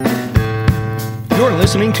You're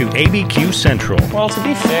listening to ABQ Central. Well, to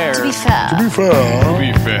be fair.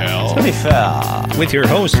 With your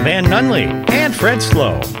hosts, Van Nunley and Fred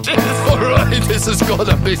Slow. Alright, this is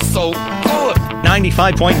gonna be so good.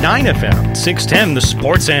 95.9 FM, 610 The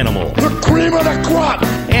Sports Animal. The cream of the crop.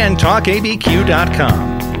 And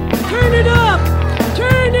TalkABQ.com. Turn it up!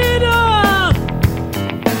 Turn it up!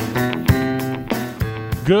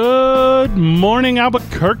 Good morning,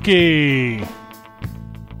 Albuquerque.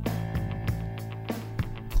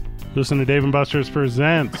 Listen to Dave & Buster's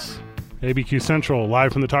Presents ABQ Central,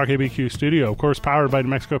 live from the Talk ABQ studio. Of course, powered by New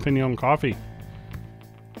Mexico Pinon Coffee.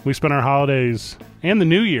 We spent our holidays and the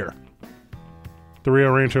new year at the Rio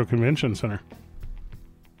Rancho Convention Center.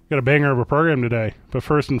 Got a banger of a program today, but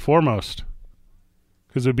first and foremost,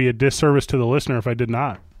 because it would be a disservice to the listener if I did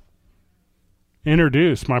not,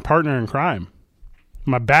 introduce my partner in crime,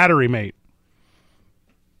 my battery mate.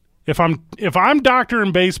 If I'm doctor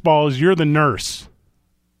in baseball, as you're the nurse.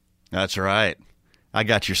 That's right. I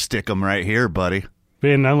got your stickum right here, buddy.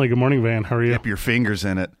 Van Nunley, good morning, Van. How are you? Dip your fingers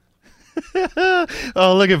in it.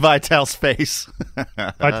 Oh, look at Vital's face.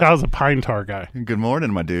 Vital's a pine tar guy. Good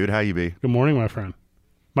morning, my dude. How you be? Good morning, my friend.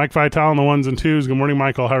 Mike Vital on the ones and twos. Good morning,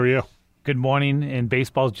 Michael. How are you? Good morning, and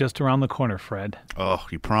baseball's just around the corner, Fred. Oh,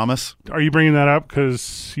 you promise? Are you bringing that up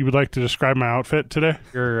because you would like to describe my outfit today?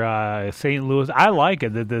 Your St. Louis, I like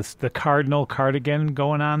it. The Cardinal cardigan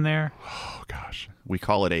going on there. Oh, gosh. We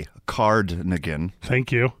call it a cardnigan.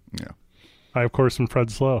 Thank you. Yeah. I, of course, am Fred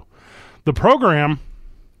Slow. The program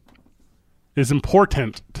is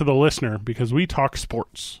important to the listener because we talk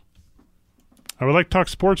sports. I would like to talk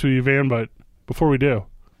sports with you, Van, but before we do,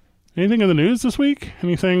 anything in the news this week?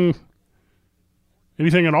 Anything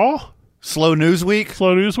at all? Slow news week?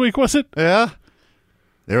 Slow news week, was it? Yeah.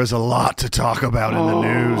 There was a lot to talk about in the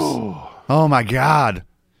news. Oh, my God.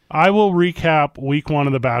 I will recap week one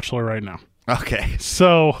of The Bachelor right now. Okay.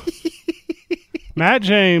 So, Matt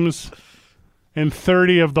James and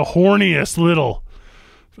 30 of the horniest little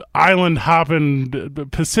island hopping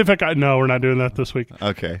Pacific. No, we're not doing that this week.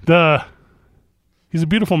 Okay. He's a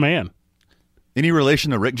beautiful man. Any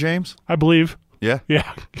relation to Rick James? I believe. Yeah?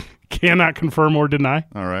 Yeah. Cannot confirm or deny.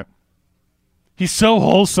 All right. He's so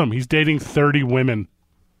wholesome. He's dating 30 women.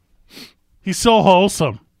 He's so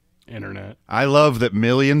wholesome. Internet. I love that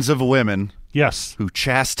millions of women Yes. who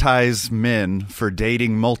chastise men for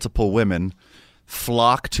dating multiple women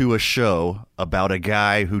flock to a show about a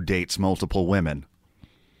guy who dates multiple women.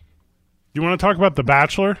 You want to talk about The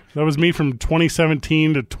Bachelor? That was me from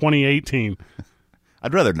 2017 to 2018.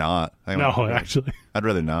 I'd rather not. No, actually. I'd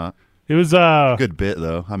rather not. It was Good bit,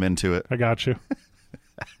 though. I'm into it. I got you.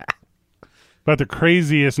 But the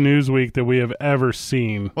craziest news week that we have ever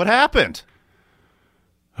seen. What happened?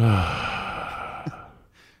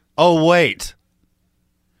 Oh, wait.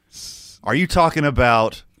 Are you talking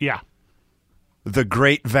about Yeah. the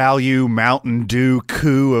Great Value Mountain Dew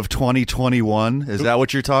coup of 2021? Is that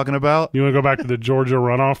what you're talking about? You want to go back to the Georgia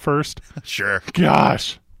runoff first? Sure.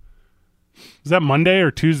 Gosh. Is that Monday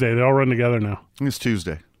or Tuesday? They all run together now. It's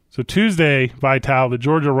Tuesday. So Tuesday, Vital, the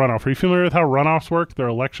Georgia runoff. Are you familiar with how runoffs work? They're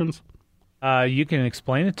elections? You can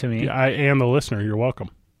explain it to me. I am the listener. You're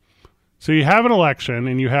welcome. So you have an election,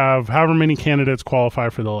 and you have however many candidates qualify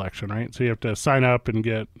for the election, right? So you have to sign up and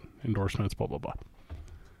get endorsements, blah, blah, blah.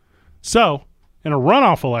 So in a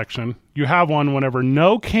runoff election, you have one whenever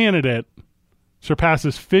no candidate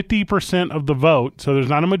surpasses 50% of the vote, so there's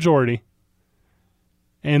not a majority,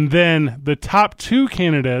 and then the top two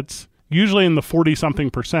candidates, usually in the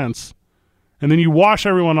 40-something percents, and then you wash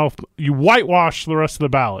everyone off, you whitewash the rest of the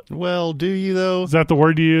ballot. Well, do you, though? Is that the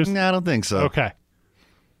word you use? No, I don't think so. Okay.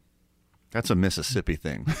 That's a Mississippi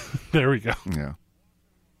thing. There we go. Yeah.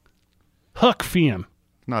 Huck Fien.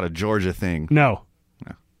 Not a Georgia thing. No.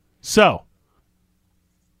 No. So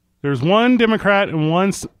there's one Democrat and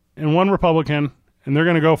one Republican, and they're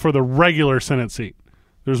going to go for the regular Senate seat.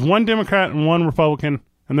 There's one Democrat and one Republican,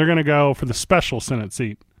 and they're going to go for the special Senate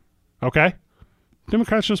seat. Okay?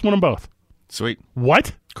 Democrats just won them both. Sweet.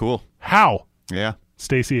 What? Cool. How? Yeah.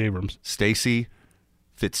 Stacey Abrams. Stacey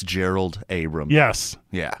Fitzgerald Abrams. Yes.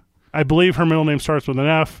 Yeah. I believe her middle name starts with an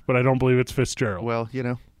F, but I don't believe it's Fitzgerald. Well, you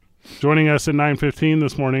know. Joining us at 9:15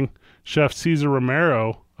 this morning, Chef Cesar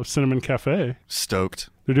Romero of Cinnamon Cafe. Stoked.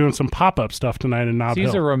 They're doing some pop-up stuff tonight in Nob Hill.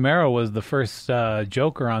 Cesar Romero was the first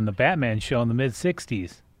Joker on the Batman show in the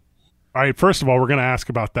mid-'60s. All right, first of all, we're going to ask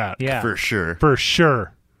about that. Yeah. For sure. For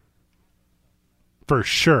sure. For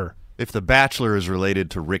sure. If The Bachelor is related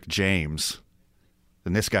to Rick James,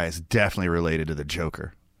 then this guy is definitely related to the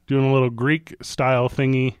Joker. Doing a little Greek-style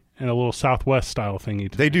thingy and a little Southwest-style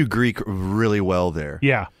thingy. They do Greek really well there.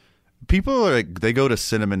 Yeah. People are like, they go to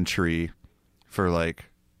Cinnamon Tree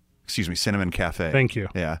Cinnamon Cafe. Thank you.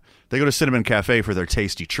 Yeah. They go to Cinnamon Cafe for their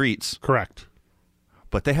tasty treats, Correct.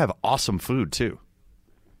 but they have awesome food too.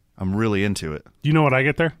 I'm really into it. You know what I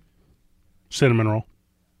get there? Cinnamon roll.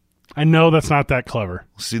 I know that's not that clever.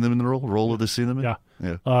 Cinnamon roll of the cinnamon? Yeah.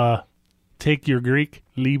 Yeah. Take your Greek,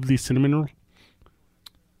 leave the cinnamon roll.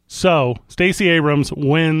 So, Stacey Abrams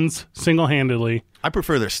wins single-handedly. I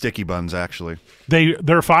prefer their sticky buns, actually.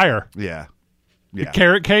 They're fire. Yeah. The Yeah.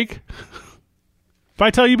 carrot cake. If I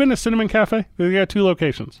tell you, you've been to Cinnamon Cafe, they got 2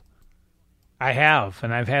 locations. I have,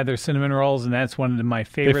 and I've had their cinnamon rolls, and that's one of my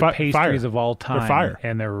favorite pastries fire. of all time. They're fire.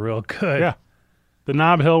 And they're real good. Yeah. The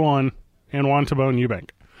Nob Hill one and Wantabo and Eubank.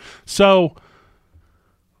 So,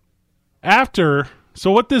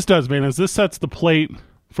 what this does, man, is this sets the plate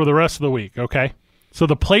for the rest of the week, okay? So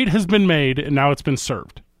the plate has been made, and now it's been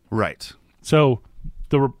served. Right. So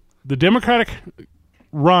the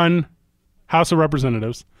Democratic-run House of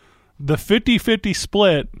Representatives, the 50-50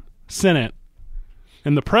 split Senate,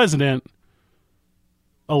 and the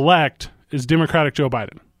president-elect is Democratic Joe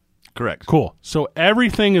Biden. Correct. Cool. So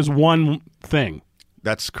everything is one thing.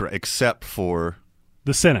 That's correct, except for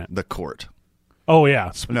The Senate. the court. Oh,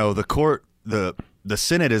 yeah. No, the court, the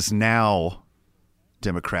Senate is now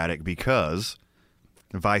Democratic because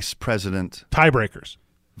Vice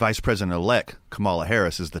President-elect Kamala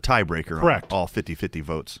Harris is the tiebreaker Correct. on all 50-50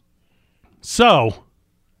 votes. So,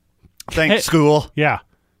 Thanks, school. yeah.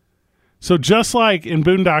 So just like in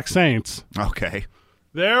Boondock Saints, Okay.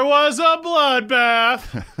 there was a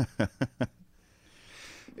bloodbath.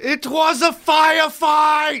 It was a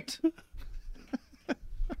firefight!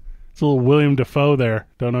 It's a little William Dafoe there.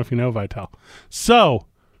 Don't know if you know Vital. So,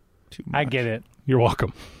 I get it. you're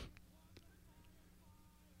welcome.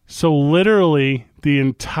 So literally, the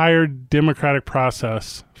entire democratic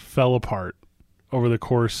process fell apart over the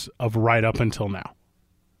course of right up until now.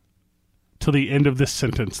 To the end of this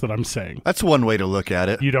sentence that I'm saying. That's one way to look at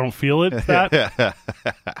it. You don't feel it, that?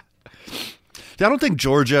 I don't think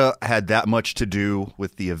Georgia had that much to do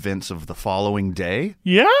with the events of the following day.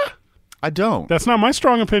 Yeah? I don't. That's not my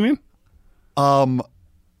strong opinion.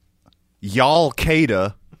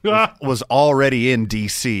 Y'all-Qaeda was already in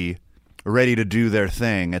D.C., ready to do their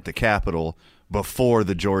thing at the Capitol before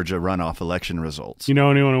the Georgia runoff election results. You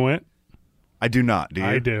know anyone who went? I do not, do you?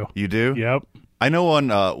 I do. You do? Yep. I know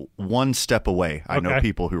on one step away. I know Okay.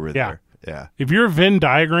 people who were Yeah. there. Yeah. If your Venn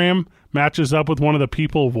diagram matches up with one of the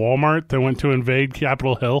people of Walmart that went to invade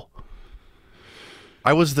Capitol Hill,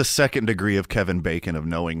 I was the second degree of Kevin Bacon of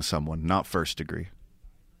knowing someone, not first degree.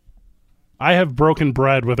 I have broken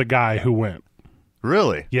bread with a guy who went.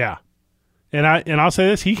 Really? Yeah. And I'll say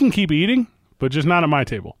this, he can keep eating, but just not at my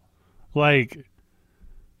table. Like,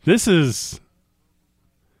 this is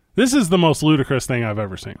the most ludicrous thing I've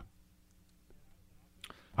ever seen.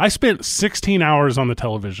 I spent 16 hours on the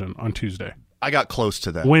television on Tuesday. I got close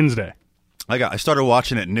to that. Wednesday. I started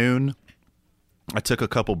watching at noon. I took a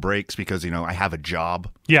couple breaks because, I have a job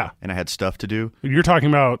Yeah. and I had stuff to do You're talking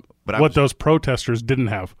about But I what was- those protesters didn't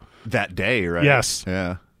have. that day, right? Yes.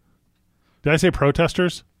 Yeah. Did I say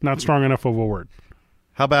protesters? Not strong enough of a word.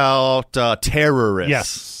 How about terrorists?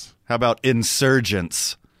 Yes. How about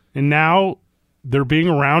insurgents? And now they're being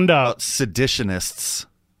round up. Seditionists?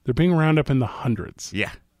 They're being round up in the hundreds.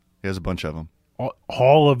 Yeah. There's a bunch of them.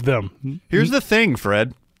 All of them. Here's the thing,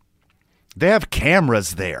 Fred. They have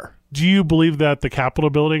cameras there. Do you believe that the Capitol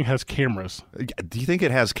building has cameras? Do you think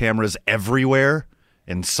it has cameras everywhere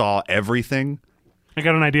and saw everything? I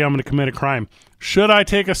got an idea. I'm going to commit a crime. Should I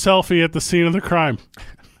take a selfie at the scene of the crime?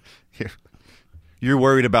 You're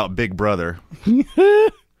worried about Big Brother.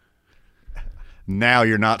 Now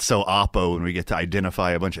you're not so oppo when we get to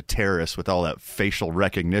identify a bunch of terrorists with all that facial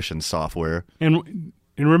recognition software. And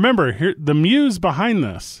remember, here the muse behind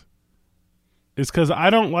this is because I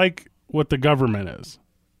don't like what the government is.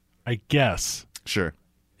 I guess. Sure.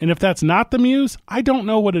 And if that's not the muse, I don't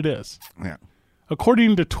know what it is. Yeah.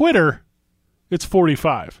 According to Twitter, it's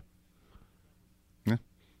 45. Yeah.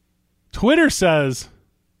 Twitter says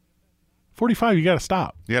 45, you got to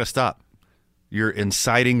stop. You got to stop. You're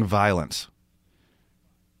inciting violence.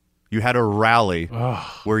 You had a rally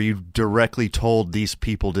where you directly told these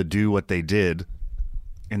people to do what they did,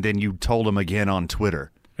 and then you told them again on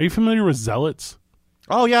Twitter. Are you familiar with zealots?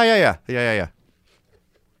 Oh, yeah.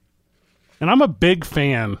 And I'm a big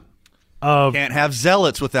fan of Can't have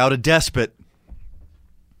zealots without a despot.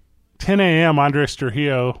 10 a.m. Andres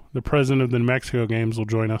Trujillo, the president of the New Mexico Games, will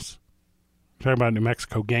join us. We're talking about New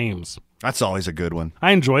Mexico Games. That's always a good one.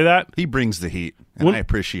 I enjoy that. He brings the heat, and I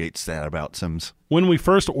appreciate that about Sims. When we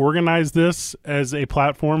first organized this as a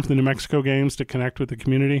platform for the New Mexico Games to connect with the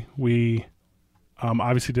community, we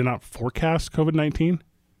Obviously did not forecast COVID-19.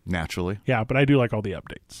 Naturally. Yeah, but I do like all the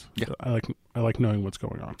updates. Yeah. I like knowing what's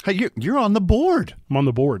going on. Hey, you're on the board. I'm on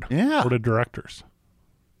the board. Yeah. Board of directors.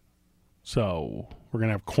 So we're going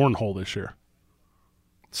to have cornhole this year.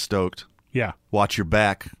 Stoked. Yeah. Watch your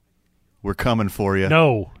back. We're coming for you.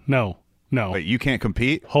 No. Wait, you can't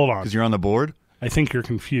compete? Hold on. Because you're on the board? I think you're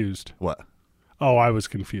confused. What? Oh, I was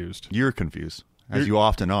confused. You're confused, as you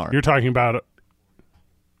often are. You're talking about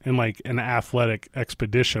in like an athletic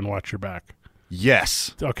expedition, watch your back.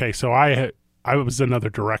 Yes. Okay, so I was another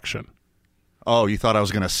direction. Oh, you thought I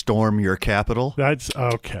was going to storm your capital? That's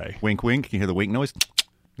okay. Wink, wink. You hear the wink noise?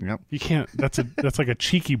 Yep. You can't. That's like a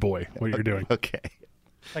cheeky boy. What you're doing. Okay.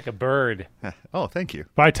 Like a bird. Oh, thank you.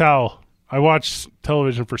 Vital, I watched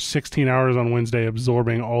television for 16 hours on Wednesday,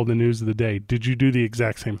 absorbing all the news of the day. Did you do the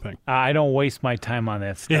exact same thing? I don't waste my time on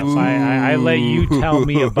that stuff. I let you tell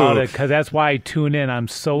me about it because that's why I tune in. I'm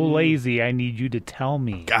so lazy. I need you to tell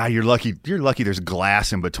me. God, you're lucky. You're lucky there's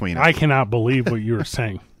glass in between us. I cannot believe what you were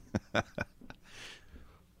saying.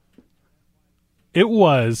 It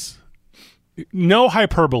was no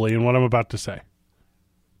hyperbole in what I'm about to say.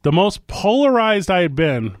 The most polarized I had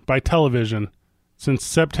been by television since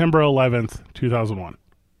September 11th, 2001.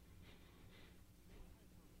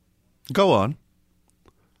 Go on.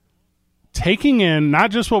 Taking in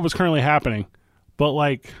not just what was currently happening, but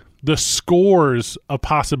like the scores of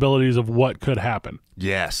possibilities of what could happen.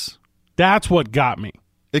 Yes. That's what got me.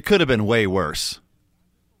 It could have been way worse.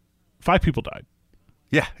 5 people died.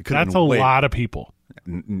 Yeah, it could have That's been a way, lot of people.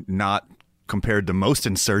 Not compared to most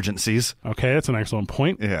insurgencies. Okay, that's an excellent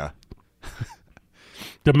point. Yeah.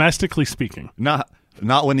 Domestically speaking. Not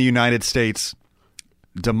when the United States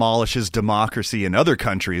demolishes democracy in other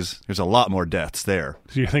countries. There's a lot more deaths there.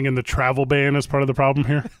 So you're thinking the travel ban is part of the problem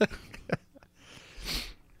here?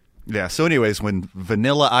 Yeah, so anyways, when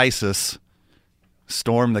Vanilla ISIS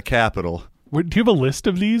stormed the Capitol... Do you have a list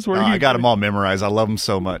of these? I got them all memorized. I love them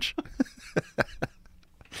so much.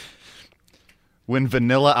 When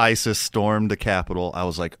Vanilla ISIS stormed the Capitol, I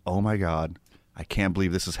was like, oh my God, I can't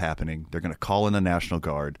believe this is happening. They're going to call in the National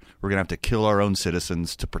Guard. We're going to have to kill our own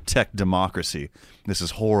citizens to protect democracy. This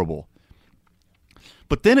is horrible.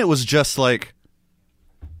 But then it was just like,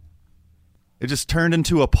 it just turned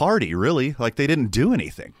into a party, really. Like they didn't do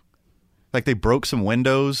anything. Like they broke some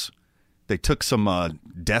windows. They took some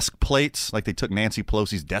desk plates, like they took Nancy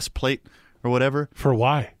Pelosi's desk plate or whatever. For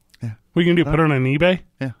why? Yeah. What are you going to do, put it on eBay?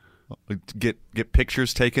 Yeah. Get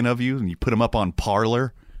pictures taken of you and you put them up on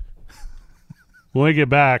Parler. When we get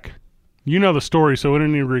back, you know the story, so we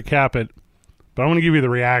don't need to recap it, but I want to give you the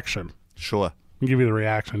reaction. Sure. I'll give you the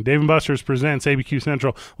reaction. Dave & Buster's presents ABQ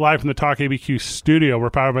Central live from the Talk ABQ studio. We're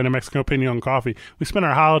powered by New Mexico Pinon Coffee. We spend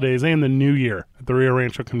our holidays and the new year at the Rio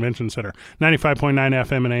Rancho Convention Center. 95.9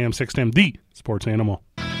 FM and AM 610, the sports animal.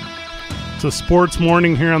 It's a sports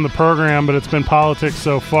morning here on the program, but it's been politics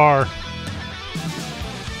so far.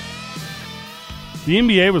 The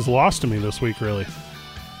NBA was lost to me this week, really.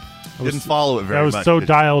 Didn't follow it very I was much. so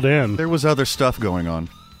dialed in. There was other stuff going on.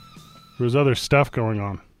 There was other stuff going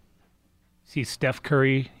on. See Steph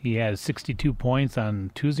Curry, he had 62 points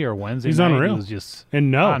on Tuesday or Wednesday He's night. unreal. He was just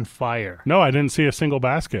And no. on fire. No, I didn't see a single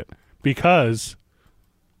basket because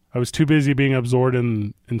I was too busy being absorbed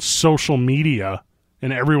in social media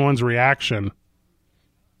and everyone's reaction.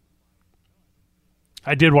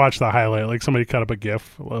 I did watch the highlight. Like somebody cut up a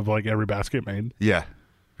GIF of like every basket made. Yeah,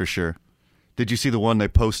 for sure. Did you see the one they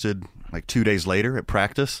posted like 2 days later at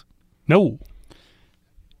practice? No.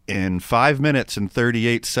 In 5 minutes and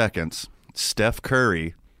 38 seconds, Steph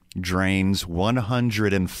Curry drains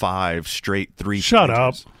 105 straight three-pointers. Shut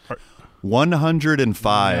up.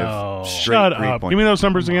 105 No. straight Shut up. three-pointers. Give me those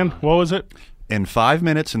numbers again. What was it? In 5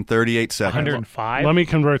 minutes and 38 seconds, 105? Let me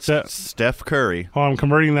convert that. Steph Curry, Oh, I'm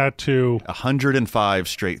converting that to 105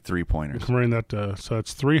 straight three-pointers. so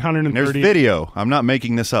it's There's 330. video. I'm not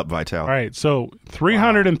making this up, Vital. All right, so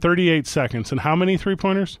 338 seconds. And how many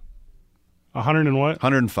three-pointers? 100 and what?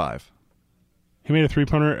 105. He made a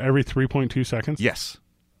three-pointer every 3.2 seconds? Yes.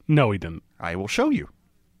 No, he didn't. I will show you.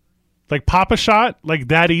 Like pop a shot, like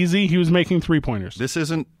that easy, he was making three-pointers. This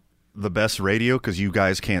isn't the best radio because you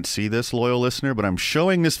guys can't see this, loyal listener, but I'm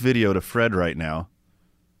showing this video to Fred right now.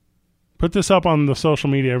 Put this up on the social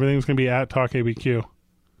media. Everything's going to be at Talk ABQ.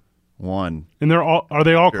 One. And are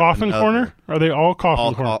they all coffin another. corner? Are they all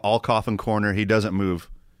coffin corner? All coffin corner. He doesn't move.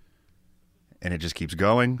 And it just keeps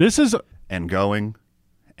going This is and going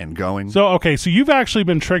and going. so you've actually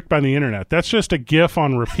been tricked by the internet. That's just a GIF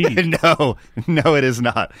on repeat. No, it is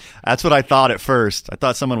not. That's what I thought at first. I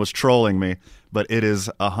thought someone was trolling me, but it is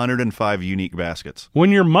 105 unique baskets. When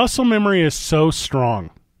your muscle memory is so strong,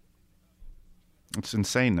 It's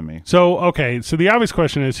insane to me. So, okay, so the obvious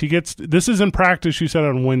question is this is in practice, you said,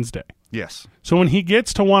 on Wednesday. Yes. So when he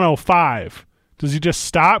gets to 105, does he just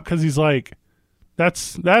stop because he's like,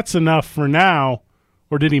 that's enough for now,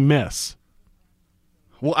 or did he miss?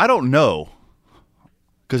 Well, I don't know,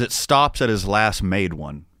 because it stops at his last made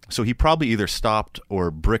one. So he probably either stopped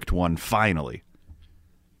or bricked one finally.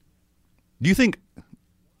 Do you think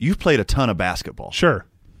you've played a ton of basketball? Sure.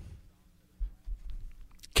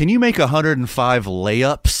 Can you make 105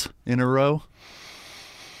 layups in a row?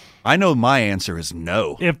 I know my answer is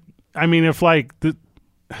no. If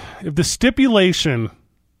the stipulation,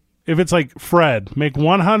 if it's like Fred, make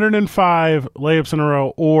 105 layups in a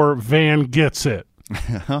row or Van gets it,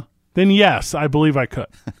 then yes, I believe I could.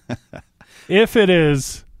 If it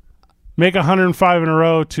is make 105 in a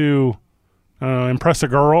row to impress a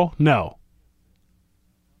girl, no.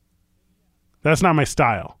 That's not my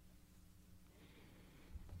style.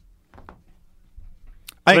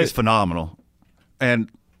 I think it's phenomenal. And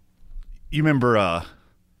you remember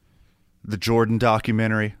the Jordan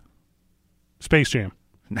documentary? Space Jam.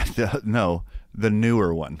 No, the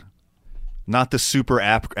newer one. Not the super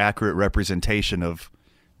accurate representation of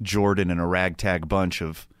Jordan and a ragtag bunch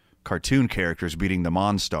of cartoon characters beating the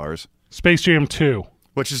Monstars. Space Jam 2.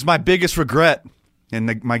 Which is my biggest regret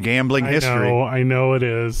in my gambling history. I know it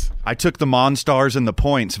is. I took the Monstars and the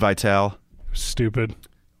points, Vital. Stupid.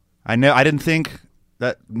 I didn't think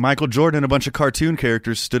that Michael Jordan and a bunch of cartoon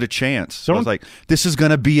characters stood a chance. So I was like, this is going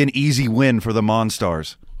to be an easy win for the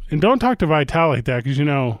Monstars. And don't talk to Vital like that, because,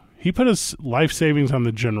 he put his life savings on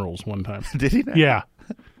the Generals one time. Did he? Yeah.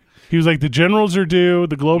 He was like, the Generals are due,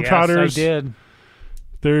 the Globetrotters. Yes, I did.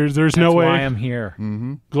 There's That's no way. why I'm here.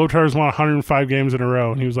 Mm-hmm. Globetrotters won 105 games in a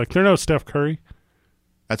row. And he was like, they're no Steph Curry.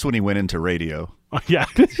 That's when he went into radio. Yeah.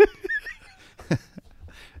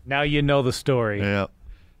 Now you know the story. Yeah.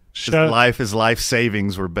 His life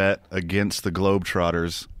savings were bet against the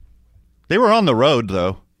Globetrotters. They were on the road,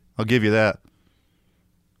 though. I'll give you that.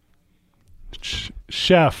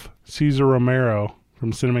 Chef Cesar Romero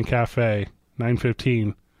from Cinnamon Cafe,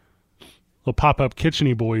 9:15. Little pop-up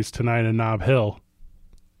kitchen-y boys tonight in Nob Hill.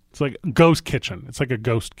 It's like a ghost kitchen. It's like a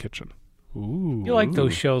ghost kitchen. Ooh. You like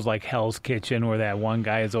those shows like Hell's Kitchen, where that one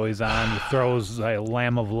guy is always on who throws a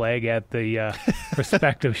lamb of leg at the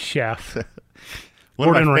prospective chef.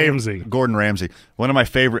 Gordon Ramsay. Gordon Ramsay. One of my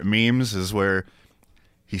favorite memes is where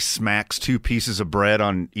he smacks two pieces of bread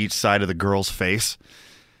on each side of the girl's face.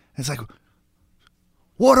 It's like,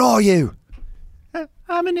 what are you?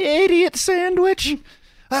 I'm an idiot sandwich.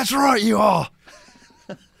 That's right, you are.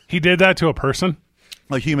 He did that to a person?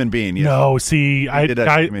 A human being, yeah. No, see,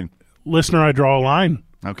 listener, I draw a line.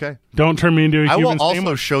 Okay. Don't turn me into a human I will also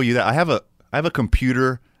sandwich. show you that. I have a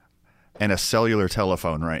computer and a cellular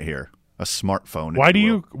telephone right here. A smartphone.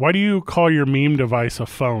 Why do you call your meme device a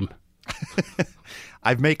phone?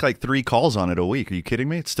 I make like 3 calls on it a week. Are you kidding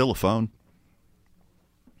me? It's still a phone.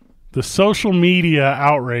 The social media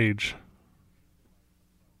outrage.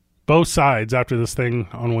 Both sides after this thing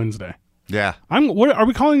on Wednesday. Yeah. What are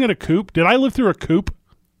we calling it, a coup? Did I live through a coup?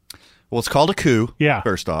 Well, it's called a coup. Yeah.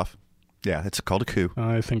 First off. Yeah, it's called a coup.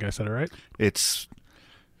 I think I said it right.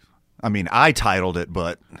 I titled it,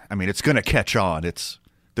 but it's going to catch on. It's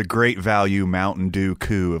the Great Value Mountain Dew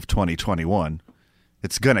coup of 2021.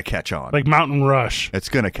 It's going to catch on. Like Mountain Rush. It's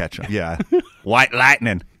going to catch on. Yeah. White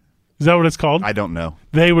Lightning. Is that what it's called? I don't know.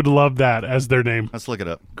 They would love that as their name. Let's look it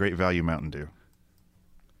up. Great Value Mountain Dew.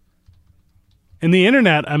 And the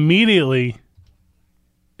internet immediately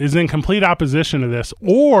is in complete opposition to this,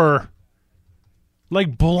 or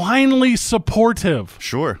like blindly supportive.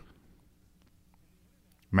 Sure.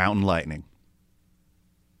 Mountain Lightning.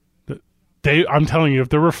 I'm telling you, if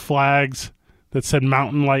there were flags that said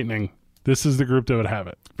Mountain Lightning, this is the group that would have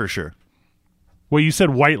it. For sure. Well, you said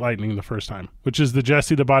White Lightning the first time, which is the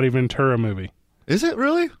Jesse the Body Ventura movie. Is it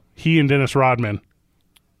really? He and Dennis Rodman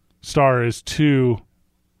star as 2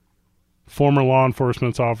 former law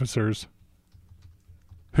enforcement officers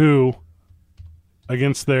who,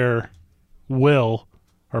 against their will,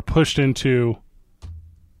 are pushed into...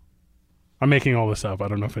 I'm making all this up. I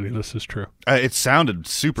don't know if any of this is true. It sounded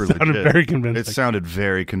super legit. Very convincing. It sounded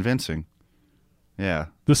very convincing. Yeah.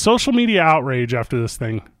 The social media outrage after this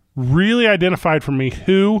thing really identified for me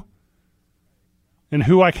who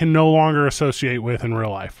I can no longer associate with in real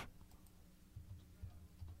life.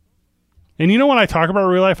 And when I talk about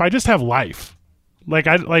real life, I just have life.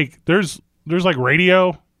 There's like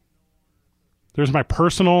radio, there's my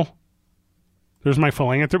personal, there's my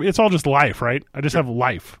philanthropy. It's all just life, right? I just have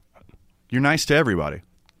life. You're nice to everybody.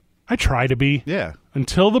 I try to be. Yeah.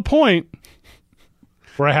 Until the point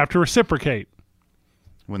where I have to reciprocate.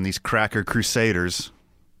 when these cracker crusaders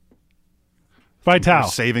Vital. were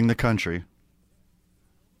saving the country.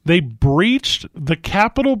 They breached the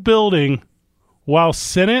Capitol building while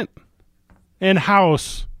Senate and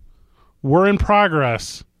House were in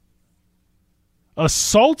progress,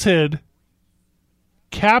 assaulted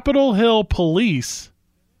Capitol Hill police,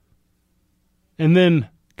 and then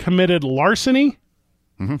committed larceny,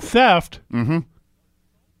 theft. Mm-hmm.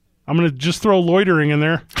 I'm going to just throw loitering in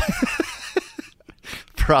there.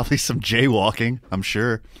 Probably some jaywalking, I'm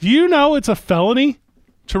sure. Do you know it's a felony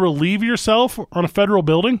to relieve yourself on a federal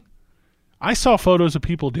building? I saw photos of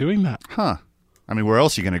people doing that. Huh. I mean, where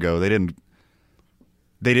else are you going to go? They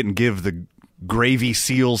didn't give the Gravy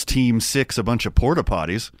Seals Team 6 a bunch of porta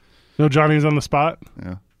potties. No Johnny's on the spot?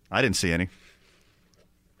 Yeah. I didn't see any.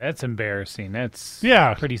 That's embarrassing. That's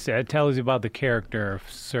Yeah. pretty sad. It tells you about the character of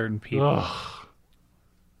certain people. Ugh.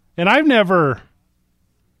 And I've never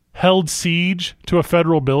held siege to a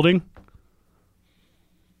federal building.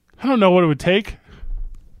 I don't know what it would take.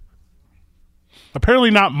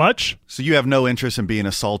 Apparently not much. So you have no interest in being a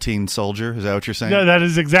saltine soldier? Is that what you're saying? Yeah, that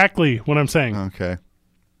is exactly what I'm saying. Okay.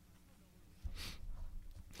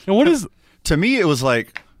 And what is... To me, it was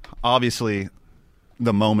like, obviously,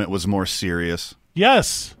 the moment was more serious.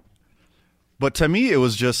 Yes. But to me, it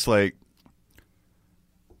was just like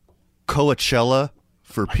Coachella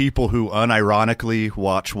for people who unironically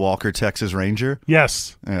watch Walker, Texas Ranger.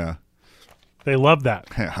 Yes. Yeah. They love that.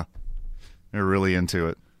 Yeah. They're really into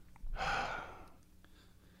it.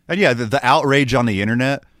 And yeah, the outrage on the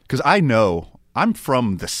internet, because I know I'm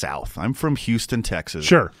from the South. I'm from Houston, Texas.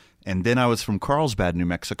 Sure. And then I was from Carlsbad, New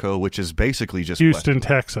Mexico, which is basically just Houston,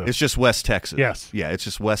 Texas. It's just West Texas. Yes. Yeah, it's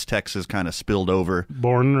just West Texas kind of spilled over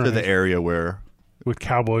Born and to the raised. area where With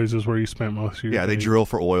cowboys is where you spent most of your they days. drill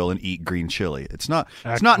for oil and eat green chili. It's not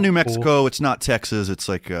Actual New Mexico, it's not Texas, it's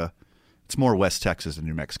like it's more West Texas than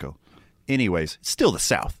New Mexico. Anyways, it's still the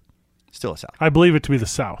South. Still the South. I believe it to be the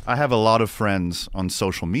South. I have a lot of friends on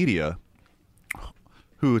social media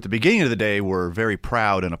who at the beginning of the day were very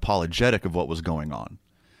proud and apologetic of what was going on.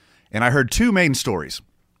 And I heard two main stories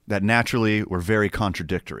that naturally were very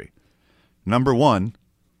contradictory. Number one,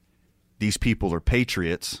 these people are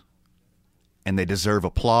patriots and they deserve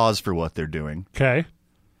applause for what they're doing. Okay.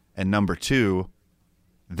 And number two,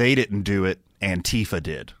 they didn't do it, Antifa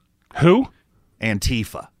did. Who?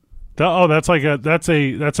 Antifa.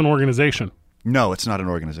 That's an organization. No, it's not an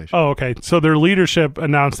organization. Oh, okay. So their leadership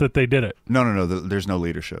announced that they did it. No. There's no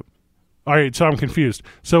leadership. All right, so I'm confused.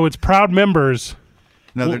 So it's proud members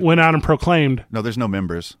No, went out and proclaimed. no, there's no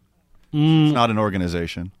members. It's not an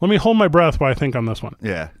organization. Let me hold my breath while I think on this one.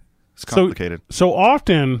 Yeah, it's complicated. So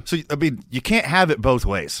often So, I mean, you can't have it both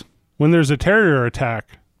ways. when there's a terror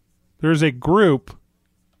attack, there's a group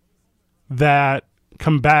that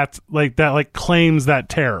combats claims that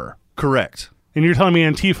terror. Correct. And you're telling me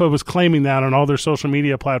Antifa was claiming that on all their social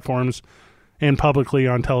media platforms and publicly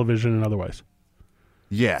on television and otherwise?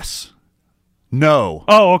 Yes. No.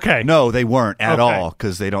 Oh, okay. No, they weren't at Okay. all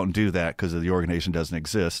because they don't do that because the organization doesn't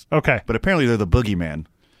exist. Okay. But apparently they're the boogeyman.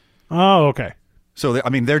 Oh, okay. So,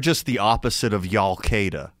 they're just the opposite of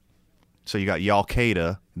Al-Qaeda. So you got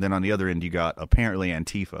Al-Qaeda, and then on the other end you got apparently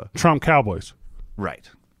Antifa. Trump Cowboys. Right.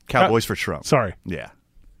 Cowboys for Trump. Sorry. Yeah.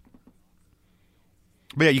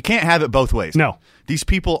 But yeah, you can't have it both ways. No. These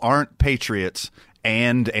people aren't patriots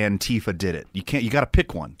and Antifa did it. You got to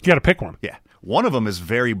pick one. You got to pick one. Yeah. One of them is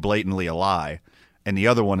very blatantly a lie, and the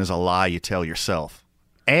other one is a lie you tell yourself.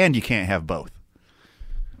 And you can't have both.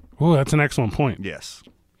 Oh, that's an excellent point. Yes.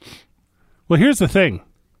 Well, here's the thing.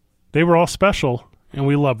 They were all special, and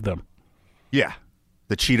we loved them. Yeah.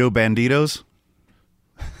 The Cheeto Banditos.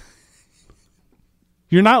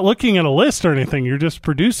 You're not looking at a list or anything. You're just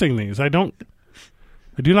producing these. I do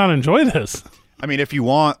not enjoy this. I mean, if you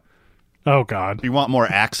want Oh, God. more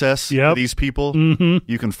access to Yep. these people,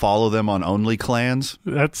 you can follow them on OnlyClans.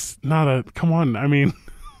 That's not a... Come on. I mean...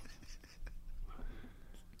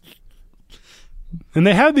 And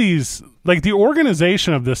they had these... Like, the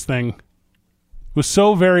organization of this thing was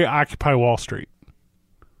so very Occupy Wall Street.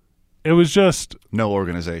 It was just No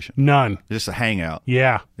organization. none. Just a hangout.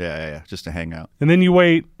 Yeah. Yeah. Just a hangout. And then you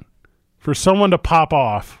wait for someone to pop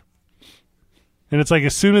off. And it's like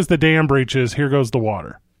as soon as the dam breaches, here goes the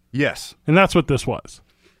water. Yes. And that's what this was.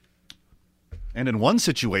 And in one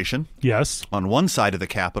situation, Yes. on one side of the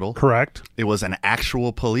Capitol, Correct. it was an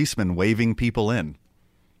actual policeman waving people in.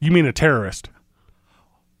 You mean a terrorist?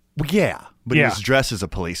 Well, yeah, but Yeah. he was dressed as a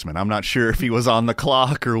policeman. I'm not sure if he was on the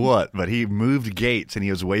clock or what, but he moved gates and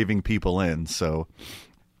he was waving people in. So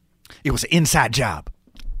it was an inside job.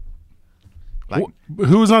 Like,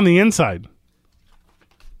 Who was on the inside?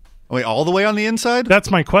 Wait, all the way on the inside? That's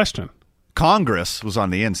my question. Congress was on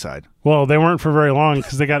the inside. Well, they weren't for very long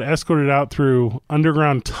because they got escorted out through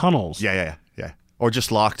underground tunnels. Yeah. Or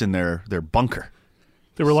just locked in their bunker.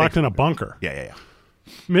 They were locked in a bunker. Yeah.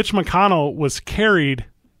 Mitch McConnell was carried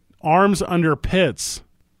arms under pits.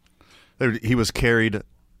 He was carried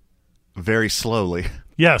very slowly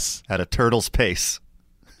Yes. at a turtle's pace.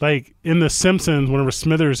 Like in The Simpsons, whenever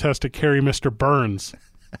Smithers has to carry Mr. Burns.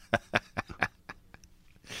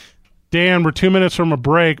 Dan, we're 2 minutes from a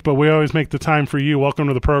break, but we always make the time for you. Welcome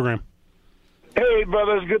to the program. Hey,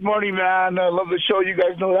 brothers. Good morning, man. I love the show. You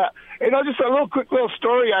guys know that. Hey, just a quick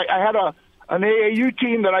story. I had an AAU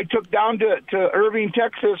team that I took down to Irving,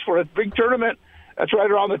 Texas for a big tournament. That's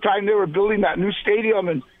right around the time they were building that new stadium.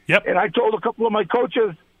 And I told a couple of my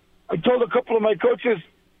coaches,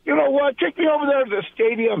 you know what, take me over there to the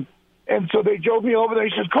stadium. And so they drove me over there.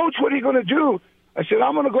 He said, Coach, what are you going to do? I said,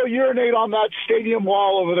 I'm going to go urinate on that stadium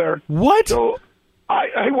wall over there. What? So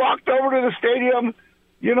I walked over to the stadium,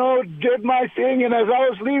 did my thing, and as I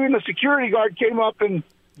was leaving, the security guard came up and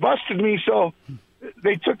busted me. So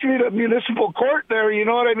they took me to municipal court there, you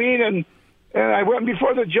know what I mean? And I went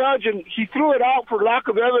before the judge, and he threw it out for lack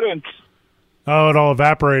of evidence. Oh, it all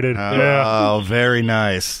evaporated. Yeah. Oh, very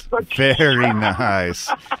nice. Very nice.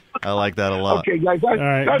 I like that a lot. Okay, guys,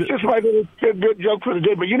 that's just my little tidbit joke for the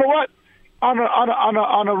day. But you know what? On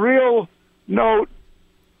a real note,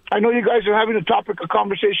 I know you guys are having a topic of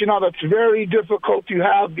conversation now that's very difficult to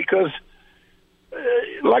have because,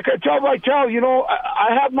 like I tell,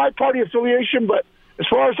 I have my party affiliation, but as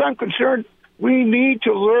far as I'm concerned, we need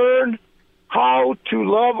to learn how to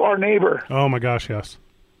love our neighbor. Oh my gosh, yes.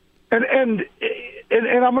 And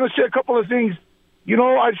I'm going to say a couple of things.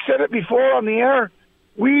 I've said it before on the air.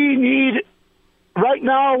 Right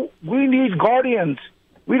now, we need guardians.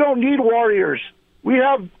 We don't need warriors. We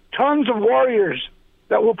have tons of warriors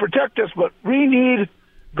that will protect us, but we need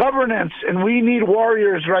governance and we need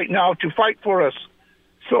warriors right now to fight for us.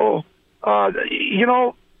 So,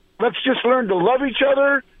 let's just learn to love each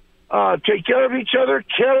other, take care of each other,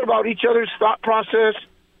 care about each other's thought process,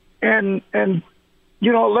 and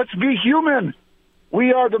let's be human.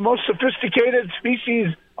 We are the most sophisticated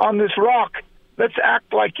species on this rock. Let's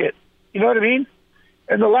act like it. You know what I mean?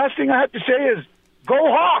 And the last thing I have to say is, go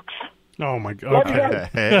Hawks! Oh, my God. Okay.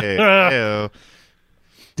 Hey.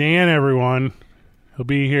 Dan, everyone. He'll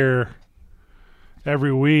be here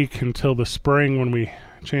every week until the spring when we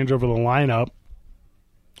change over the lineup.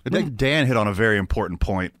 I think Dan hit on a very important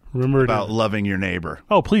point about loving your neighbor.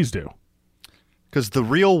 Oh, please do. Because the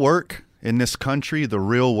real work in this country, the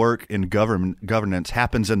real work in governance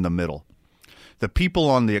happens in the middle. The people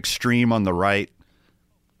on the extreme on the right,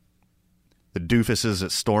 the doofuses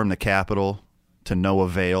that storm the Capitol to no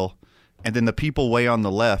avail, and then the people way on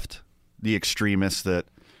the left, the extremists that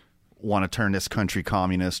want to turn this country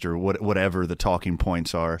communist or whatever the talking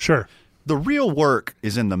points are. Sure. The real work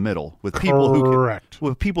is in the middle with people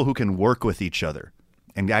who can work with each other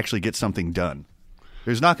and actually get something done.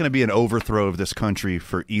 There's not going to be an overthrow of this country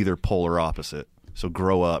for either polar opposite. So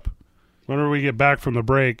grow up. Whenever we get back from the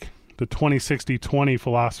break, the 20-60-20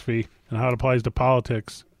 philosophy and how it applies to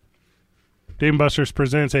politics. Dave & Buster's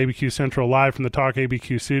presents ABQ Central live from the Talk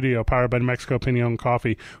ABQ studio, powered by New Mexico Pinon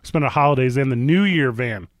Coffee. We spent our holidays in the New Year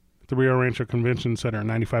van at the Rio Rancho Convention Center,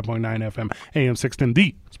 95.9 FM, AM 610,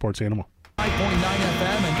 the Sports Animal. 5.9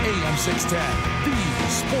 FM and AM 610, the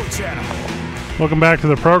Sports Animal. Welcome back to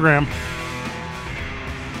the program.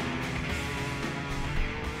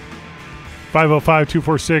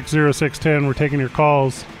 505-246-0610. We're taking your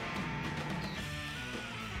calls.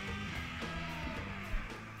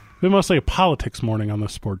 Been mostly a politics morning on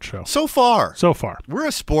this sports show. So far. We're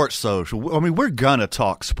a sports social. I mean, we're going to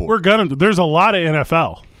talk sports. There's a lot of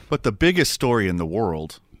NFL. But the biggest story in the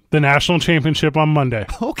world. The national championship on Monday.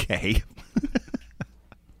 Okay.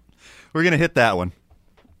 We're going to hit that one.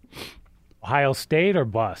 Ohio State or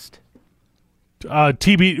bust?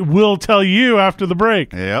 TB, we'll tell you after the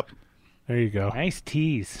break. Yep. There you go. Nice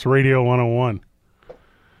tease. It's Radio 101.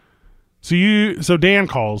 So Dan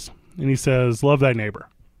calls and he says, love thy neighbor.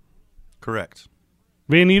 Correct.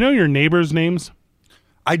 Van, you know your neighbors' names?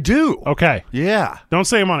 I do. Okay. Yeah. Don't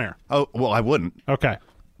say them on air. Oh, well, I wouldn't. Okay.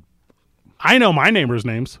 I know my neighbors'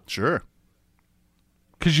 names. Sure.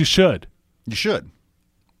 Because you should. You should.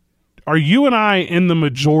 Are you and I in the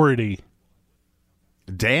majority?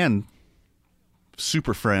 Dan,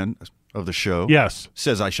 super friend of the show, yes,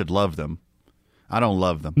 says I should love them. I don't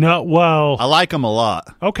love them. No, well, I like them a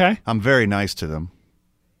lot. Okay. I'm very nice to them.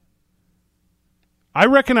 I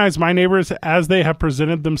recognize my neighbors as they have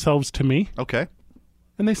presented themselves to me. Okay.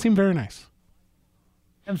 And they seem very nice.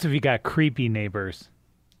 Sometimes if you got creepy neighbors.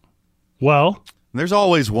 Well, There's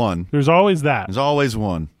always one. there's always that. There's always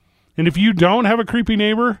one. And if you don't have a creepy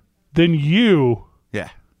neighbor, then you Yeah.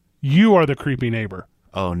 are the creepy neighbor.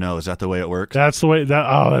 Oh no, is that the way it works? That's the way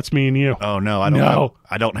that's me and you. Oh no, I don't. No.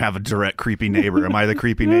 I don't have a direct creepy neighbor. Am I the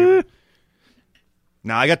creepy neighbor?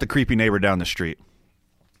 No, I got the creepy neighbor down the street.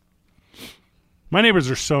 My neighbors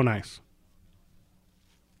are so nice.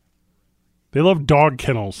 They love dog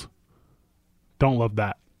kennels. Don't love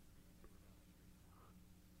that.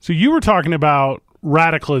 So you were talking about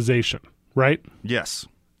radicalization, right? Yes.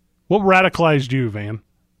 What radicalized you, Van?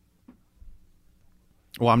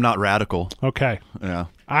 Well, I'm not radical. Okay. Yeah.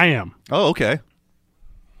 I am. Oh, okay.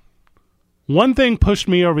 One thing pushed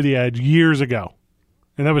me over the edge years ago,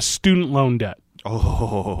 and that was student loan debt.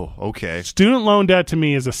 Oh, okay. Student loan debt to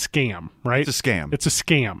me is a scam, right? It's a scam. It's a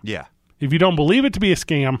scam. Yeah. If you don't believe it to be a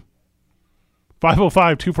scam,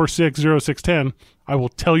 505-246-0610, I will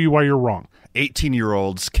tell you why you're wrong.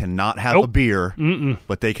 18-year-olds cannot have a beer,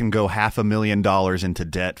 but they can go $500,000 into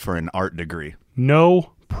debt for an art degree.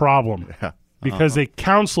 No problem. Because a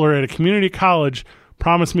counselor at a community college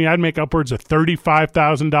promised me I'd make upwards of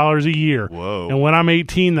 $35,000 a year. Whoa. And when I'm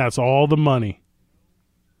 18, that's all the money.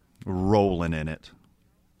 Rolling in it.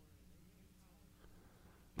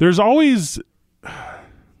 There's always,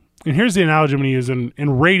 and here's the analogy I'm going to use in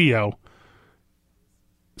radio.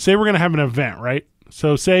 Say we're going to have an event, right?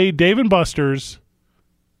 So say Dave & Buster's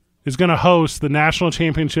is going to host the national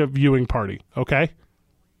championship viewing party, okay?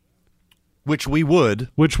 Which we would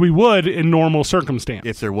Which we would in normal circumstance.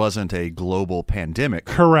 if there wasn't a global pandemic.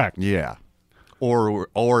 Correct. Yeah.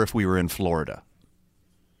 Or if we were in Florida.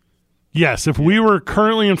 Yes, if we were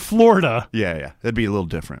currently in Florida, Yeah. That'd be a little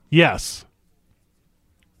different. yes.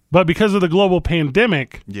 But because of the global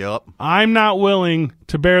pandemic, Yep. I'm not willing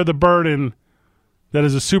to bear the burden that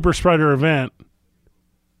is a super spreader event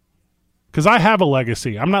because I have a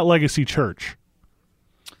legacy. I'm not Legacy Church.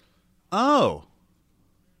 Oh.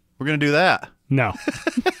 We're going to do that. No.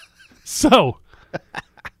 So,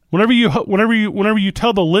 whenever you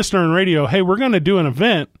tell the listener in radio, "Hey, we're going to do an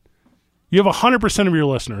event," you have 100% of your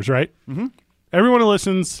listeners, right? Mm-hmm. Everyone who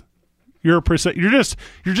listens, you're a percent. You're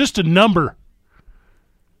just a number.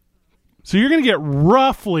 So you're going to get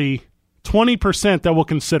roughly 20% that will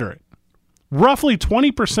consider it. Roughly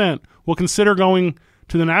 20% will consider going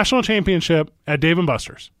to the national championship at Dave &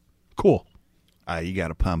 Buster's. Cool. You got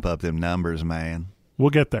to pump up them numbers, man.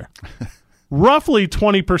 We'll get there. Roughly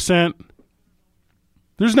 20%,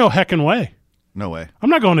 there's no heckin' way. No way. I'm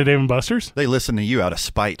not going to Dave & Buster's. They listen to you out of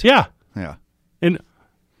spite. Yeah. Yeah. And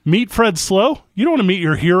meet Fred Slow? You don't want to meet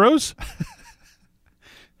your heroes?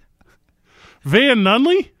 Van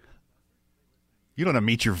Nunley? You don't want to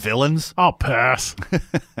meet your villains? I'll pass.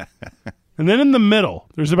 And then in the middle,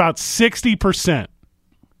 there's about 60%.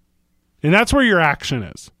 And that's where your action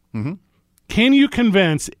is. Mm-hmm. Can you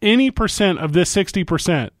convince any percent of this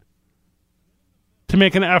 60% to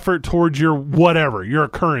make an effort towards your whatever, your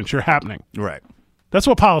occurrence, your happening? Right. That's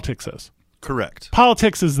what politics is. Correct.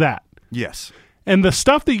 Politics is that. Yes. And the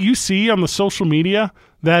stuff that you see on the social media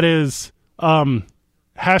that is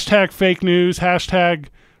hashtag fake news, hashtag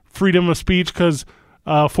freedom of speech because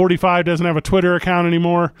 45 doesn't have a Twitter account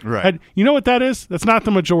anymore. Right. And you know what that is? That's not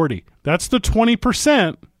the majority. That's the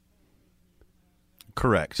 20%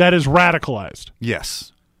 Correct. that is radicalized.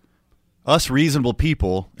 Yes. Us reasonable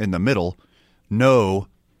people in the middle know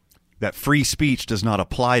that free speech does not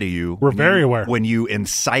apply to you. We're very aware. When you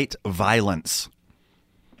incite violence.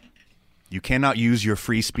 You cannot use your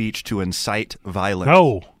free speech to incite violence.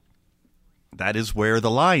 No. That is where the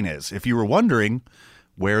line is. If you were wondering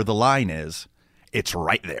where the line is, it's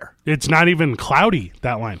right there. It's not even cloudy,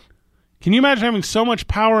 that line. Can you imagine having so much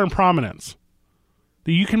power and prominence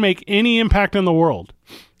that you can make any impact in the world?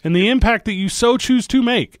 And the impact that you so choose to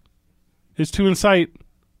make is to incite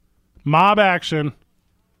mob action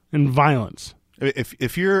and violence.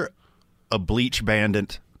 If you're a bleach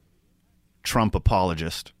bandit, Trump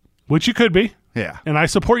apologist, Which you could be, yeah, and I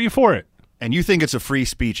support you for it. and you think it's a free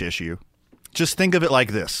speech issue, just think of it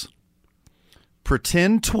like this.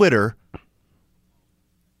 Pretend Twitter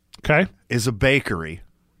Okay? is a bakery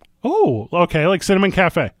Oh, okay, like Cinnamon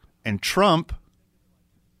Cafe. and Trump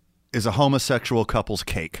is a homosexual couple's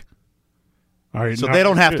cake. All right, So no, they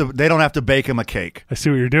don't have to bake him a cake. I see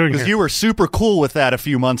what you're doing Because here. you were super cool with that a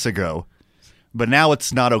few months ago, but now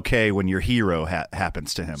it's not okay when your hero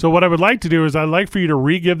happens to him. So what I would like to do is I'd like for you to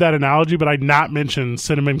re-give that analogy, but I'd not mention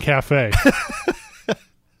Cinnamon Cafe.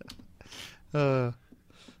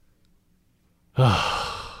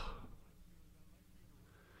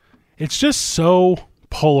 It's just so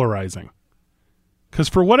polarizing. Because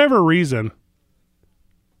for whatever reason,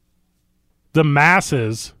 the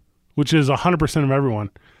masses, which is 100% of everyone,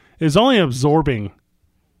 is only absorbing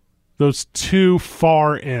those two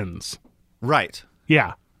far ends. Right.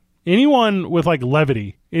 Yeah. Anyone with like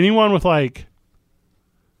levity, anyone with like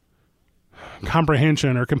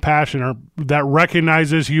comprehension or compassion or that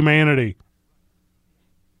recognizes humanity,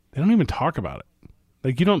 they don't even talk about it.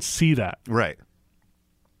 Like, you don't see that. Right.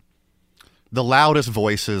 The loudest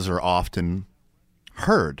voices are often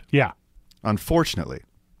heard. Yeah. Unfortunately.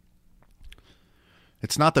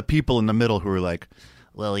 It's not the people in the middle who are like,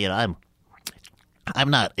 well, I'm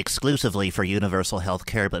not exclusively for universal health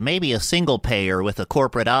care, but maybe a single payer with a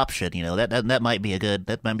corporate option, that might be a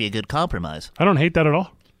good compromise. I don't hate that at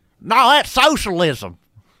all. No, that's socialism.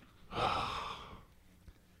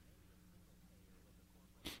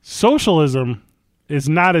 Socialism is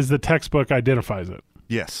not as the textbook identifies it.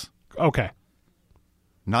 yes. Okay.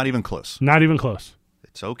 Not even close. Not even close.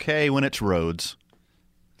 It's okay when it's roads.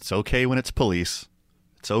 It's okay when it's police.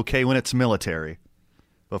 It's okay when it's military.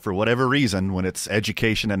 But for whatever reason, when it's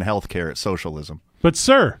education and healthcare, it's socialism. But,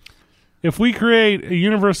 sir, if we create a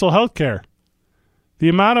universal health care, the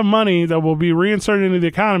amount of money that will be reinserted into the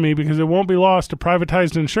economy because it won't be lost to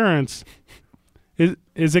privatized insurance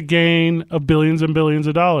is a gain of billions and billions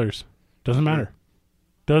of dollars. Doesn't matter.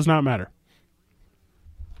 Does not matter.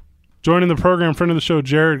 Joining the program, friend of the show,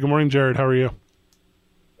 Jared. Good morning, Jared. How are you?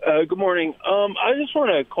 Good morning. I just want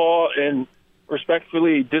to call and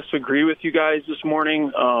respectfully disagree with you guys this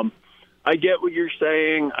morning. I get what you're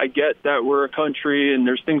saying. I get that we're a country and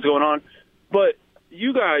there's things going on. But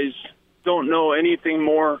you guys don't know anything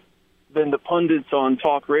more than the pundits on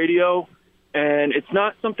talk radio. And it's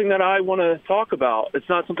not something that I want to talk about. It's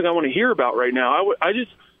not something I want to hear about right now.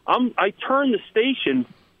 I turn the station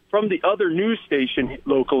from the other news station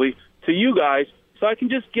locally to you guys so I can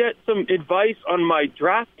just get some advice on my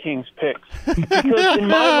DraftKings picks. Because in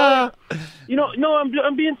my mind,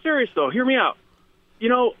 I'm being serious though. Hear me out.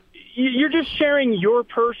 You're just sharing your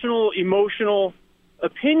personal emotional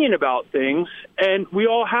opinion about things, and we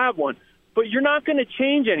all have one. But you're not going to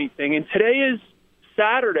change anything. And today is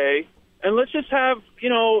Saturday, and let's just have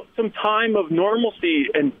some time of normalcy.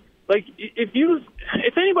 And like,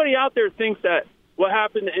 if anybody out there thinks that what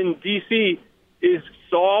happened in D.C. is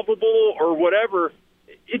solvable or whatever,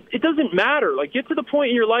 it doesn't matter. Like, get to the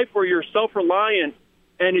point in your life where you're self-reliant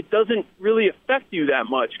and it doesn't really affect you that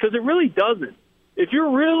much, because it really doesn't. If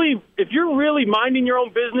you're really minding your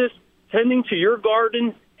own business, tending to your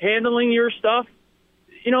garden, handling your stuff,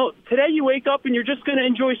 today you wake up and you're just going to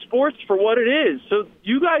enjoy sports for what it is. So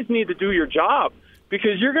you guys need to do your job,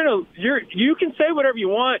 because you can say whatever you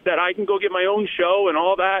want, that I can go get my own show and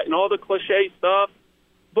all that and all the cliche stuff.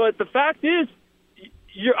 But the fact is,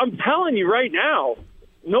 I'm telling you right now,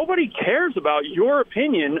 nobody cares about your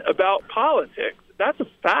opinion about politics. That's a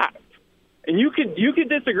fact. And you can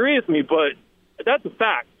disagree with me, but that's a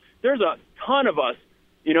fact. There's a ton of us,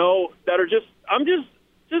 that are just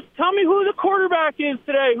tell me who the quarterback is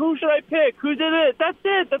today. Who should I pick? Who did it? That's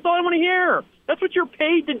it. That's all I want to hear. That's what you're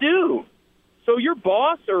paid to do. So your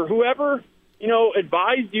boss or whoever,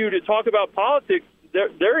 advised you to talk about politics,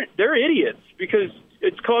 they're idiots, because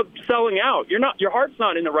it's called selling out. Your heart's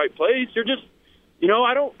not in the right place. You're just,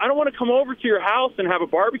 I don't want to come over to your house and have a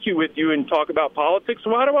barbecue with you and talk about politics.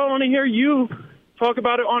 Why do I want to hear you talk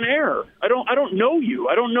about it on air? I don't know you.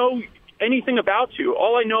 I don't know anything about you.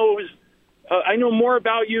 All I know is I know more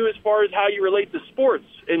about you as far as how you relate to sports,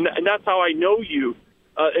 and that's how I know you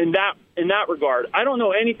in that regard. I don't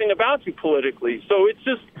know anything about you politically, so it's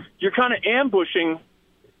just you're kind of ambushing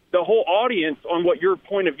the whole audience on what your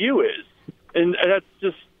point of view is, and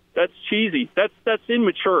that's cheesy. That's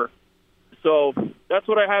immature. So that's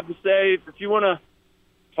what I have to say. If you want to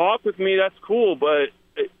talk with me, that's cool, but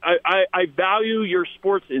I value your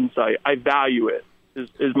sports insight. I value it,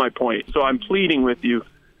 is my point. So I'm pleading with you.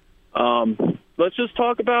 Let's just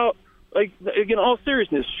talk about, like, in all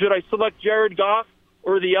seriousness, should I select Jared Goff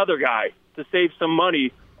or the other guy to save some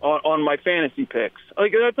money on my fantasy picks?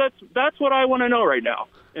 Like, that's what I want to know right now,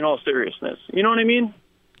 in all seriousness. You know what I mean?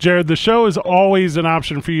 Jared, the show is always an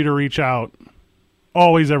option for you to reach out.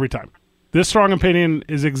 Always, every time. This strong opinion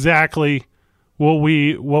is exactly what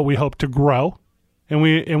we hope to grow, and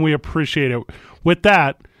we appreciate it. With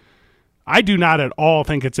that, I do not at all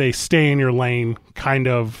think it's a stay in your lane kind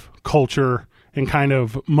of culture and kind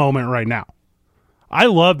of moment right now. I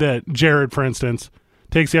love that Jared, for instance,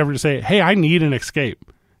 takes the effort to say, hey, I need an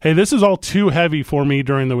escape. Hey, this is all too heavy for me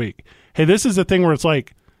during the week. Hey, this is the thing where it's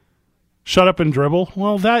like, shut up and dribble.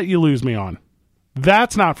 Well, that you lose me on.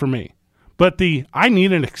 That's not for me. But I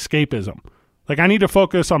need an escapism. Like, I need to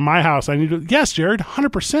focus on my house. Yes, Jared,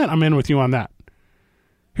 100%. I'm in with you on that.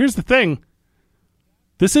 Here's the thing.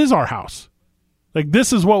 This is our house. Like,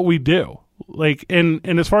 this is what we do. Like, and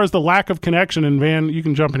as far as the lack of connection, and Van, you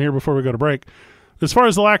can jump in here before we go to break. As far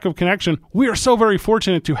as the lack of connection, we are so very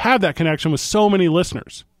fortunate to have that connection with so many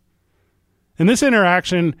listeners. And this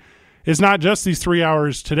interaction is not just these 3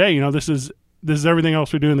 hours today. You know, this is everything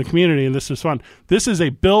else we do in the community, and this is fun. This is a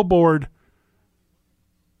billboard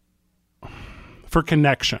for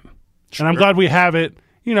connection. Sure. And I'm glad we have it,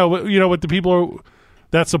 you know, with the people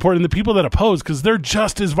that support and the people that oppose, because they're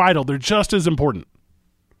just as vital. They're just as important.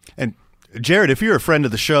 And Jared, if you're a friend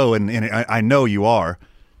of the show, and I know you are,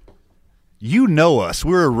 you know us.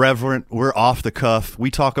 We're irreverent. We're off the cuff.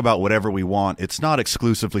 We talk about whatever we want. It's not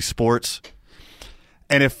exclusively sports.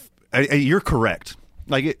 And if you're correct,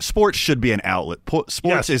 like sports should be an outlet.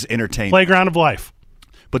 Sports is entertainment, playground of life.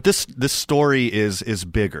 But this story is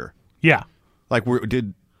bigger. Yeah, like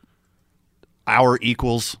did our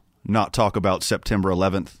equals not talk about September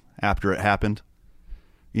 11th after it happened?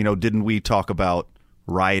 You know, didn't we talk about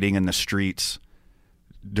rioting in the streets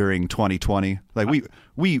during 2020? Like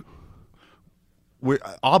we're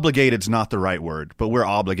obligated's not the right word, but we're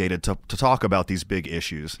obligated to talk about these big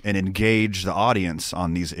issues and engage the audience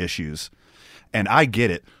on these issues. And I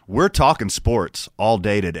get it. We're talking sports all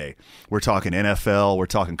day today. We're talking NFL. We're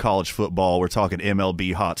talking college football. We're talking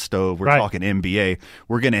MLB hot stove. We're talking NBA.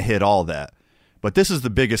 We're going to hit all that. But this is the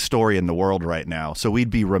biggest story in the world right now, so we'd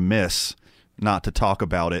be remiss not to talk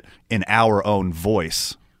about it in our own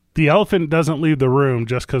voice. The elephant doesn't leave the room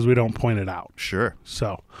just because we don't point it out. Sure.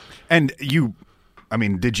 So, and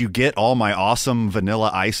did you get all my awesome Vanilla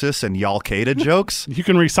Isis and Y'all-Cada jokes? You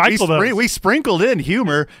can recycle those. We sprinkled in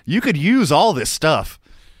humor. You could use all this stuff.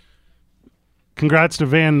 Congrats to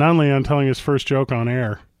Van Nunley on telling his first joke on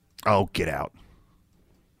air. Oh, get out.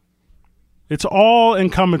 It's all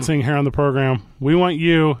encompassing here on the program. We want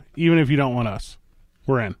you, even if you don't want us.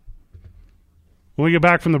 We're in. When we get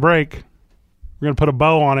back from the break, we're going to put a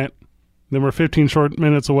bow on it. Then we're 15 short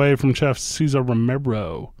minutes away from Chef Cesar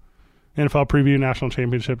Romero. NFL preview, national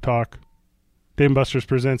championship talk. Dave & Buster's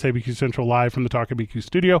presents ABQ Central live from the Talk ABQ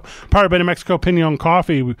studio. Powered by New Mexico Pinon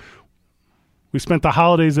Coffee. We spent the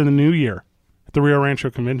holidays in the new year at the Rio Rancho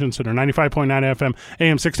Convention Center. 95.9 FM,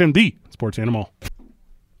 AM 610, the sports animal.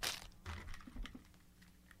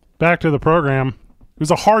 Back to the program. It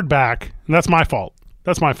was a hard back, and that's my fault.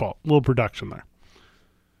 A little production there.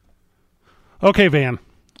 Okay, Van.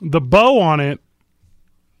 The bow on it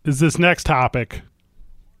is this next topic.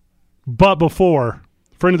 But before,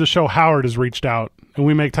 friend of the show, Howard, has reached out, and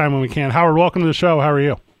we make time when we can. Howard, welcome to the show. How are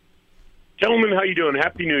you? Gentlemen, how you doing?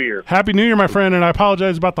 Happy New Year. Happy New Year, my friend, and I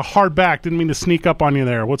apologize about the hard back. Didn't mean to sneak up on you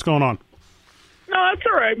there. What's going on? No, that's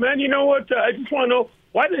all right, man. You know what? I just want to know,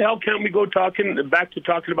 why the hell can't we go back to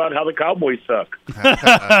talking about how the Cowboys suck?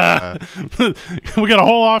 We got a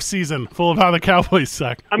whole off season full of how the Cowboys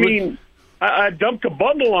suck. I mean, I dumped a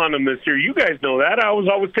bundle on them this year. You guys know that. I was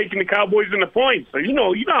always taking the Cowboys in the points, so you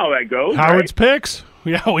know how that goes. Howard's picks.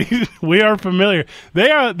 Yeah, we are familiar.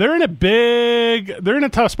 They're in a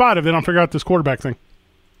tough spot if they don't figure out this quarterback thing.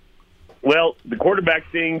 Well, the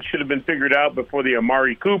quarterback thing should have been figured out before the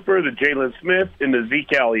Amari Cooper, the Jalen Smith, and the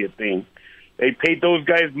Zeke Elliott thing. They paid those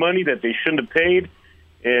guys money that they shouldn't have paid,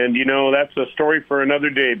 and that's a story for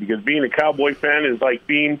another day. Because being a Cowboy fan is like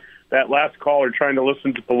being that last caller trying to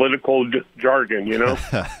listen to political jargon,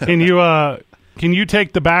 Can you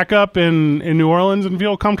take the backup in New Orleans and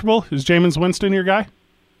feel comfortable? Is Jameis Winston your guy?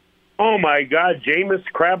 Oh, my God. Jameis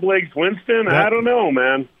Crablegs Winston? I don't know,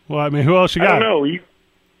 man. Well, I mean, who else you got? I don't know.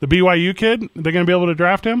 The BYU kid? They're going to be able to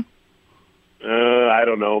draft him? I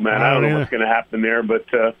don't know, man. I don't know what's going to happen there. But,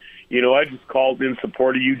 I just called in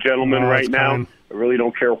support of you gentlemen right now. Fine. I really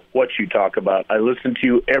don't care what you talk about. I listen to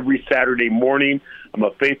you every Saturday morning. I'm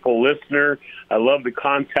a faithful listener. I love the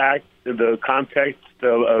context of the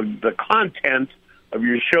content of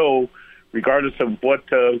your show, regardless of what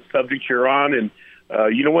subject you're on. And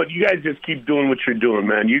you know what? You guys just keep doing what you're doing,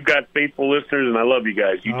 man. You've got faithful listeners, and I love you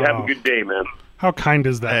guys. You have a good day, man. How kind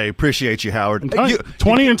is that? Hey, appreciate you, Howard.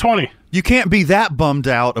 20-20. You can't be that bummed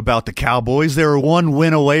out about the Cowboys. They were one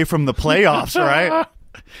win away from the playoffs, right?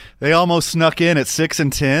 They almost snuck in at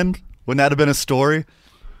 6-10. Wouldn't that have been a story?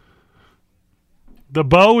 The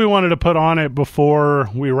bow we wanted to put on it before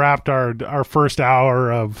we wrapped our first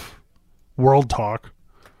hour of World Talk.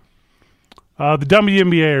 The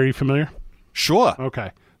WNBA, are you familiar? Sure.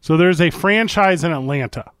 Okay. So there's a franchise in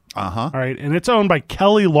Atlanta. Uh-huh. All right. And it's owned by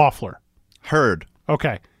Kelly Loeffler. Heard.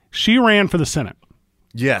 Okay. She ran for the Senate.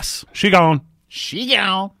 Yes. She gone.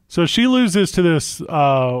 So she loses to this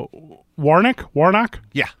Warnock?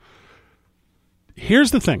 Yeah.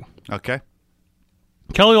 Here's the thing. Okay.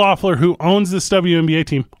 Kelly Loeffler, who owns this WNBA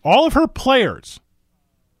team, all of her players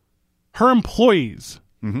her employees,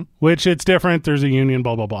 which it's different. There's a union,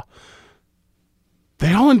 blah, blah, blah.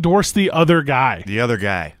 They all endorse the other guy. The other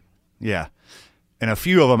guy. Yeah. And a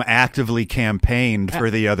few of them actively campaigned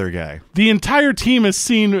for the other guy. The entire team has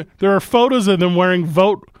seen, there are photos of them wearing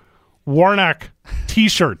Vote Warnock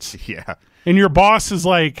t-shirts. Yeah. And your boss is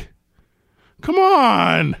like, come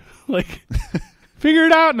on, like, figure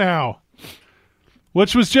it out now.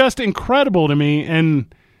 Which was just incredible to me.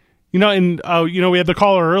 And, we had the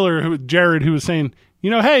caller earlier, Jared, who was saying,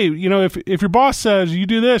 hey, if your boss says you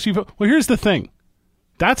do this, well, here's the thing.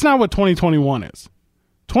 That's not what 2021 is.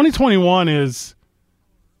 2021 is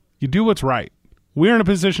you do what's right. We're in a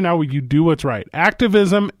position now where you do what's right.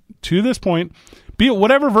 Activism, to this point, be it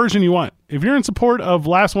whatever version you want. If you're in support of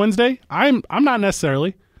last Wednesday, I'm not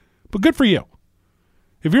necessarily, but good for you.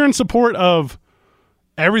 If you're in support of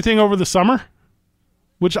everything over the summer,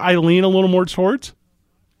 which I lean a little more towards,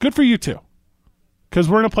 good for you too. Because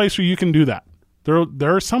we're in a place where you can do that.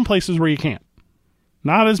 There are some places where you can't.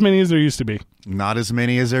 Not as many as there used to be. Not as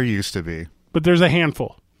many as there used to be. But there's a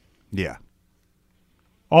handful. Yeah.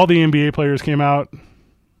 All the NBA players came out.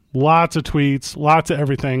 Lots of tweets. Lots of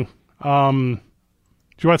everything.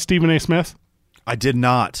 Did you watch Stephen A. Smith? I did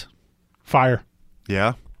not. Fire.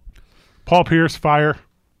 Yeah? Paul Pierce, fire.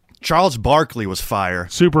 Charles Barkley was fire.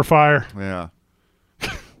 Super fire. Yeah.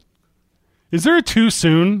 Is there a too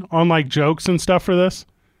soon on like jokes and stuff for this?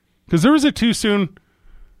 Because there was a too soon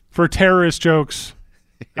for terrorist jokes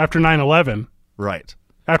after 9/11. Right.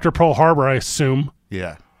 After Pearl Harbor, I assume.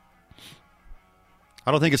 Yeah.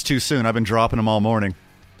 I don't think it's too soon. I've been dropping them all morning.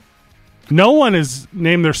 No one has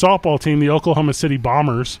named their softball team the Oklahoma City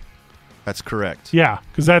Bombers. That's correct. Yeah,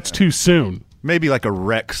 because that's too soon. Maybe like a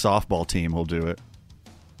rec softball team will do it.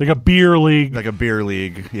 Like a beer league. Like a beer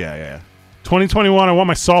league. Yeah. 2021, I want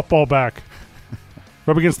my softball back.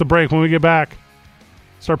 Rub against the break. When we get back,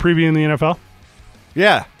 start previewing the NFL.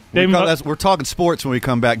 Yeah. We're talking sports when we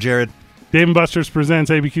come back, Jared. Dave and Buster's presents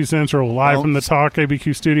ABQ Central live from the Talk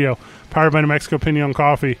ABQ studio, powered by New Mexico Pinon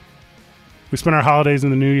Coffee. We spent our holidays in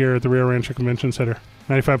the new year at the Rio Rancho Convention Center.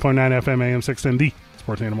 95.9 FM AM 610D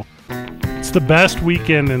Sports Animal. It's the best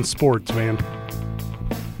weekend in sports, man.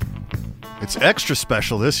 It's extra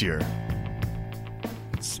special this year.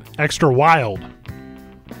 It's extra wild.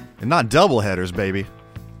 And not double headers, baby.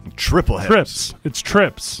 Triple headers. Trips. It's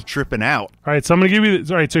trips. Tripping out. All right, so I'm going to give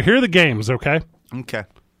you... All right, so here are the games, okay? Okay.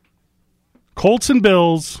 Colts and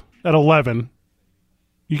Bills at 11.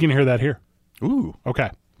 You can hear that here. Ooh.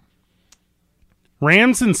 Okay.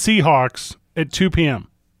 Rams and Seahawks at 2 p.m.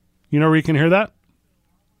 You know where you can hear that?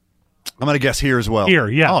 I'm going to guess here as well. Here,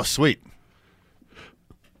 yeah. Oh, sweet.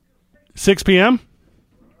 6 p.m.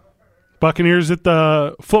 Buccaneers at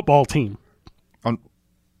the football team.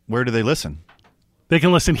 Where do they listen? They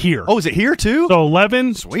can listen here. Oh, is it here too? So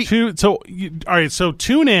 11. Sweet. All right, so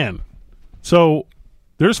tune in. So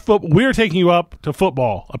there's we're taking you up to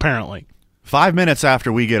football, apparently. 5 minutes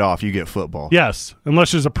after we get off, you get football. Yes,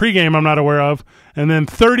 unless there's a pregame I'm not aware of. And then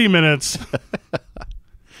 30 minutes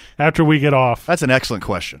after we get off. That's an excellent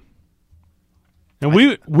question. And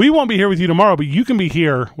we won't be here with you tomorrow, but you can be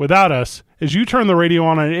here without us. As you turn the radio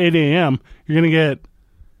on at 8 a.m., you're going to get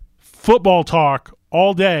football talk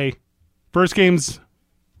all day. First game's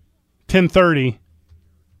 10:30.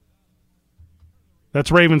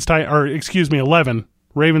 That's 11.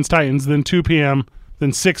 Ravens Titans, then 2 p.m.,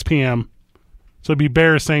 then 6 p.m. So it'd be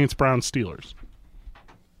Bears, Saints, Browns, Steelers.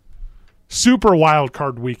 Super wild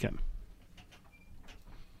card weekend.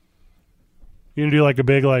 You gonna do like a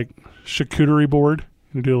big charcuterie board?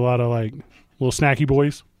 You gonna do a lot of little snacky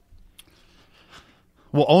boys?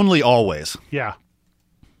 Well, only always. Yeah.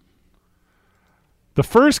 The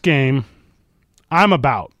first game, I'm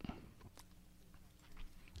about.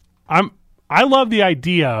 I love the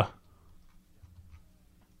idea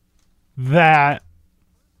that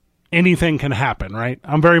anything can happen, right?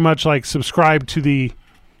 I'm very much subscribed to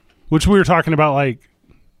which we were talking about,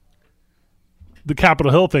 the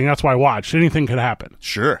Capitol Hill thing. That's why I watched. Anything could happen.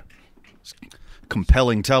 Sure. It's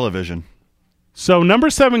compelling television. So number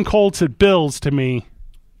 7 Colts at Bills to me,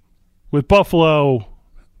 with Buffalo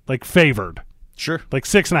favored. Sure.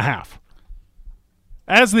 6.5.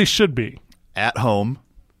 As they should be. At home.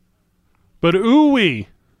 But ooh-wee,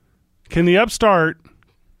 can the upstart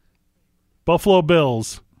Buffalo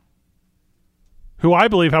Bills, who I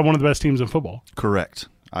believe have one of the best teams in football. Correct.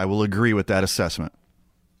 I will agree with that assessment.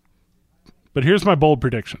 But here's my bold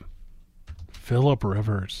prediction. Phillip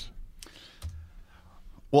Rivers.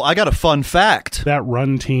 Well, I got a fun fact. That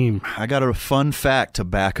run team. I got a fun fact to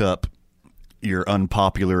back up your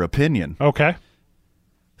unpopular opinion. Okay.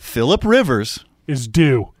 Phillip Rivers is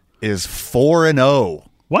 4-0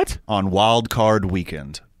 What? On Wild Card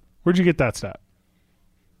Weekend. Where'd you get that stat?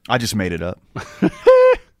 I just made it up.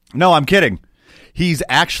 No, I'm kidding. He's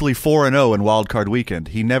actually 4-0 in Wild Card Weekend.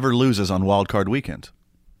 He never loses on Wild Card Weekend.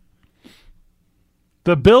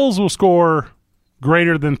 The Bills will score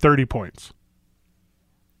greater than 30 points.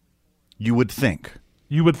 You would think.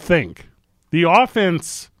 You would think. The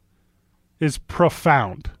offense is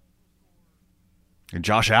profound. And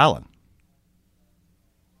Josh Allen.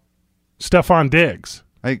 Stephon Diggs.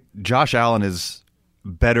 I think Josh Allen is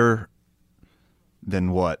better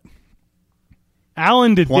than what?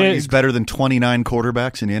 Allen to Diggs. He's better than 29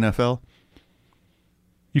 quarterbacks in the NFL.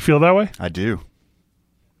 You feel that way? I do.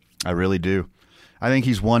 I really do. I think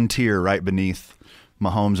he's one tier right beneath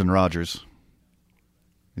Mahomes and Rodgers.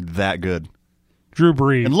 That good. Drew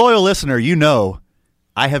Brees. And loyal listener, you know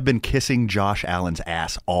I have been kissing Josh Allen's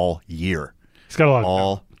ass all year. He's got a lot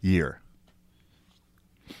all year.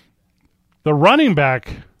 The running back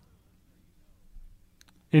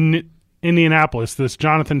in Indianapolis, this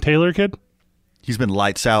Jonathan Taylor kid, he's been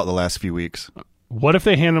lights out the last few weeks. What if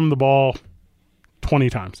they hand him the ball 20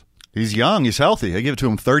 times? He's young. He's healthy. They give it to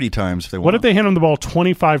him 30 times if they want. What if they hand him the ball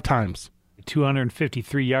 25 times?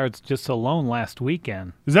 253 yards just alone last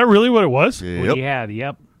weekend. Is that really what it was? Yep. What he had,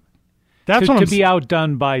 yep. That's to what I'm be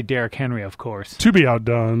outdone by Derrick Henry, of course. To be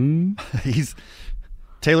outdone.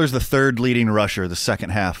 Taylor's the third leading rusher the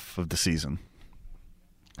second half of the season.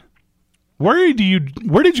 Where did you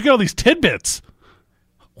get all these tidbits?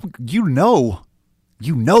 You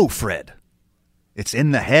know, Fred. It's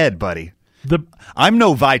in the head, buddy. I'm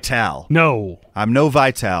no Vital. No. I'm no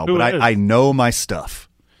Vital, but I know my stuff.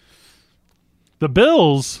 The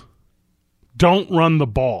Bills don't run the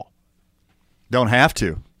ball. Don't have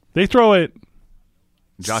to. They throw it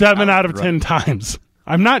Josh 7 Allen out of 10 times.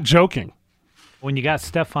 I'm not joking. When you got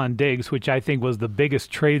Stephon Diggs, which I think was the biggest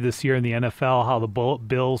trade this year in the NFL, how the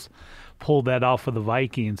Bills pulled that off of the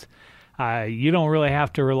Vikings, you don't really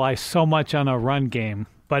have to rely so much on a run game.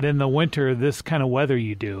 But in the winter, this kind of weather,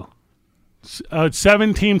 you do.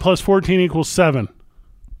 17 plus 14 equals 7.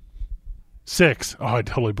 6. Oh, I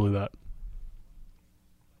totally blew that.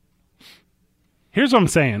 Here's what I'm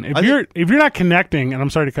saying. If you're not connecting, and I'm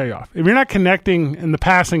sorry to cut you off, if you're not connecting in the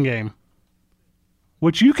passing game,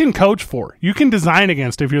 which you can coach for, you can design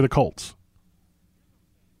against if you're the Colts,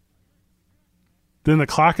 then the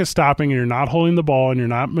clock is stopping and you're not holding the ball and you're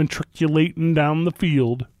not matriculating down the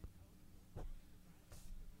field.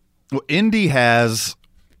 Well, Indy has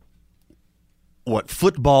what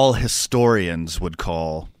football historians would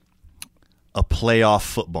call a playoff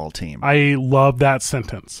football team. I love that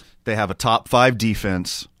sentence. They have a top 5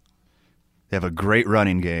 defense. They have a great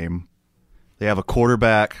running game. They have a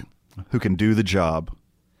quarterback who can do the job.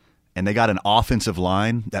 And they got an offensive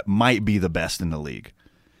line that might be the best in the league.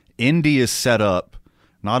 Indy is set up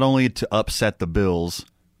not only to upset the Bills,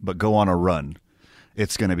 but go on a run.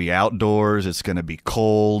 It's going to be outdoors. It's going to be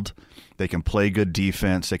cold. They can play good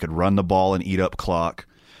defense. They could run the ball and eat up clock.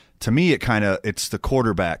 To me, it's the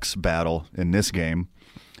quarterback's battle in this game.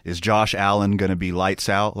 Is Josh Allen going to be lights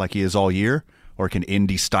out like he is all year, or can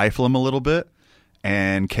Indy stifle him a little bit?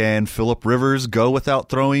 And can Phillip Rivers go without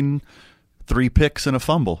throwing 3 picks and a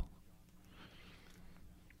fumble?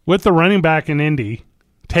 With the running back in Indy,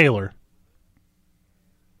 Taylor,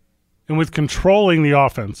 and with controlling the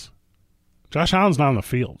offense, Josh Allen's not on the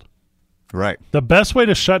field. Right. The best way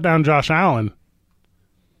to shut down Josh Allen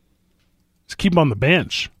is keep him on the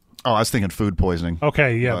bench. Oh, I was thinking food poisoning.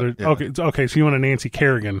 Okay, yeah. Yeah. Okay, so you want a Nancy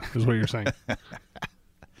Kerrigan is what you're saying.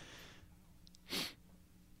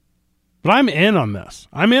 But I'm in on this.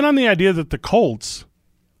 I'm in on the idea that the Colts,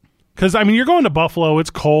 because, I mean, you're going to Buffalo.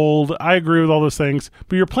 It's cold. I agree with all those things.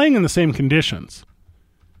 But you're playing in the same conditions.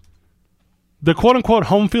 The quote-unquote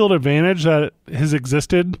home field advantage that has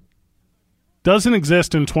existed doesn't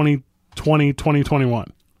exist in 2020,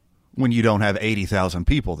 2021. When you don't have 80,000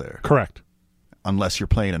 people there. Correct. Unless you're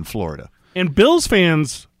playing in Florida. And Bills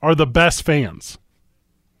fans are the best fans.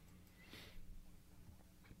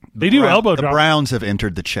 They do elbow drops. The Browns have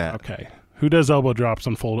entered the chat. Okay. Who does elbow drops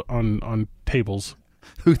on tables?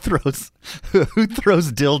 Who throws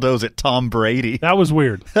dildos at Tom Brady? That was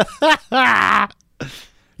weird.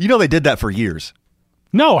 You know they did that for years.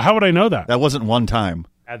 No, how would I know that? That wasn't one time.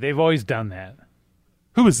 They've always done that.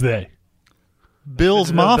 Who is they?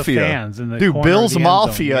 Bills Mafia. The fans in the Dude, corner Bills of the end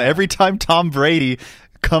Mafia. zone, yeah. Every time Tom Brady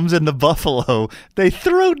comes into Buffalo, they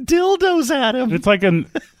throw dildos at him. It's like in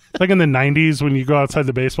the 90s when you go outside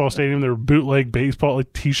the baseball stadium, there were bootleg baseball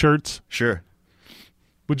T-shirts. Sure.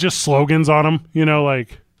 With just slogans on them,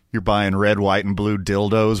 like... You're buying red, white, and blue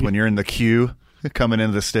dildos when you're in the queue coming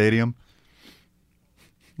into the stadium.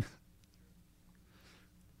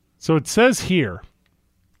 So it says here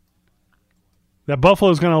that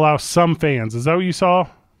Buffalo is going to allow some fans. Is that what you saw,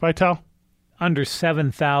 Vital? Under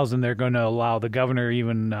 7,000, they're going to allow. The governor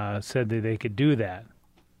even said that they could do that.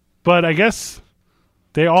 But I guess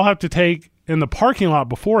they all have to take, in the parking lot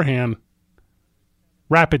beforehand,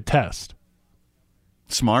 rapid test.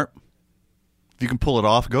 Smart. If you can pull it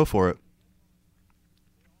off, go for it.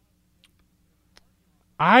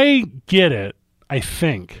 I get it, I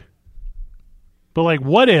think. But, like,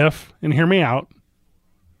 what if, and hear me out,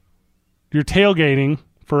 you're tailgating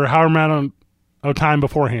for however amount of time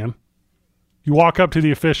beforehand, you walk up to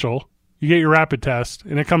the official, you get your rapid test,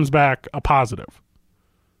 and it comes back a positive.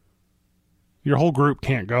 Your whole group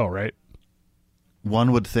can't go, right?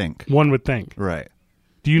 One would think. One would think. Right.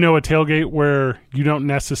 Do you know a tailgate where you don't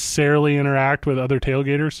necessarily interact with other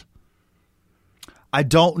tailgaters? I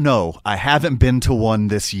don't know. I haven't been to one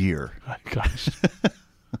this year. Oh, gosh.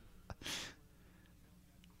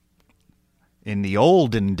 In the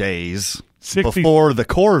olden days, before the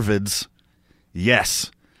Corvids,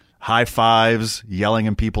 yes. High fives, yelling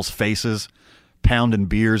in people's faces, pounding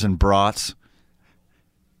beers and brats.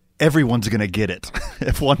 Everyone's going to get it.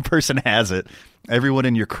 If one person has it, everyone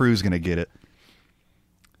in your crew's going to get it.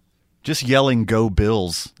 Just yelling "Go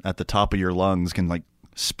Bills" at the top of your lungs can like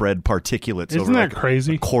spread particulates over that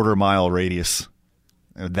crazy? A quarter-mile radius.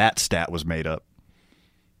 That stat was made up.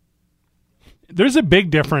 There's a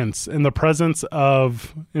big difference in the presence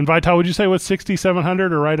of, in Vital, would you say what's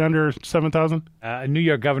 6,700 or right under 7,000? New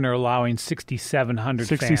York governor allowing 6,700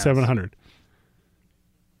 fans. 6,700.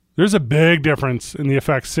 There's a big difference in the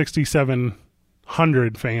effect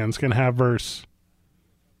 6,700 fans can have versus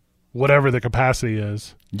whatever the capacity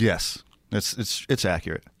is. Yes, it's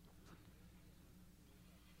accurate.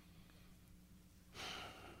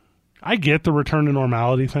 I get the return to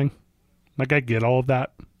normality thing. Like, I get all of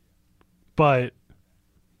that. But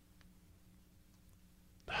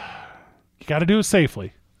you got to do it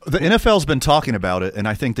safely. The NFL's been talking about it, and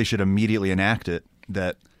I think they should immediately enact it,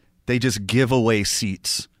 that they just give away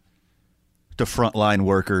seats to frontline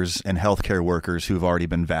workers and healthcare workers who've already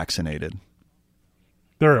been vaccinated.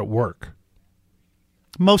 They're at work.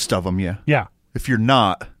 Most of them, yeah. Yeah. If you're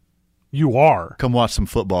not, you are. Come watch some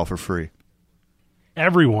football for free.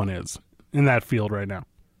 Everyone is in that field right now.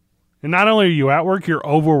 And not only are you at work, you're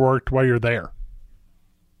overworked while you're there.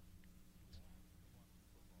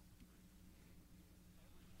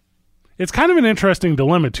 It's kind of an interesting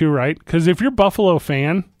dilemma too, right? Because if you're a Buffalo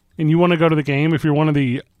fan and you want to go to the game, if you're one of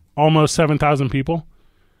the almost 7,000 people,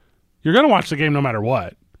 you're going to watch the game no matter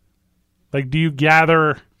what. Like, do you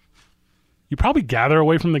gather? You probably gather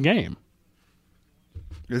away from the game.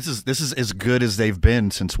 This is as good as they've been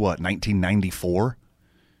since what, 1994?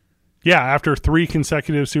 Yeah, after 3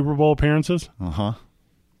 consecutive Super Bowl appearances. Uh-huh.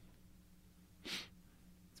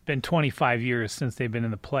 It's been 25 years since they've been in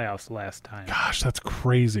the playoffs the last time. Gosh, that's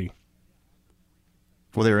crazy.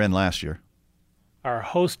 Well, they were in last year. Are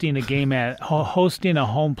hosting a game hosting a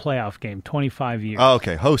home playoff game, 25 years. Oh,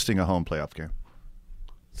 okay, hosting a home playoff game.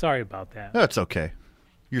 Sorry about that. That's okay.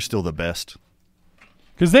 You're still the best.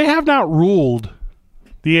 Because they have not ruled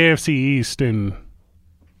the AFC East, and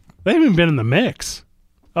they haven't been in the mix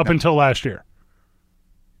up until last year.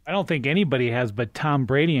 I don't think anybody has but Tom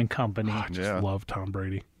Brady and company. I just love Tom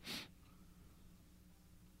Brady.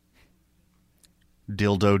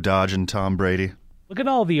 Dildo dodging Tom Brady. Look at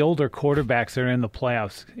all the older quarterbacks that are in the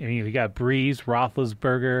playoffs. I mean, you got Breeze,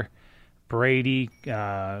 Roethlisberger, Brady,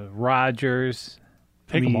 Rodgers.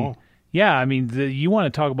 Take them all. Yeah, I mean, you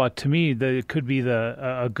want to talk about, to me, it could be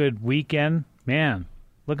a good weekend. Man,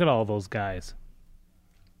 look at all those guys.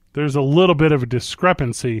 There's a little bit of a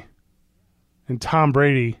discrepancy in Tom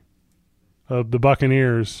Brady of the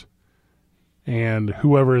Buccaneers and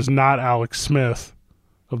whoever is not Alex Smith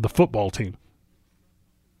of the football team.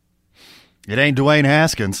 It ain't Dwayne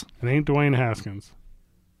Haskins. It ain't Dwayne Haskins.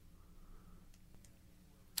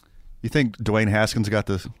 You think Dwayne Haskins got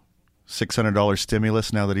the $600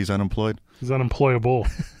 stimulus now that he's unemployed? He's unemployable.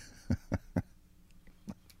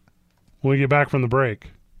 When we get back from the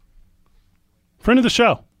break. Friend of the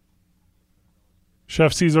show,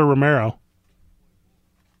 Chef Cesar Romero.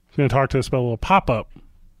 He's going to talk to us about a little pop-up.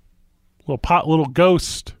 Little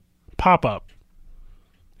ghost pop-up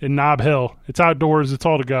in Nob Hill. It's outdoors. It's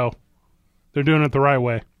all to go. They're doing it the right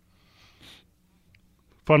way.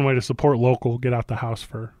 Fun way to support local. Get out the house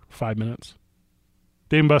for 5 minutes.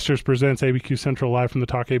 Dave & Buster's presents ABQ Central live from the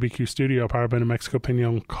Talk ABQ studio, powered by New Mexico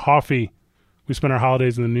Pinon Coffee. We spend our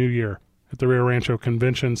holidays in the new year at the Rio Rancho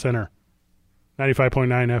Convention Center. 95.9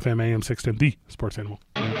 FM AM 610, the Sports Animal.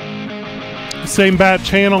 Same bat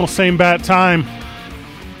channel, same bat time.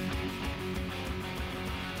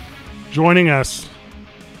 joining us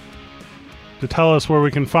to tell us where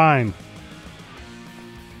we can find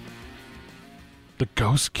the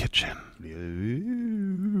Ghost Kitchen.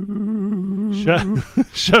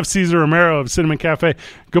 Chef Cesar Romero of Cinnamon Cafe.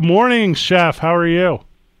 Good morning, Chef. How are you?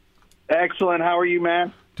 Excellent. How are you,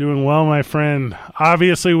 man? Doing well, my friend.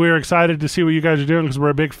 Obviously, we're excited to see what you guys are doing because we're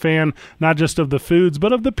a big fan, not just of the foods,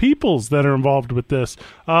 but of the peoples that are involved with this.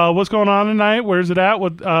 What's going on tonight? Where's it at?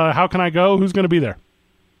 How can I go? Who's going to be there?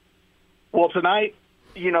 Well, tonight,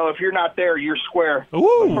 if you're not there, you're square.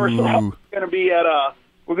 Ooh. But first of all, we're going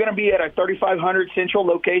to be at a 3500 Central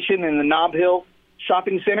location in the Nob Hill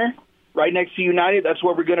Shopping Center, right next to United. That's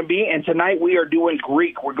where we're going to be. And tonight we are doing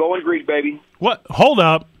Greek. We're going Greek, baby. What? Hold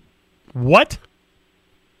up. What?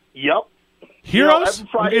 Yep. Heroes?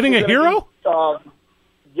 I'm getting a hero?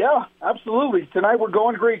 Yeah, absolutely. Tonight we're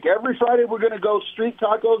going Greek. Every Friday we're going to go street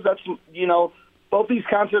tacos. That's, both these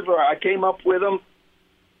concepts I came up with them.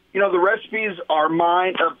 The recipes are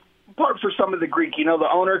mine, apart for some of the Greek. The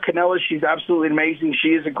owner, Canella, she's absolutely amazing. She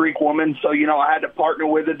is a Greek woman, so, I had to partner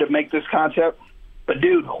with her to make this concept. But,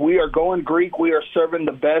 dude, we are going Greek. We are serving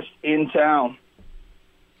the best in town.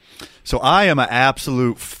 So I am an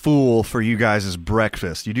absolute fool for you guys'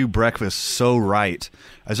 breakfast. You do breakfast so right.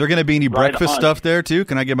 Is there going to be any breakfast stuff there, too?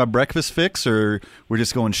 Can I get my breakfast fix, or we're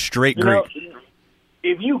just going straight Greek?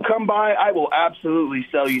 If you come by, I will absolutely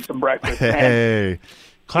sell you some breakfast. Hey.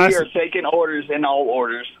 We are taking orders in all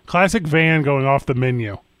orders. Classic Van going off the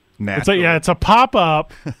menu. Naturally. It's a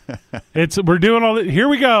pop-up. We're doing all here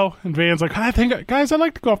we go. And Van's like, guys, I'd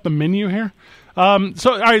like to go off the menu here. All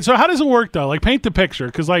right, so how does it work, though? Like, paint the picture.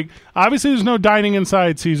 Because, obviously there's no dining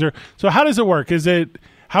inside, Caesar. So how does it work?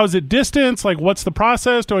 How is it distance? Like, what's the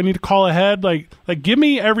process? Do I need to call ahead? Like, give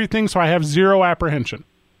me everything so I have zero apprehension.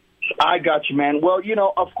 I got you, man. Well,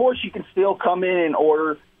 of course you can still come in and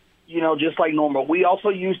order, just like normal. We also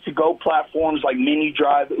use to-go platforms like Menu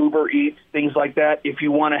Drive, Uber Eats, things like that, if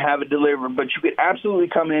you want to have it delivered. But you could absolutely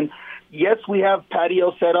come in. Yes, we have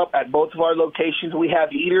patio set up at both of our locations. We have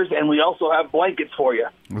heaters, and we also have blankets for you.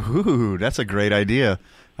 Ooh, that's a great idea.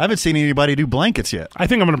 I haven't seen anybody do blankets yet. I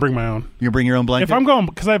think I'm going to bring my own. You bring your own blanket? If I'm going,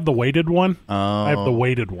 because I have the weighted one. Oh. I have the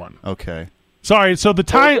weighted one. Okay. Sorry, so the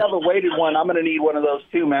time... If you have a weighted one, I'm going to need one of those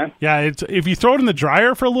too, man. Yeah, if you throw it in the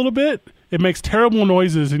dryer for a little bit, it makes terrible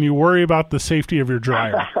noises, and you worry about the safety of your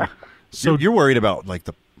dryer. So you're worried about,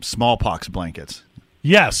 the smallpox blankets?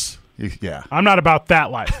 Yes. Yeah. I'm not about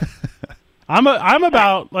that life. I'm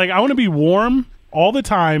about, I want to be warm all the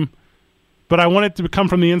time, but I want it to come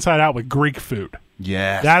from the inside out with Greek food.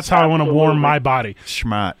 Yes. That's how I want to warm my body.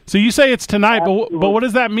 Schmott. So you say it's tonight, but what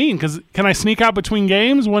does that mean? Because can I sneak out between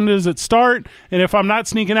games? When does it start? And if I'm not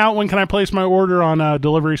sneaking out, when can I place my order on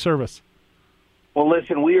delivery service? Well,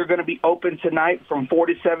 listen, we are going to be open tonight from 4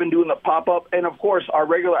 to 7 doing the pop-up. And, of course, our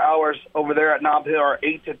regular hours over there at Nob Hill are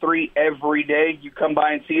 8 to 3 every day. You come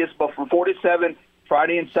by and see us. But from 4 to 7,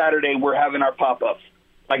 Friday and Saturday, we're having our pop-ups.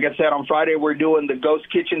 Like I said, on Friday, we're doing the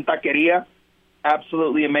Ghost Kitchen Taqueria.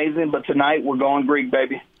 Absolutely amazing. But tonight, we're going Greek,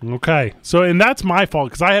 baby. Okay. So, and that's my fault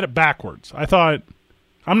because I had it backwards. I thought,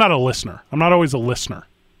 I'm not a listener. I'm not always a listener.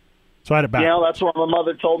 So I had it backwards. That's what my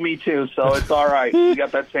mother told me, too. So it's all right. You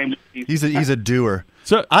got that same disease. He's a doer.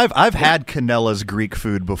 So I've had Canella's Greek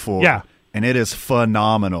food before. Yeah. And it is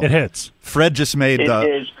phenomenal. It hits. Fred just made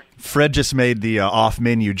the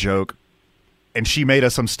off-menu joke, and she made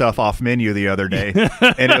us some stuff off-menu the other day,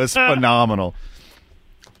 and it was phenomenal.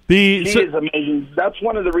 She is amazing. That's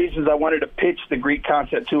one of the reasons I wanted to pitch the Greek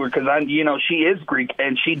concept to her, because she is Greek,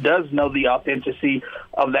 and she does know the authenticity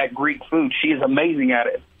of that Greek food. She is amazing at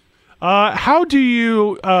it. How do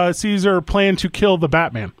you, Caesar, plan to kill the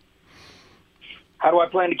Batman? How do I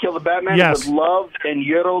plan to kill the Batman? Yes. With love and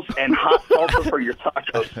gyros and hot salsa for your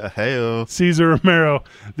tacos. Hey-o. Caesar Romero,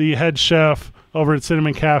 the head chef over at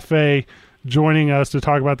Cinnamon Cafe, joining us to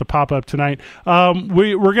talk about the pop-up tonight.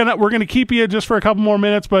 We're gonna keep you just for a couple more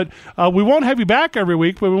minutes, but we won't have you back every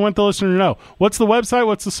week, but we want the listener to know. What's the website?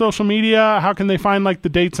 What's the social media? How can they find the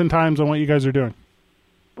dates and times on what you guys are doing?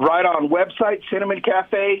 Right on website,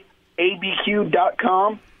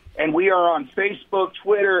 cinnamoncafeabq.com. And we are on Facebook,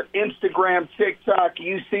 Twitter, Instagram, TikTok.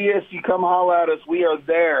 You see us, you come holler at us. We are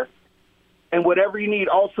there. And whatever you need,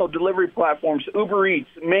 also delivery platforms, Uber Eats,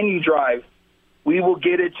 Menu Drive, we will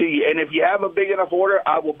get it to you. And if you have a big enough order,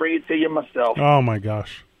 I will bring it to you myself. Oh my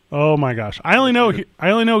gosh! I only know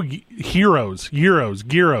heroes,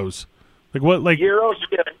 gyros. Like what? Like gyros.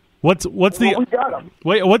 Yeah. What's the? We got them.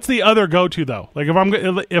 Wait, what's the other go-to though? Like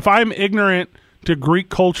if I'm ignorant to Greek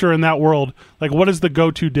culture in that world, what is the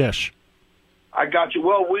go-to dish? I got you.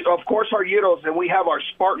 Well, of course, our gyros, and we have our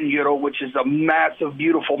Spartan gyro, which is a massive,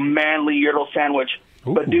 beautiful, manly gyro sandwich.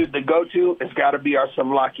 But, dude, the go-to has got to be our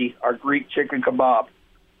souvlaki, our Greek chicken kebab.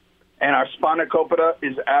 And our spanakopita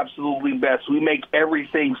is absolutely best. We make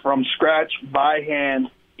everything from scratch, by hand,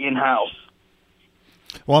 in-house.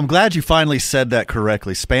 Well, I'm glad you finally said that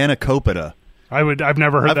correctly. Spanakopita. I've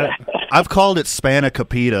never heard that. I've called it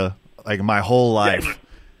Spanakopita like my whole life.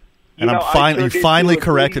 And You know, you finally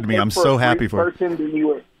corrected me. I'm so happy for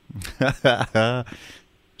it.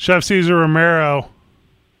 Chef Cesar Romero,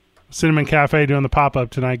 Cinnamon Cafe doing the pop-up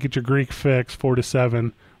tonight. Get your Greek fix, 4 to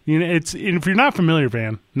 7. You know, if you're not familiar,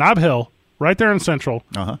 Van, Nob Hill, right there in Central,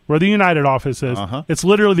 where the United office is, it's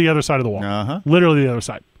literally the other side of the wall. Literally the other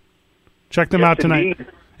side. Check them out tonight. Indeed.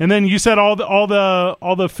 And then you said all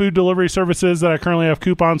the food delivery services that I currently have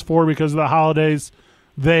coupons for because of the holidays,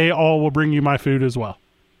 they all will bring you my food as well.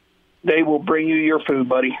 They will bring you your food,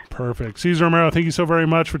 buddy. Perfect. Cesar Romero, thank you so very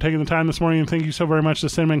much for taking the time this morning, and thank you so very much to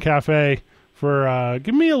Cinnamon Cafe for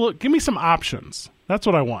give me some options. That's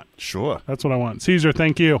what I want. Sure. That's what I want. Cesar,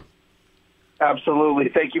 thank you. Absolutely.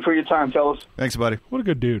 Thank you for your time, fellas. Thanks, buddy. What a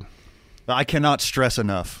good dude. I cannot stress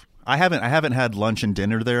enough. I haven't had lunch and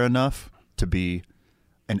dinner there enough to be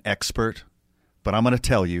an expert, but I'm going to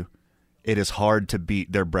tell you, it is hard to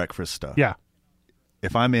beat their breakfast stuff. Yeah.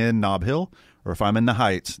 If I'm in Nob Hill or if I'm in the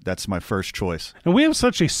Heights, that's my first choice. And we have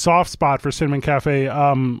such a soft spot for Cinnamon Cafe.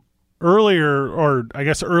 Early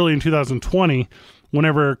in 2020,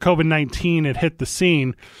 whenever COVID-19 had hit the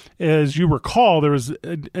scene, as you recall, there was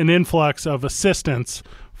an influx of assistance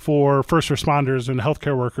for first responders and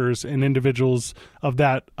healthcare workers and individuals of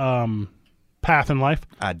that path in life.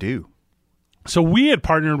 I do. So we had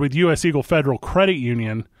partnered with U.S. Eagle Federal Credit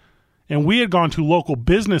Union, and we had gone to local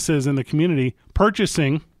businesses in the community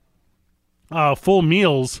purchasing full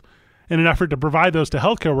meals in an effort to provide those to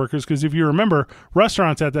healthcare workers, because if you remember,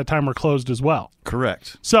 restaurants at that time were closed as well.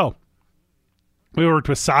 Correct. So we worked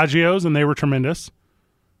with Saggio's, and they were tremendous.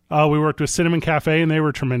 We worked with Cinnamon Cafe, and they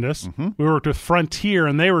were tremendous. We worked with Frontier,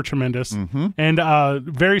 and they were tremendous. And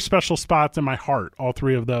very special spots in my heart, all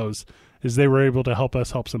three of those, is they were able to help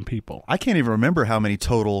us help some people. I can't even remember how many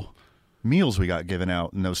total meals we got given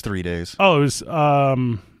out in those 3 days. Oh,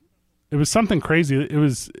 it was something crazy. It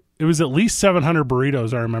was at least 700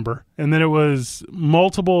 burritos, I remember. And then it was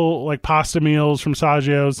multiple like pasta meals from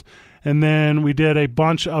Saggio's. And then we did a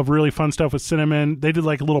bunch of really fun stuff with Cinnamon. They did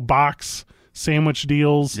like a little box sandwich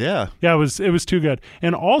deals. Yeah. Yeah, it was too good.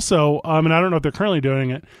 And also, and I don't know if they're currently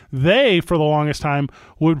doing it, they, for the longest time,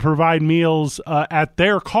 would provide meals at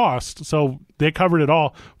their cost. So they covered it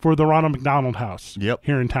all for the Ronald McDonald House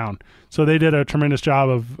here in town. So they did a tremendous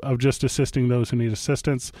job of just assisting those who need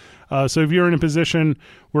assistance. So if you're in a position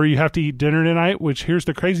where you have to eat dinner tonight, which here's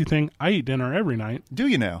the crazy thing, I eat dinner every night. Do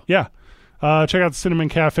you now? Yeah. Check out the Cinnamon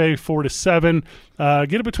Cafe, 4 to 7.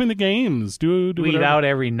 Get it between the games. Do we eat out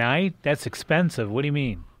every night? That's expensive. What do you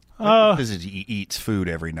mean? Because he eats food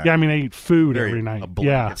every night. Yeah, I mean, I eat food Very every night. A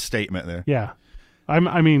blanket statement there. Yeah.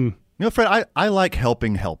 I mean... You know, Fred, I like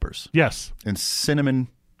helping helpers. Yes. And Cinnamon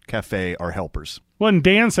Cafe are helpers. Well, and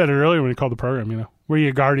Dan said it earlier when he called the program, where are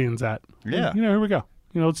your guardians at? Yeah. Here we go.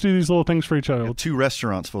 Let's do these little things for each other. 2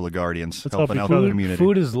 restaurants full of guardians Let's helping help out each the other. community.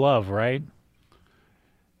 Food is love, right?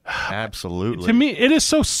 Absolutely. To me, it is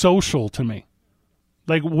so social to me.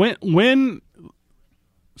 Like when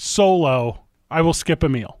solo, I will skip a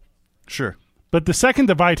meal. Sure. But the second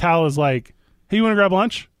the Vital is like, hey, you want to grab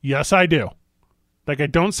lunch? Yes, I do. Like, I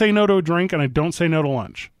don't say no to a drink, and I don't say no to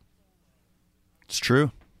lunch. It's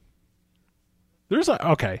true.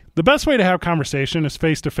 The best way to have conversation is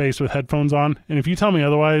face-to-face with headphones on. And if you tell me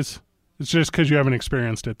otherwise, it's just because you haven't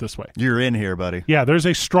experienced it this way. You're in here, buddy. Yeah, there's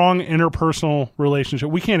a strong interpersonal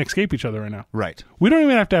relationship. We can't escape each other right now. Right. We don't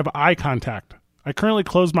even have to have eye contact. I currently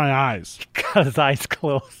close my eyes. Got his eyes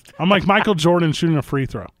closed. I'm like Michael Jordan shooting a free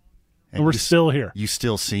throw. And we're still here. You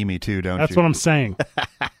still see me too, don't you? That's what I'm saying.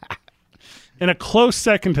 And a close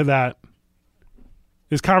second to that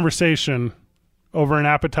is conversation over an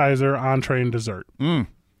appetizer, entree, and dessert.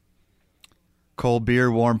 Cold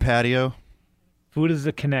beer, warm patio. Food is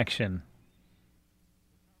a connection.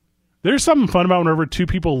 There's something fun about whenever two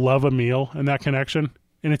people love a meal and that connection.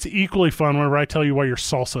 And it's equally fun whenever I tell you why your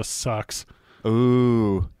salsa sucks.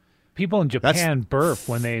 Ooh. People in Japan burp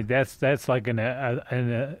when they. That's like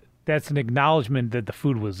that's an acknowledgement that the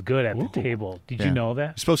food was good at the table. Did you know that?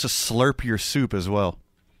 You're supposed to slurp your soup as well.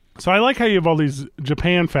 So I like how you have all these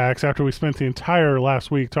Japan facts after we spent the entire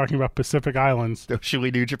last week talking about Pacific Islands. Should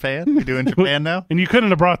we do Japan? We doing Japan now? And you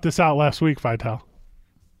couldn't have brought this out last week, Vital.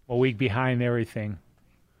 A week behind everything.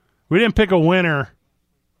 We didn't pick a winner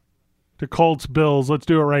to Colts Bills. Let's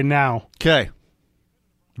do it right now. Okay.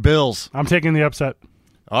 Bills. I'm taking the upset.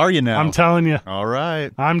 Are you now? I'm telling you. All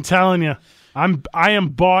right. I'm telling you. I am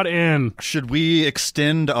bought in. Should we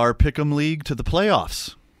extend our Pick'em League to the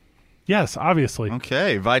playoffs? Yes, obviously.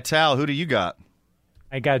 Okay, Vital, who do you got?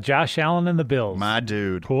 I got Josh Allen and the Bills. My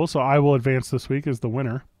dude. Cool. So I will advance this week as the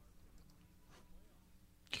winner.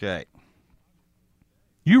 Okay.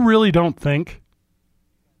 You really don't think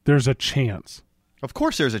there's a chance? Of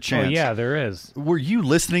course there's a chance. Oh, yeah, there is. Were you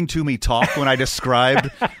listening to me talk when I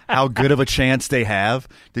described how good of a chance they have?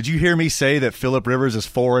 Did you hear me say that Phillip Rivers is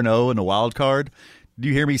 4-0 in the wild card? Did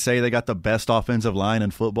you hear me say they got the best offensive line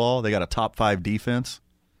in football? They got a top 5 defense?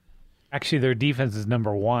 Actually, their defense is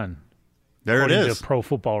number 1. There it is. To Pro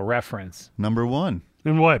Football Reference. Number 1.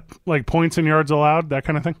 And what? Like points and yards allowed, that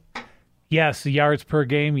kind of thing? Yes, yards per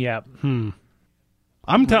game, yep. I'm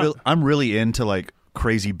really into like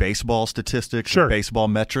crazy baseball statistics, sure. And baseball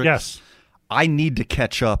metrics. Yes. I need to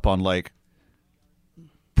catch up on like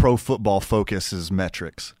Pro Football Focus's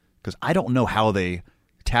metrics because I don't know how they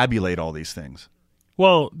tabulate all these things.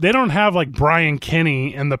 Well, they don't have like Brian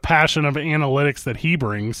Kinney and the passion of analytics that he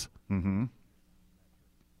brings. Because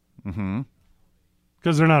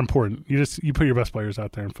they're not important. You put your best players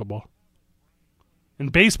out there in football. In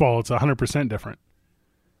baseball, it's 100% different.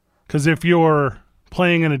 Because if you're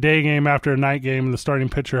playing in a day game after a night game and the starting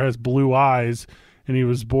pitcher has blue eyes and he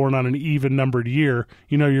was born on an even-numbered year,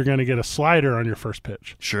 you know you're going to get a slider on your first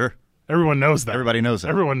pitch. Sure. Everyone knows that. Everybody knows that.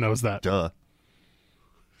 Everyone knows that. Duh.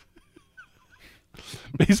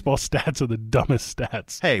 Baseball stats are the dumbest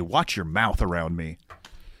stats. Hey, watch your mouth around me.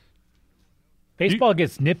 Baseball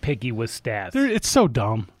gets nitpicky with stats. It's so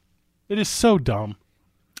dumb. It is so dumb.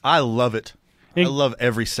 I love it. I love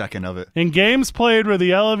every second of it. In games played where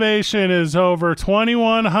the elevation is over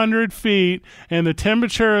 2,100 feet and the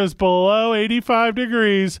temperature is below 85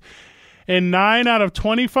 degrees, and 9 out of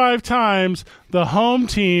 25 times the home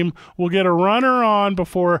team will get a runner on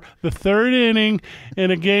before the third inning in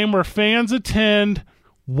a game where fans attend.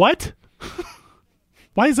 What?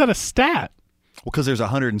 Why is that a stat? Well, because there's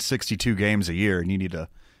 162 games a year, and you need a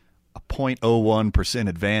 0.01%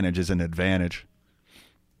 advantage is an advantage.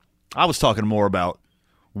 I was talking more about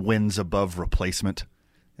wins above replacement,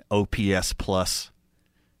 OPS plus,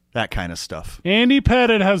 that kind of stuff. Andy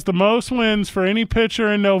Pettitte has the most wins for any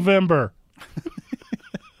pitcher in November.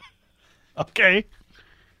 Okay.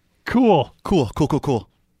 Cool. Cool.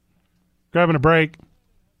 Grabbing a break.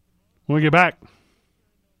 When we get back,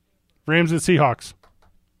 Rams at Seahawks.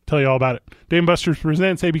 Tell you all about it. Dave & Buster's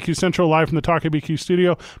presents ABQ Central live from the Talk ABQ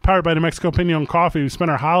studio, powered by New Mexico Pinon Coffee. We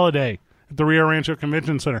spent our holiday at the Rio Rancho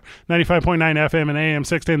Convention Center. 95.9 FM and AM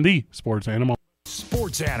 610, the Sports Animal.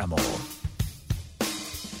 Sports Animal.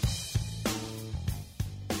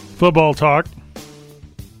 Football talk.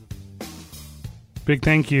 Big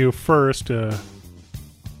thank you first to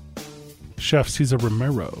Chef Cesar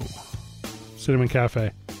Romero, Cinnamon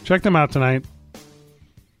Cafe. Check them out tonight.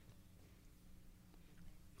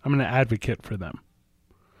 I'm going to advocate for them.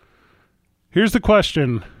 Here's the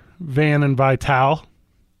question, Van and Vital.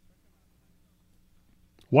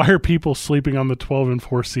 Why are people sleeping on the 12-4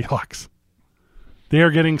 Seahawks? They are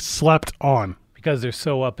getting slept on. Because they're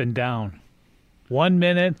so up and down. 1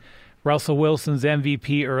 minute, Russell Wilson's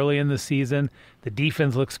MVP early in the season. The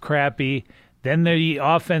defense looks crappy. Then the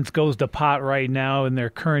offense goes to pot right now in their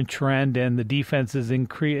current trend, and the defense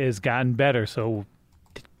has gotten better. So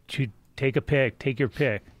take a pick. Take your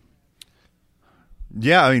pick.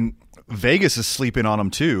 Yeah, I mean, Vegas is sleeping on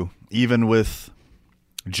them too, even with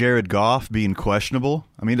Jared Goff being questionable.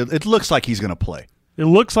 I mean, it looks like he's going to play.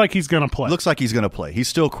 Looks like he's going to play. He's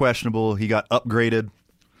still questionable. He got upgraded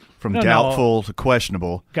from doubtful to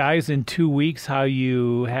questionable. Guys, in 2 weeks, how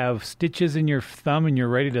you have stitches in your thumb and you're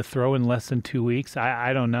ready to throw in less than 2 weeks?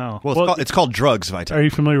 I don't know. Well, it's called drugs, Vital. Are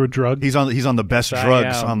you familiar with drugs? He's on the best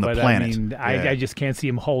drugs on the planet. I mean, I just can't see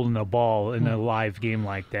him holding a ball in a live game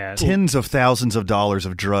like that. Tens of thousands of dollars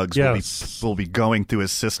of drugs will be going through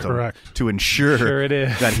his system to ensure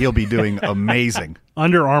that he'll be doing amazing.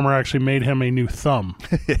 Under Armour actually made him a new thumb.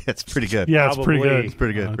 It's pretty good. Yeah, it's pretty good. It's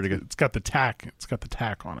pretty good. Pretty good. It's got the tack. It's got the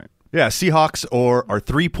tack on it. Yeah, Seahawks are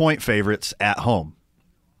 3-point favorites at home.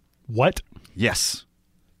 What? Yes.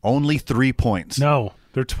 Only 3 points. No,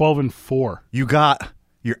 they're 12-4.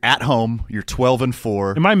 You're at home. You're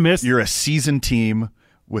 12-4. Am I missed? You're a seasoned team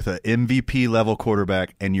with an MVP level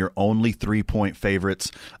quarterback, and you're only 3-point favorites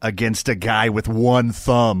against a guy with one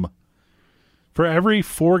thumb. For every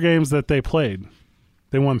 4 games that they played,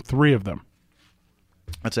 they won 3 of them.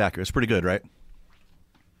 That's accurate. It's pretty good, right?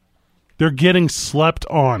 They're getting slept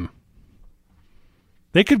on.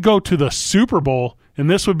 They could go to the Super Bowl, and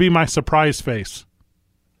this would be my surprise face.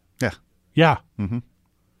 Yeah. Yeah. Mm-hmm.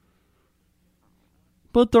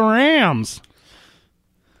 But the Rams.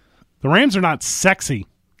 The Rams are not sexy.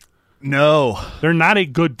 No. They're not a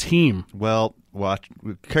good team. Well,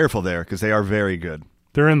 careful there because they are very good.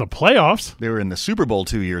 They're in the playoffs. They were in the Super Bowl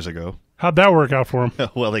 2 years ago. How'd that work out for them?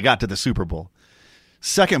 Well, they got to the Super Bowl.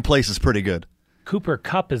 Second place is pretty good. Cooper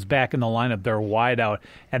Kupp is back in the lineup. They're wide out,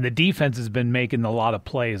 and the defense has been making a lot of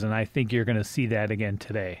plays, and I think you're going to see that again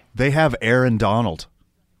today. They have Aaron Donald.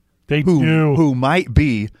 They do. Who might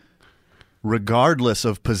be, regardless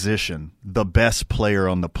of position, the best player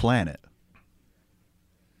on the planet.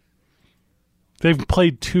 They've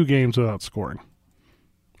played 2 games without scoring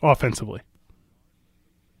offensively.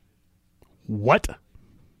 What?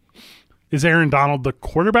 Is Aaron Donald the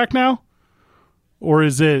quarterback now? Or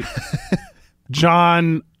is it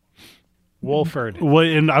John Wolford?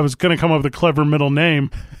 And I was going to come up with a clever middle name,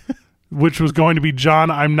 which was going to be John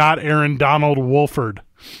I'm not Aaron Donald Wolford.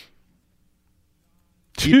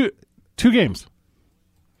 Two games.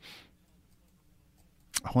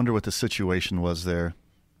 I wonder what the situation was there.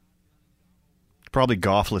 Probably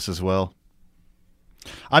Goffless as well.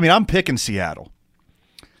 I mean, I'm picking Seattle.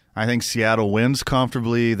 I think Seattle wins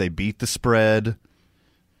comfortably. They beat the spread.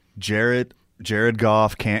 Jared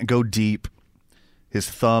Goff can't go deep. His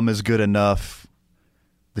thumb is good enough.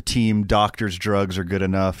 The team doctor's drugs are good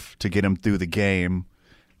enough to get him through the game.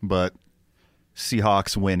 But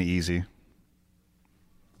Seahawks win easy.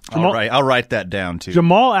 I'll write that down, too.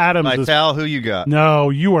 Jamal Adams. Vital, who you got? No,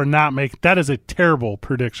 you are not making. That is a terrible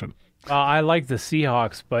prediction. I like the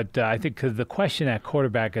Seahawks, but I think because the question at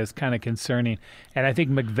quarterback is kind of concerning. And I think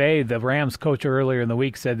McVay, the Rams coach earlier in the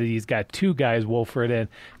week, said that he's got 2 guys, Wolford and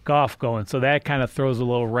Goff, going. So that kind of throws a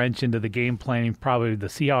little wrench into the game planning. Probably the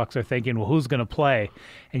Seahawks are thinking, well, who's going to play?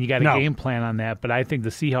 And you got a game plan on that. But I think the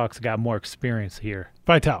Seahawks got more experience here.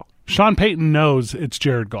 Vital. Sean Payton knows it's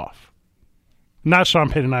Jared Goff. Not Sean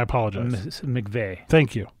Payton, I apologize. McVay.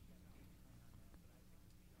 Thank you.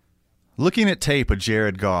 Looking at tape of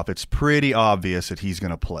Jared Goff, it's pretty obvious that he's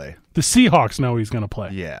going to play. The Seahawks know he's going to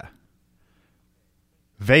play. Yeah.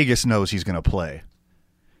 Vegas knows he's going to play.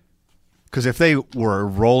 Because if they were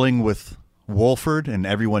rolling with Wolford and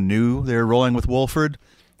everyone knew they were rolling with Wolford,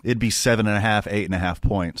 it'd be 7.5, 8.5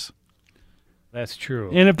 points. That's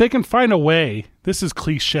true. And if they can find a way, this is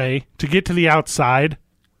cliche, to get to the outside.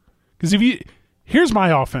 Because here's my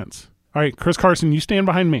offense. All right, Chris Carson, you stand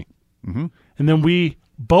behind me. Mm-hmm. And then we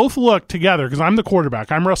both look together, because I'm the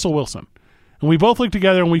quarterback. I'm Russell Wilson. And we both look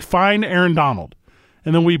together and we find Aaron Donald.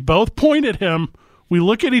 And then we both point at him. We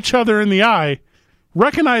look at each other in the eye,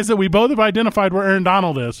 recognize that we both have identified where Aaron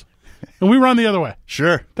Donald is, and we run the other way.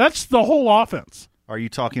 Sure. That's the whole offense. Are you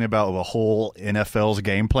talking about the whole NFL's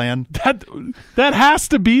game plan? That has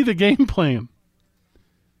to be the game plan.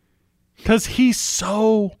 Because he's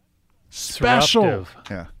so special. Disruptive.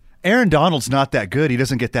 Yeah. Aaron Donald's not that good. He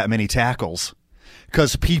doesn't get that many tackles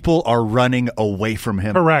because people are running away from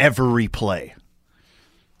him every play.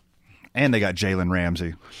 And they got Jalen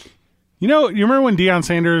Ramsey. You remember when Deion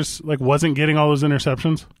Sanders wasn't getting all those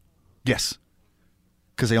interceptions? Yes.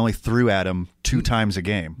 Because they only threw at him 2 times a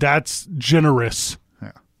game. That's generous.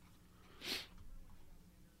 Yeah.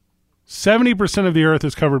 70% of the earth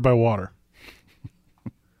is covered by water.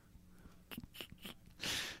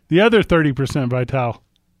 The other 30%, Vital,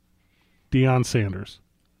 Deion Sanders.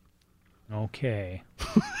 Okay.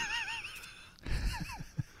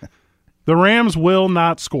 The Rams will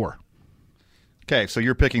not score. Okay, so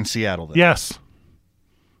you're picking Seattle then. Yes.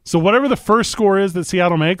 So whatever the first score is that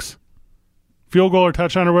Seattle makes, field goal or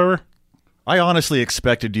touchdown or whatever. I honestly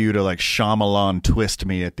expected you to Shyamalan twist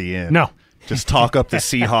me at the end. No. Just talk up the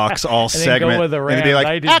Seahawks all and segment. go with the Rams. And be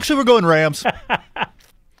like, actually, we're going Rams.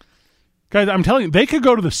 Guys, I'm telling you, they could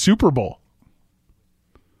go to the Super Bowl.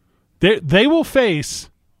 They will face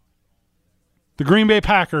the Green Bay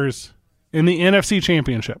Packers in the NFC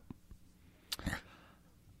Championship.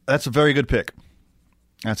 That's a very good pick.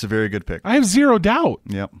 That's a very good pick. I have zero doubt.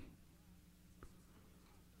 Yep.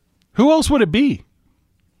 Who else would it be?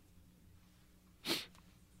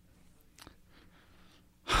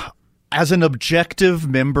 As an objective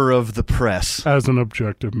member of the press. As an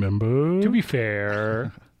objective member. To be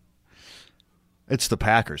fair. It's the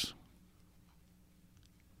Packers.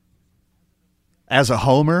 As a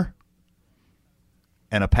homer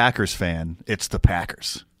and a Packers fan, it's the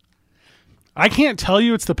Packers. I can't tell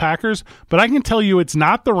you it's the Packers, but I can tell you it's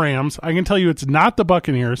not the Rams. I can tell you it's not the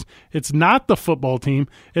Buccaneers. It's not the football team.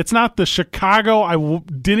 It's not the Chicago,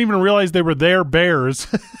 didn't even realize they were there, Bears.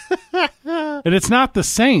 And it's not the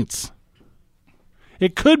Saints.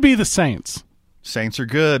 It could be the Saints. Saints are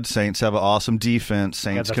good. Saints have an awesome defense.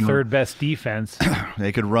 Saints got the third best defense.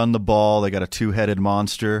 They could run the ball. They got a two-headed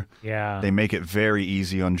monster. Yeah. They make it very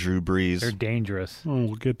easy on Drew Brees. They're dangerous. Oh,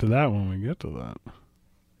 we'll get to that when we get to that.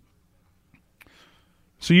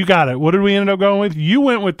 So you got it. What did we end up going with? You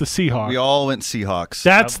went with the Seahawks. We all went Seahawks.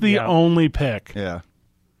 That's the only pick. Yeah.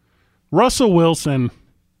 Russell Wilson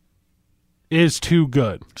is too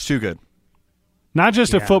good. It's too good. Not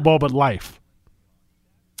just at football, but life.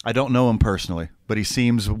 I don't know him personally, but he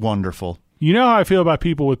seems wonderful. You know how I feel about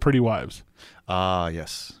people with pretty wives. Ah,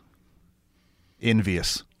 yes.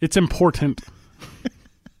 Envious. It's important.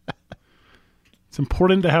 It's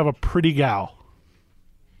important to have a pretty gal.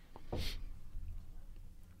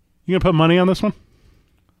 You gonna put money on this one?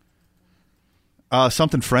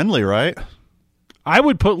 Something friendly, right? I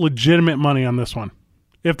would put legitimate money on this one.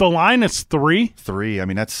 If the line is 3. 3. I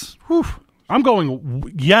mean, that's... Whew, I'm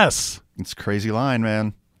going yes. It's a crazy line,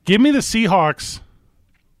 man. Give me the Seahawks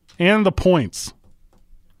and the points.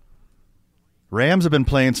 Rams have been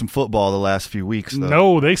playing some football the last few weeks, though.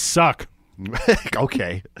 No, they suck.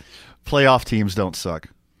 Okay. Playoff teams don't suck.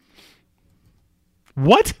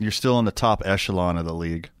 What? You're still in the top echelon of the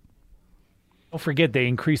league. Don't forget they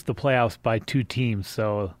increased the playoffs by 2 teams,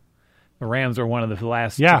 so the Rams are one of the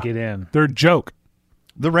last to get in. They're a joke.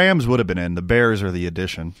 The Rams would have been in. The Bears are the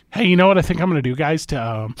addition. Hey, you know what I think I'm going to do, guys,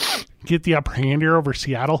 to get the upper hand here over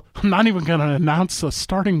Seattle? I'm not even going to announce a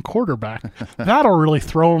starting quarterback. That'll really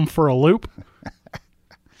throw them for a loop.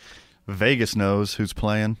 Vegas knows who's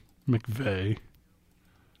playing. McVay. You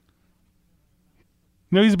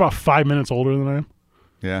know he's about 5 minutes older than I am?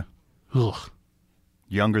 Yeah. Ugh.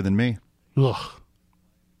 Younger than me. Ugh.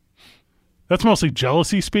 That's mostly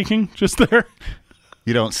jealousy speaking just there.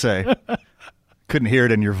 You don't say. Couldn't hear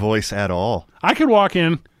it in your voice at all. I could walk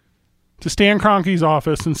in to Stan Kroenke's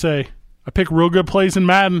office and say, I pick real good plays in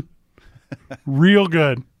Madden. Real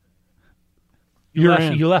good. You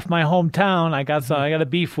left my hometown. I got a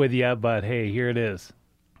beef with you, but hey, here it is.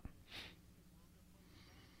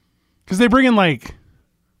 Because they bring in like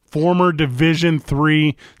former Division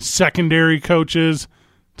III secondary coaches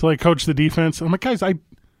to like coach the defense. I'm like, guys, I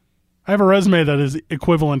have a resume that is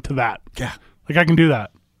equivalent to that. Yeah. Like I can do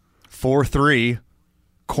that. 4-3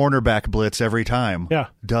 cornerback blitz every time. Yeah.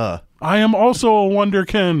 Duh. I am also a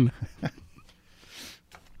wonderkin.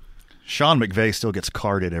 Sean McVay still gets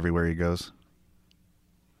carded everywhere he goes.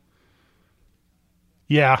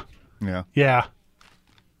 Yeah. Yeah. Yeah.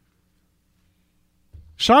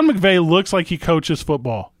 Sean McVay looks like he coaches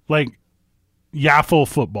football. Like Yaffle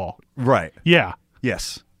football. Right. Yeah.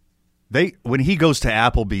 Yes. When he goes to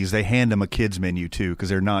Applebee's, they hand him a kid's menu too because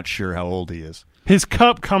they're not sure how old he is. His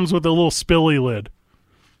cup comes with a little spilly lid.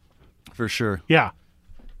 For sure. Yeah.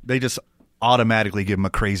 They just automatically give him a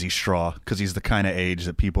crazy straw because he's the kind of age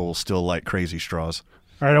that people will still like crazy straws.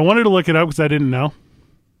 All right, I wanted to look it up because I didn't know.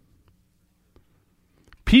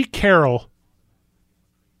 Pete Carroll,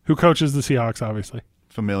 who coaches the Seahawks, obviously.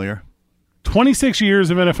 Familiar. 26 years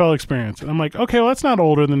of NFL experience. And I'm like, okay, well, that's not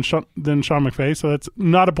older than Sean McVay, so that's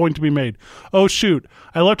not a point to be made. Oh, shoot.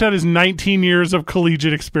 I left out his 19 years of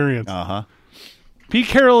collegiate experience. Uh-huh. Pete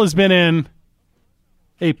Carroll has been in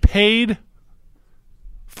a paid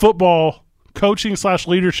football coaching /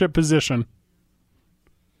 leadership position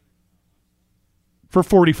for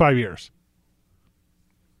 45 years.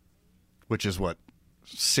 Which is what,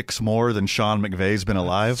 6 more than Sean McVay's been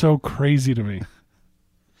alive? So crazy to me.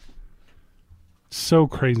 So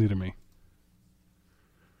crazy to me.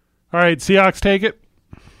 All right, Seahawks take it?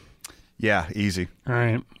 Yeah, easy. All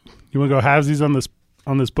right. You want to go halvesies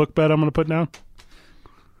on this book bet I'm going to put down?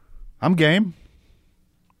 I'm game.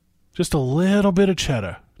 Just a little bit of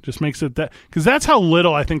cheddar. Just makes it that, because that's how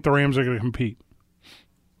little I think the Rams are going to compete.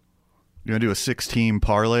 You want to do a 6-team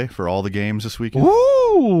parlay for all the games this weekend?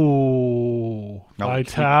 Ooh.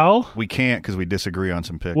 Vital. We can't because we disagree on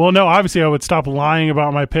some picks. Well, no, obviously I would stop lying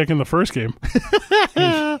about my pick in the first game.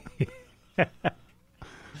 The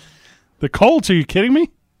Colts, are you kidding me?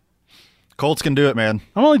 Colts can do it, man.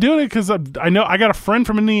 I'm only doing it because I know I got a friend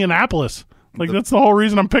from Indianapolis. Like, that's the whole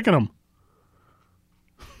reason I'm picking them.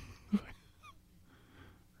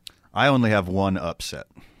 I only have one upset.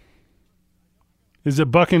 Is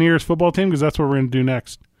it Buccaneers football team? Because that's what we're going to do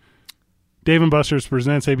next. Dave and Buster's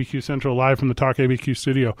presents ABQ Central live from the Talk ABQ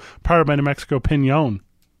studio, powered by New Mexico Pinon.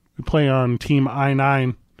 We play on Team I-9,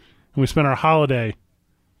 and we spend our holiday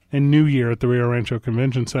and New Year at the Rio Rancho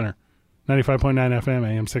Convention Center. 95.9 FM,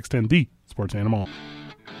 AM 610, the Sports Animal.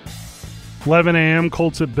 11 a.m.,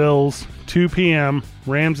 Colts at Bills. 2 p.m.,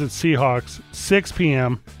 Rams at Seahawks. 6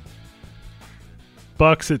 p.m.,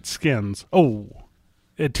 Bucks at Skins. Oh,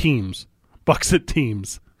 at Teams. Bucks at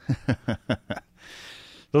Teams.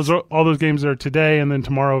 All those games are today, and then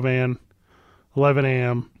tomorrow, Van, 11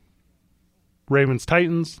 a.m. Ravens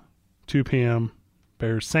Titans, 2 p.m.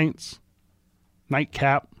 Bears Saints,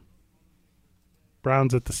 nightcap.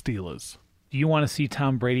 Browns at the Steelers. Do you want to see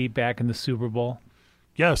Tom Brady back in the Super Bowl?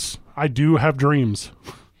 Yes, I do have dreams.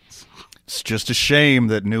 It's just a shame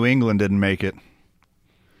that New England didn't make it.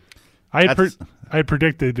 I had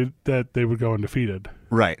predicted that they would go undefeated.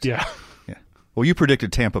 Right. Yeah. Well, you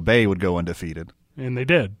predicted Tampa Bay would go undefeated. And they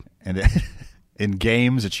did. And in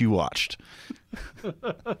games that you watched.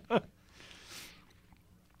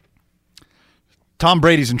 Tom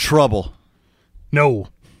Brady's in trouble. No.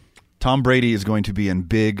 Tom Brady is going to be in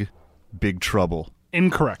big, big trouble.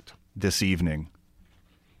 Incorrect. This evening.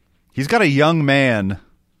 He's got a young man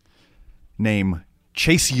named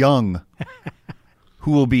Chase Young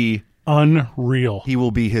who will be unreal. He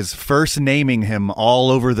will be his first naming him all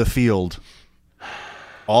over the field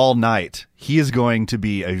all night. He is going to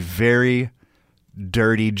be a very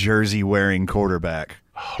dirty jersey-wearing quarterback,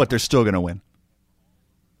 but they're still going to win.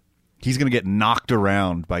 He's going to get knocked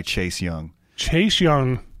around by Chase Young. Chase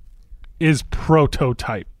Young is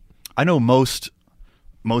prototype. I know most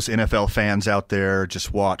NFL fans out there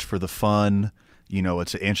just watch for the fun. You know,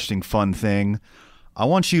 it's an interesting, fun thing. I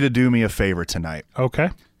want you to do me a favor tonight. Okay.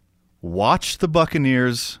 Watch the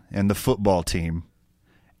Buccaneers and the football team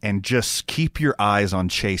and just keep your eyes on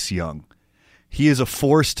Chase Young. He is a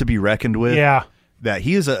force to be reckoned with. Yeah. That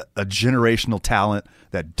he is a generational talent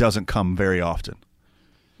that doesn't come very often.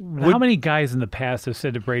 How many guys in the past have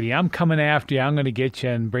said to Brady, I'm coming after you, I'm going to get you,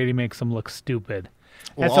 and Brady makes them look stupid?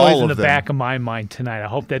 That's Well, always in the back of my mind tonight. I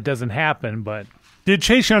hope that doesn't happen, but... Did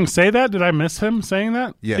Chase Young say that? Did I miss him saying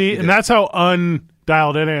that? Yeah. See, and that's how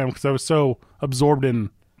undialed in I am because I was so absorbed in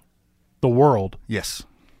the world. Yes.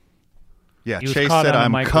 Yeah, He was Chase caught said,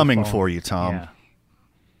 on the I'm coming microphone. for you, Tom. Yeah.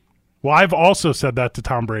 Well, I've also said that to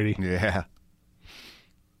Tom Brady. Yeah.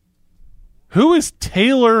 Who is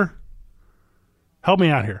Taylor? Help me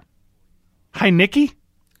out here. Heineke?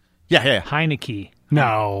 Yeah. Heineke.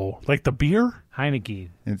 No. Like the beer? Heineke.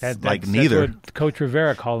 It's That's neither. what Coach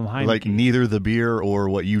Rivera called him, Heineke. Like neither the beer or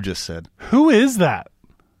what you just said. Who is that?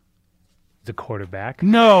 The quarterback.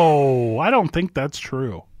 No, I don't think that's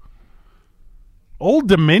true. Old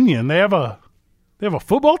Dominion, they have a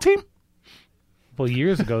football team? Well,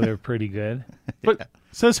 years ago they were pretty good. But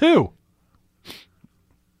says who?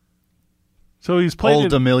 So he's played Old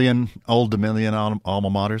Dominion alma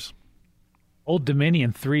maters. Old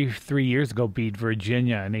Dominion three years ago beat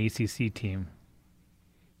Virginia, an ACC team.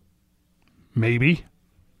 Maybe.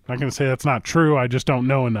 I'm not going to say that's not true. I just don't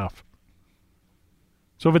know enough.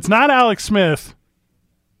 So if it's not Alex Smith,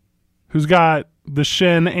 who's got the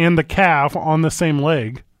shin and the calf on the same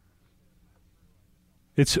leg,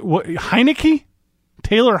 it's what, Heineke?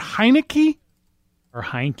 Taylor Heineke? Or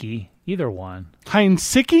Heineke. Either one.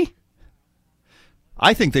 Heineke?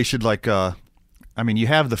 I think they should you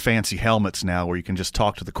have the fancy helmets now where you can just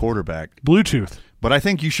talk to the quarterback. Bluetooth. But I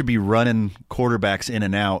think you should be running quarterbacks in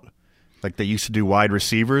and out like they used to do wide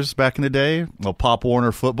receivers back in the day. Well, Pop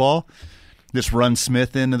Warner football. Just run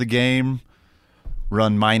Smith into the game.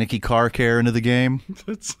 Run Meineke Car Care into the game.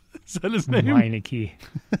 Is that his name? Meineke.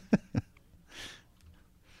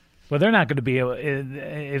 Well, they're not going to be able.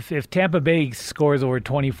 If Tampa Bay scores over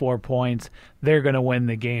 24 points, they're going to win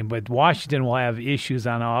the game. But Washington will have issues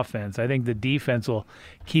on offense. I think the defense will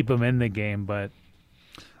keep them in the game. But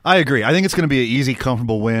I agree. I think it's going to be an easy,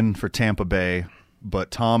 comfortable win for Tampa Bay. But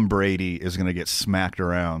Tom Brady is going to get smacked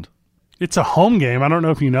around. It's a home game. I don't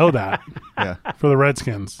know if you know that. Yeah, for the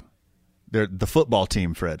Redskins. They're the football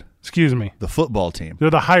team, Fred. Excuse me. The football team.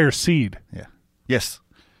 They're the higher seed. Yeah. Yes.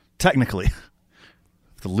 Technically.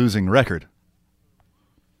 The losing record.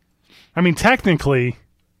 I mean, technically,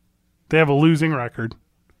 they have a losing record.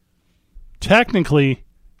 Technically,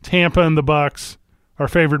 Tampa and the Bucs are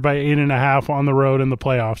favored by 8.5 on the road in the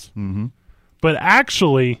playoffs. Mm-hmm. But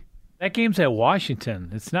actually, that game's at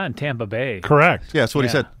Washington. It's not in Tampa Bay. Correct. Yeah, that's what he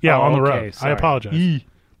said. Yeah, on the okay, road. sorry. I apologize.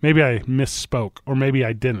 Maybe I misspoke, or maybe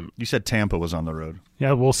I didn't. You said Tampa was on the road.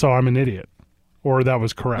 Yeah, well, so I'm an idiot. Or that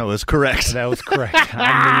was correct. No, that's correct. That was correct.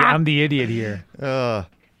 I'm the idiot here.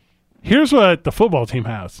 Here's what the football team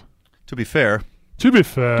has. To be fair.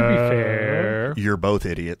 You're both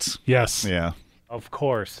idiots. Yes. Yeah. Of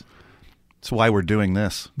course. That's why we're doing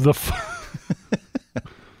this. The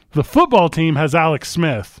football team has Alex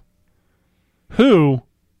Smith, who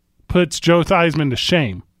puts Joe Theismann to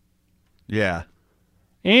shame. Yeah.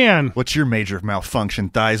 And what's your major malfunction,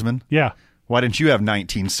 Theismann? Yeah. Why didn't you have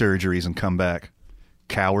 19 surgeries and come back?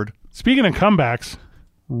 Coward. Speaking of comebacks,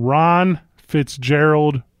 Ron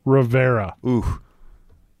Fitzgerald Rivera. Ooh.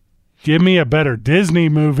 Give me a better Disney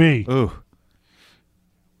movie. Ooh.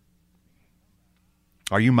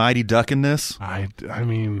 Are you Mighty Duck in this? I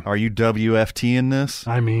mean... Are you WFT in this?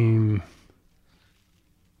 I mean...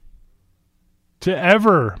 To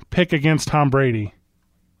ever pick against Tom Brady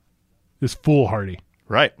is foolhardy.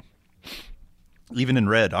 Right. Even in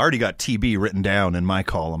red. I already got TB written down in my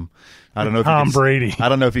column. I don't know if Tom Brady. I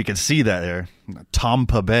don't know if you can see that there.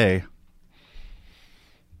 Tampa Bay.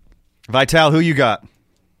 Vital, who you got?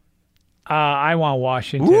 I want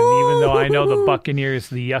Washington, even though I know the Buccaneers,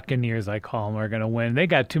 the Yuccaneers, I call them, are going to win. They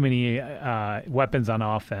got too many weapons on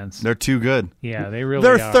offense. They're too good. Yeah, they really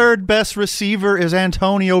Their are. third best receiver is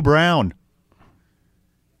Antonio Brown.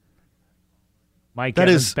 Mike That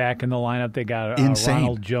Evans is back in the lineup. They got insane.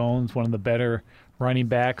 Ronald Jones, one of the better running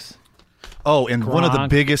backs. Oh, and one of the Gronk.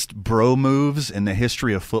 biggest bro moves in the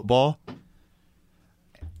history of football.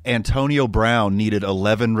 Antonio Brown needed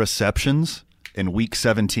 11 receptions in week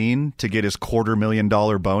 17 to get his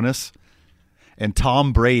 $250,000 bonus. And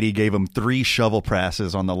Tom Brady gave him 3 shovel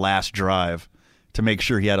passes on the last drive to make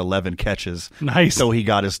sure he had 11 catches. Nice. So he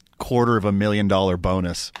got his $250,000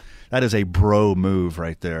 bonus. That is a bro move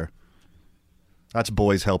right there. That's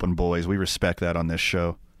boys helping boys. We respect that on this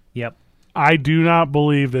show. Yep. I do not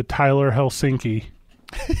believe that Tyler Helsinki...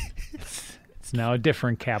 It's now a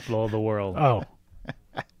different capital of the world. Oh.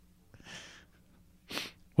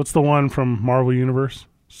 What's the one from Marvel Universe?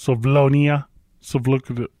 Sovlonia?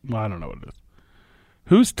 I don't know what it is.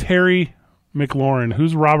 Who's Terry McLaurin?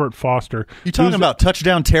 Who's Robert Foster? You talking about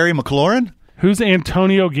touchdown Terry McLaurin? Who's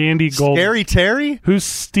Antonio Gandy Golden? Scary Terry? Who's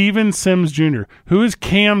Steven Sims Jr.? Who is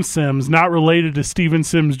Cam Sims, not related to Steven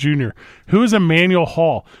Sims Jr.? Who is Emmanuel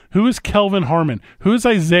Hall? Who is Kelvin Harmon? Who is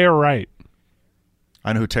Isaiah Wright?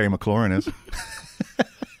 I know who Terry McLaurin is.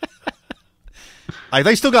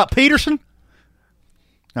 They still got Peterson?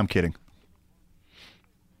 I'm kidding.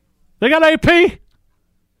 They got AP?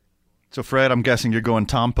 So, Fred, I'm guessing you're going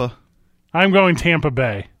Tampa? I'm going Tampa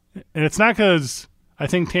Bay. And it's not because I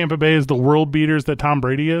think Tampa Bay is the world beaters that Tom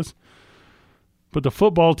Brady is, but the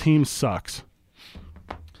football team sucks.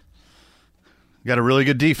 Got a really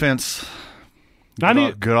good defense.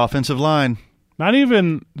 Good offensive line. Not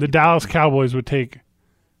even the Dallas Cowboys would take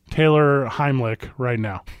Taylor Heimlich right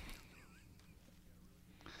now.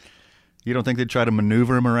 You don't think they'd try to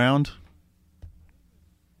maneuver him around?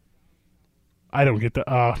 I don't get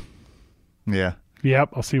the. Yeah. Yep,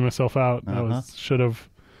 I'll see myself out. I should have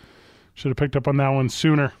picked up on that one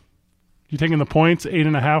sooner. You taking the points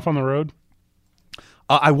 8.5 on the road?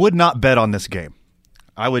 I would not bet on this game.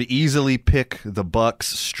 I would easily pick the Bucks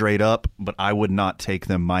straight up, but I would not take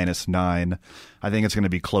them -9. I think it's going to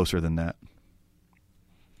be closer than that.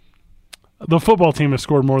 The football team has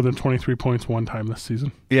scored more than 23 points one time this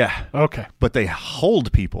season. Yeah. Okay. But they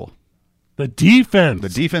hold people. The defense. The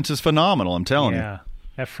defense is phenomenal, I'm telling you. Yeah.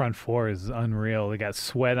 That front four is unreal. They got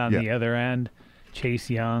Sweat on the other end, Chase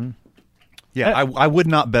Young. Yeah, I would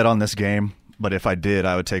not bet on this game, but if I did,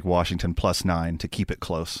 I would take Washington +9 to keep it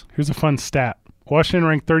close. Here's a fun stat. Washington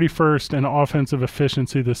ranked 31st in offensive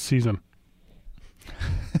efficiency this season.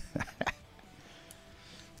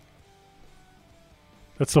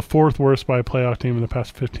 That's the 4th worst by a playoff team in the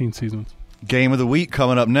past 15 seasons. Game of the week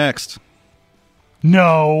coming up next.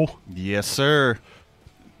 No. Yes, sir.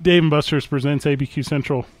 Dave and Buster's presents ABQ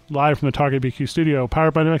Central live from the Talk ABQ studio,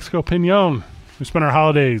 powered by New Mexico Pinon. We spent our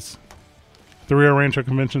holidays at the Rio Rancho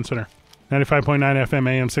Convention Center. 95.9 FM,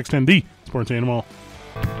 AM 610, the Sports Animal.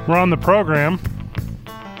 We're on the program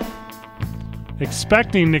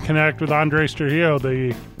expecting to connect with Andres Trujillo,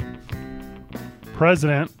 the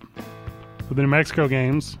president of the New Mexico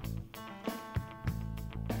Games.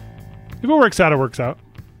 If it works out, it works out.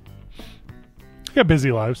 We got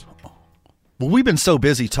busy lives. Well, we've been so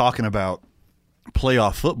busy talking about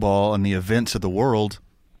playoff football and the events of the world,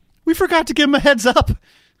 we forgot to give him a heads up.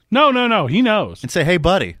 No. He knows. And say, hey,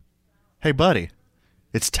 buddy,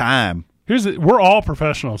 it's time. We're all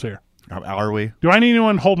professionals here. Are we? Do I need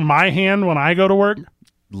anyone holding my hand when I go to work?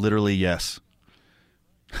 Literally, yes.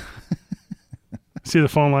 See the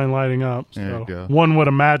phone line lighting up. So there you go. One would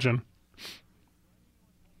imagine.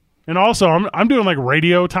 And also, I'm doing like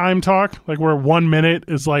radio time talk, like where 1 minute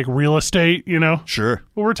is like real estate, you know? Sure.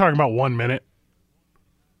 Well, we're talking about 1 minute.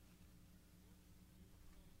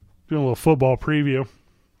 Doing a little football preview.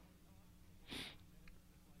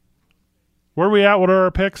 Where are we at? What are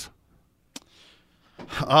our picks?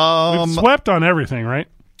 We've swept on everything, right?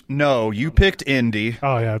 No, you picked Indy.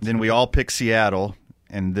 Oh, yeah. Then we all picked Seattle.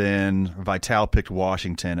 And then Vital picked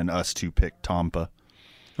Washington, and us two picked Tampa.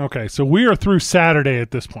 Okay, so we are through Saturday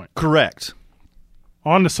at this point. Correct.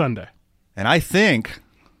 On to Sunday. And I think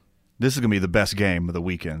this is going to be the best game of the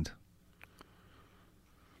weekend.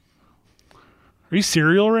 Are you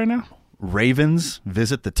serial right now? Ravens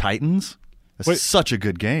visit the Titans. That's such a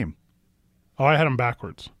good game. Oh, I had them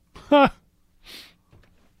backwards.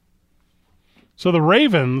 So the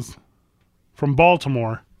Ravens from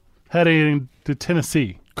Baltimore heading to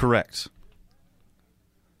Tennessee. Correct.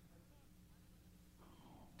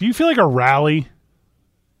 Do you feel like a rally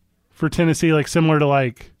for Tennessee, like similar to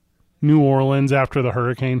like New Orleans after the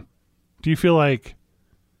hurricane? Do you feel like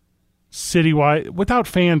citywide, without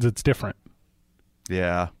fans, it's different?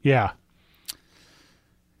 Yeah. Yeah.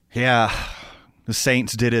 Yeah. The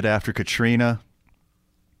Saints did it after Katrina.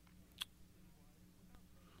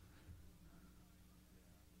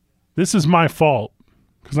 This is my fault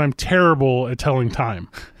because I'm terrible at telling time.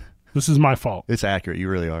 This is my fault. It's accurate. You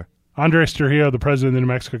really are. Andres Trujillo, the president of the New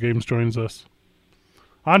Mexico Games, joins us.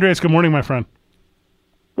 Andres, good morning, my friend.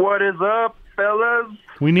 What is up, fellas?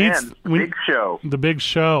 We need big show. The big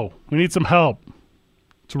show. We need some help.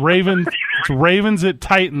 It's Ravens. It's Ravens at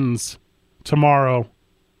Titans tomorrow.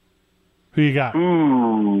 Who you got?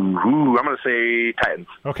 Ooh, I'm going to say Titans.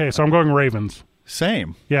 Okay, so I'm going Ravens.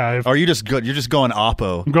 Same. Yeah. Are you just good? You're just going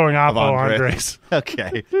Oppo. I'm going Oppo, Andres.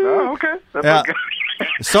 Okay. Oh, okay. That's okay.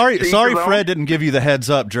 Sorry, Fred didn't give you the heads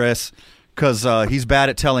up, Dress, because he's bad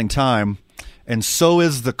at telling time, and so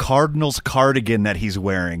is the Cardinals cardigan that he's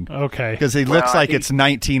wearing. Okay. Because he looks like it's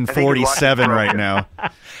 1947 right now.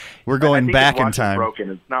 We're going back in time. Broken.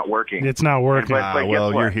 It's not working. It's not working. But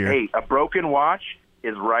well, you're here. Hey, a broken watch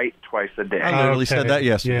is right twice a day. I literally said that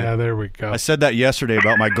yesterday. Yeah, there we go. I said that yesterday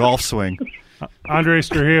about my golf swing. Andres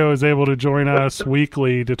Trujillo is able to join us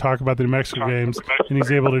weekly to talk about the New Mexico Games, and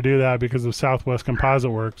he's able to do that because of Southwest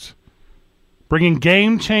Composite Works, bringing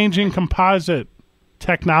game-changing composite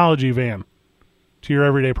technology van to your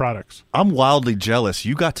everyday products. I'm wildly jealous.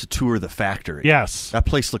 You got to tour the factory. Yes. That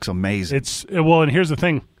place looks amazing. And here's the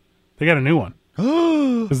thing. They got a new one.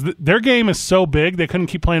 'Cause their game is so big, they couldn't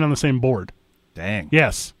keep playing on the same board. Dang.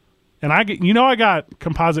 Yes. And I got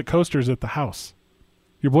composite coasters at the house.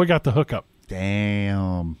 Your boy got the hookup.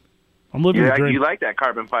 Damn. I'm living the dream. You like that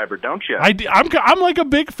carbon fiber, don't you? I'm like a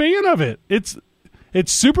big fan of it. It's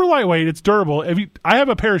super lightweight. It's durable. I have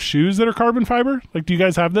a pair of shoes that are carbon fiber. Like, do you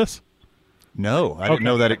guys have this? No, I didn't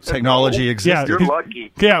know that technology existed. You're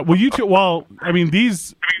lucky. Yeah. Well,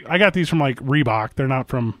 these I got these from like Reebok. They're not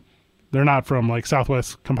from like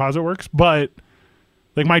Southwest Composite Works, but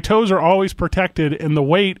like my toes are always protected and the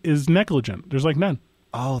weight is negligent. There's like none.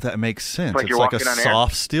 Oh, that makes sense. Like it's you're like a walking on air.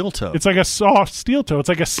 soft steel toe. It's like a soft steel toe. It's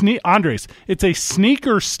like a Andres. It's a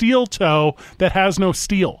sneaker steel toe that has no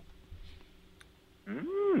steel.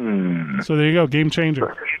 So there you go, game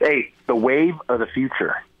changer. Hey, the wave of the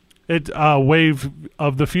future. Wave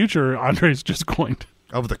of the future. Andres just coined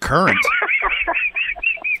of the current.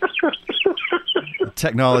 The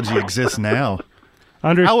technology exists now.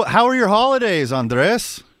 Andres, how are your holidays,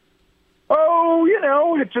 Andres?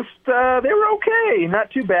 Oh, it just, they were okay.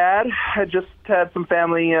 Not too bad. I just had some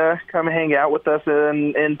family come hang out with us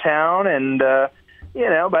in town, and,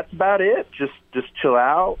 that's about it. Just chill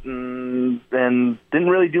out, and didn't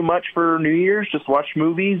really do much for New Year's, just watch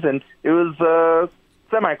movies, and it was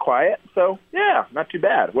semi-quiet, so, yeah, not too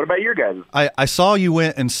bad. What about your guys? I saw you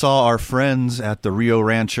went and saw our friends at the Rio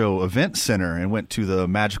Rancho Event Center and went to the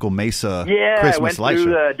Magical Mesa Christmas light show.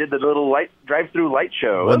 Yeah, I went did the little drive-through light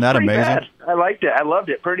show. Wasn't that amazing? Bad. I liked it. I loved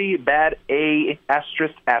it. Pretty bad A****. Yes,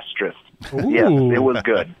 it was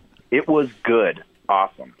good. It was good.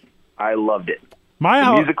 Awesome. I loved it.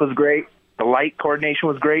 The music was great. The light coordination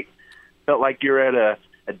was great. Felt like you're at a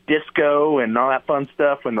disco and all that fun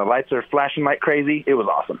stuff when the lights are flashing like crazy. It was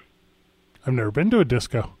awesome. I've never been to a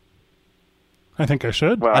disco. I think I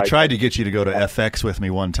should. Well, I tried to get you to go to FX with me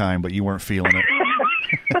one time, but you weren't feeling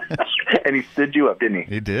it. And he stood you up, didn't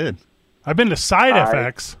he? He did. I've been to Side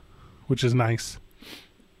FX, which is nice.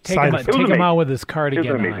 Take him out with his cardigan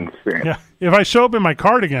It was an amazing experience. Yeah. If I show up in my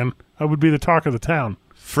cardigan, I would be the talk of the town.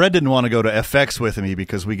 Fred didn't want to go to FX with me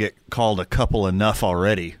because we get called a couple enough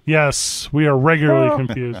already. Yes, we are regularly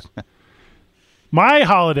confused. My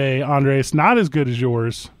holiday, Andres, not as good as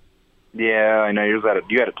yours. Yeah, I know. You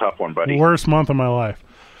had a tough one, buddy. Worst month of my life.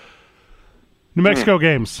 New Mexico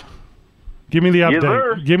Games. Give me the update. Yes,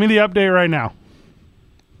 sir. Give me the update right now.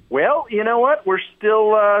 Well, you know what? We're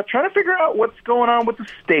still trying to figure out what's going on with the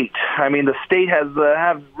state. I mean, the state has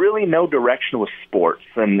have really no direction with sports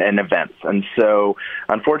and events. And so,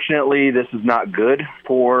 unfortunately, this is not good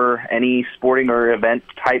for any sporting or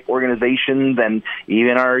event-type organizations and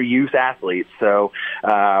even our youth athletes. So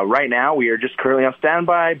right now, we are just currently on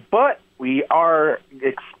standby, but we are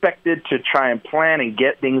expected to try and plan and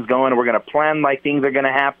get things going. We're going to plan like things are going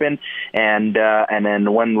to happen, and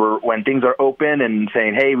then when things are open and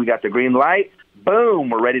saying, hey, we got the green light,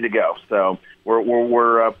 boom, we're ready to go. So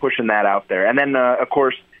we're pushing that out there. And then of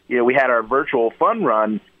course, we had our virtual fun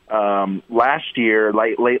run last year,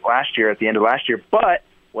 late last year, at the end of last year. But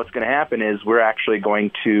what's going to happen is we're actually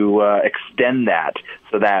going to extend that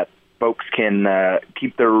so that folks can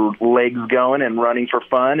keep their legs going and running for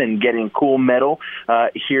fun and getting cool metal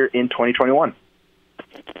here in 2021.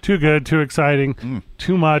 Too good, too exciting,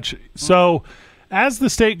 too much. So as the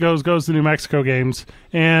state goes to New Mexico games,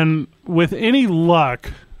 and with any luck,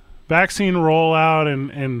 vaccine rollout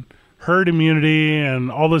and herd immunity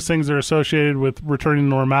and all those things that are associated with returning to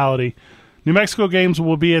normality, New Mexico games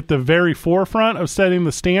will be at the very forefront of setting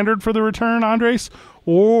the standard for the return, Andres?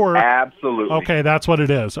 Or absolutely. Okay, that's what it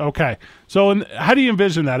is. Okay. So how do you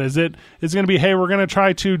envision that? Is it going to be, hey, we're going to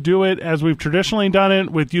try to do it as we've traditionally done it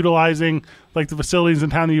with utilizing like the facilities in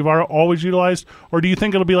town that you've always utilized? Or do you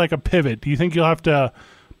think it'll be like a pivot? Do you think you'll have to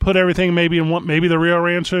put everything maybe in maybe the Rio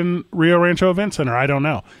Rancho Event Center? I don't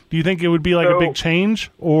know. Do you think it would be like a big change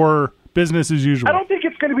or business as usual? I don't think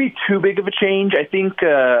it's going to be too big of a change. I think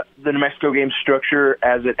the New Mexico game structure,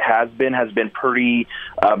 as it has been pretty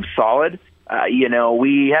solid.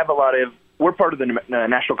 We have we're part of the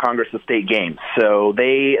National Congress of State Games. So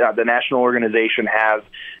the national organization has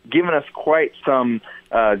given us quite some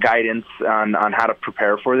guidance on how to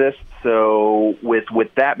prepare for this. So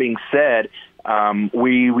with that being said,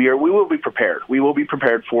 we will be prepared. We will be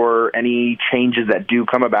prepared for any changes that do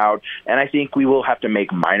come about, and I think we will have to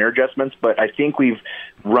make minor adjustments. But I think we've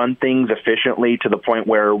run things efficiently to the point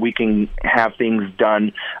where we can have things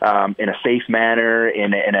done in a safe manner,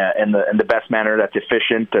 in the best manner that's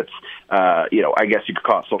efficient. That's I guess you could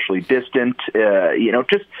call it socially distant.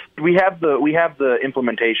 Just we have the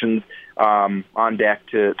implementations on deck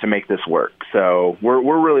to make this work. So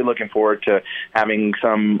we're really looking forward to having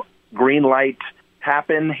some green light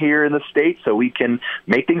happen here in the state so we can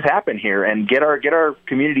make things happen here and get our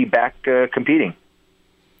community back competing.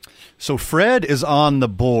 So Fred is on the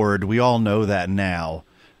board. We all know that now.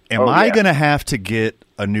 Am I going to have to get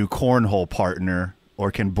a new cornhole partner, or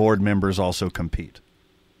can board members also compete?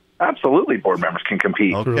 Absolutely, board members can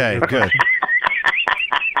compete. Okay, good.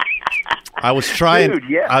 I was trying to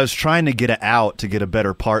get it out to get a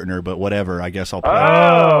better partner, but whatever. I guess I'll play.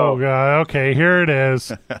 Oh, God. Okay, here it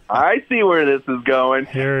is. I see where this is going.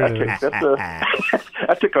 Here it is.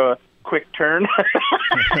 That took a quick turn.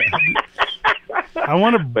 I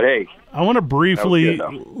want to briefly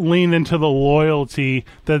lean into the loyalty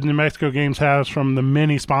that New Mexico Games has from the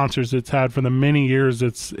many sponsors it's had for the many years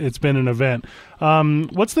it's been an event.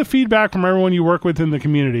 What's the feedback from everyone you work with in the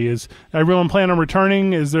community? Is everyone planning on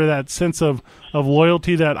returning? Is there that sense of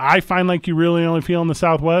loyalty that I find like you really only feel in the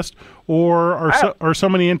Southwest, or are so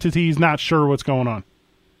many entities not sure what's going on?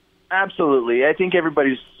 Absolutely. I think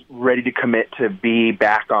everybody's ready to commit to be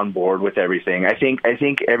back on board with everything. I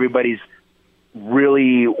think everybody's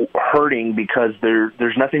really hurting because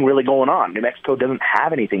there's nothing really going on. New Mexico doesn't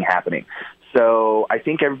have anything happening. So I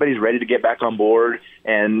think everybody's ready to get back on board,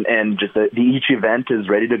 and just each event is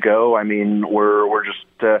ready to go. I mean, we're just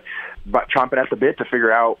chomping at the bit to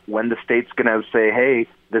figure out when the state's going to say, hey,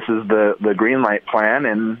 this is the green light plan,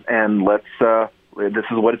 and let's this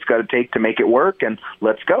is what it's got to take to make it work, and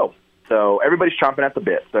let's go. So everybody's chomping at the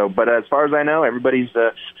bit. So, but as far as I know, everybody's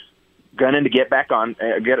gunning to get back on,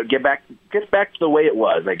 get back to the way it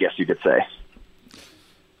was, I guess you could say.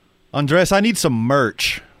 Andres, I need some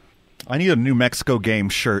merch. I need a New Mexico game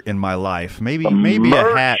shirt in my life. Maybe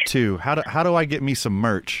a hat too. How do I get me some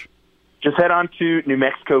merch? Just head on to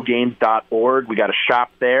newmexicogames.org. We got a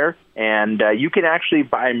shop there, and you can actually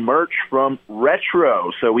buy merch from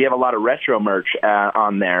Retro. So we have a lot of retro merch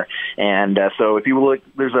on there. And so if you look,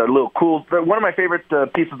 there's a little cool, one of my favorite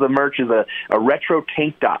pieces of merch is a retro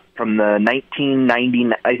tank top from the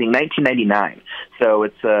 1999. So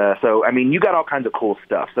it's I mean, you got all kinds of cool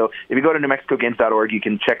stuff. So if you go to newmexicogames.org, you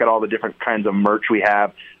can check out all the different kinds of merch we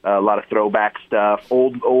have. A lot of throwback stuff,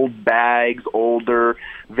 old bags, older,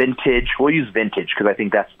 vintage. We'll use vintage because I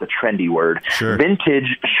think that's the trendy word. Sure.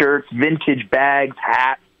 Vintage shirts, vintage bags,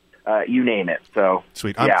 hats, you name it. So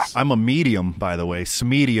sweet. Yeah. I'm a medium, by the way.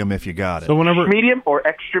 Medium, if you got it. So whenever medium or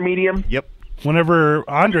extra medium. Yep. Whenever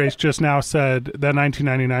Andres just now said that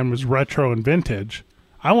 1999 was retro and vintage,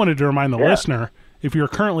 I wanted to remind the listener, if you're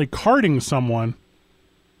currently carding someone,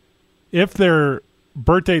 if their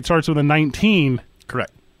birth date starts with a 19,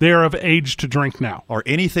 correct, they are of age to drink now. Or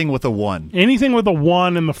anything with a 1. Anything with a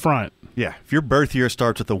 1 in the front. Yeah. If your birth year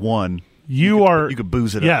starts with a 1, You could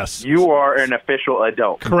booze it up. Yes. You are an official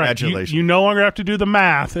adult. Correct. Congratulations. You no longer have to do the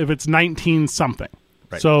math if it's 19 something.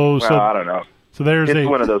 Right. So I don't know. So there's it's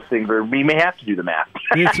one of those things where we may have to do the math.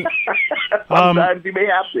 Sometimes we may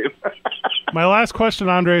have to. My last question,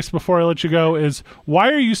 Andres, before I let you go, is why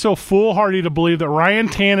are you so foolhardy to believe that Ryan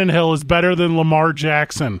Tannehill is better than Lamar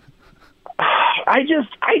Jackson? I just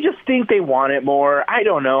think they want it more. I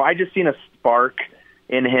don't know. I just seen a spark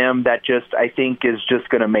in him that I think is just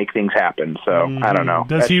going to make things happen. So I don't know.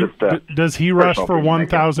 Does he rush for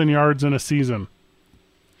 1,000 yards in a season?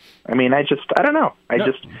 I mean, I don't know. I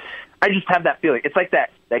just have that feeling. It's like that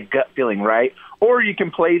gut feeling, right? Or you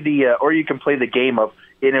can play the game of,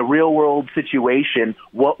 in a real world situation,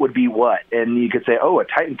 what would be what, and you could say, "Oh, a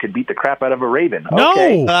Titan could beat the crap out of a Raven."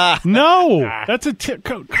 Okay. No, that's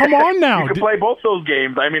come on now. You could play both those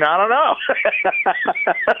games. I mean, I don't know.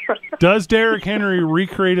 Does Derrick Henry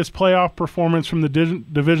recreate his playoff performance from the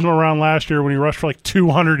divisional round last year when he rushed for like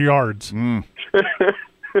 200 yards?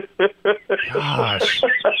 Gosh,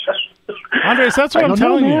 Andres, that's what I'm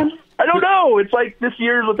telling you. I don't know. It's like this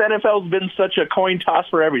year with NFL has been such a coin toss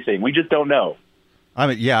for everything. We just don't know. I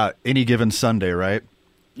mean, yeah, any given Sunday, right?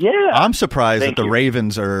 Yeah. I'm surprised that the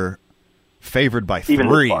Ravens are favored by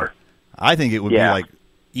 3. I think it would be like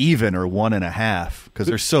even or 1.5 because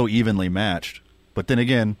they're so evenly matched. But then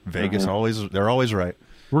again, Vegas they're always right.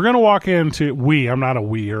 We're going to walk into I'm not a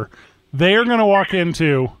weir. They're going to walk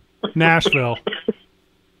into Nashville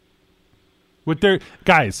with their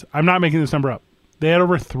guys. I'm not making this number up. They had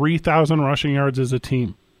over 3,000 rushing yards as a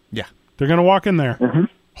team. Yeah. They're going to walk in there,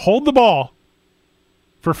 hold the ball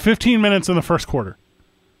for 15 minutes in the first quarter.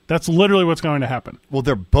 That's literally what's going to happen. Well,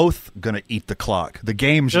 they're both going to eat the clock. The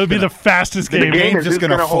game's It'll be the fastest game. The game's just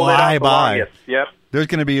going to fly by. Yep. There's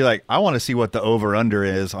going to be I want to see what the over-under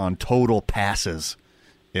is on total passes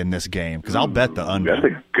in this game because I'll bet the under. That's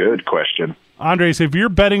a good question. Andres, if you're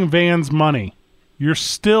betting Van's money, you're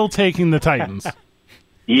still taking the Titans.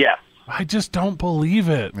 Yes. I just don't believe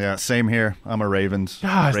it. Yeah, same here. I'm a Ravens.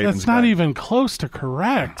 Gosh, Ravens that's not guy. even close to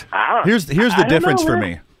correct. Here's the difference for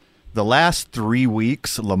me. The last 3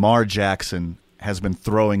 weeks, Lamar Jackson has been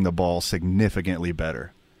throwing the ball significantly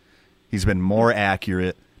better. He's been more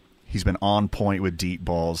accurate. He's been on point with deep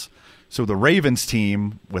balls. So the Ravens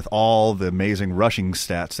team, with all the amazing rushing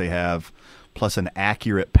stats they have, plus an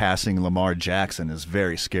accurate passing Lamar Jackson, is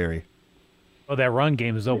very scary. Oh, that run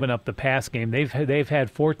game has opened up the pass game. They've had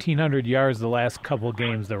 1,400 yards the last couple of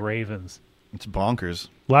games, the Ravens. It's bonkers.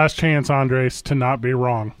 Last chance, Andres, to not be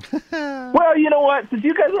wrong. Well, you know what? Since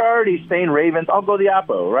you guys are already saying Ravens, I'll go the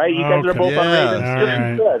Oppo, right? You guys are both on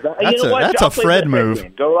Ravens. Right. That's a Fred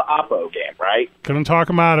move. Go the Oppo game, right? Couldn't talk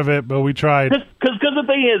him out of it, but we tried. Because the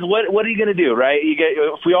thing is, what are you going to do, right?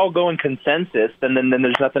 If we all go in consensus, then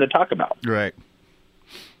there's nothing to talk about. Right.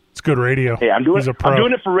 It's good radio. Hey, I'm doing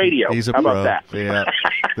it for radio. He's a How pro. about that? Yeah.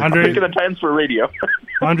 I'm picking the Titans for radio.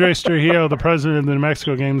 Andres Trujillo, the president of the New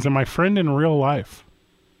Mexico Games, and my friend in real life.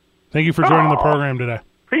 Thank you for joining the program today.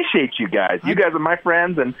 Appreciate you guys. You guys are my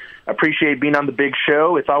friends, and appreciate being on the big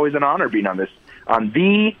show. It's always an honor being on the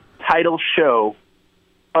title show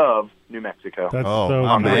of New Mexico. That's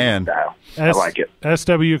so man. I like it.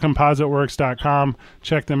 SWCompositeWorks.com.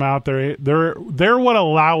 Check them out. They're what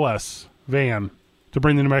allow us, Van, to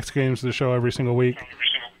bring the New Mexico Games to the show every single week.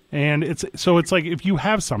 And it's like if you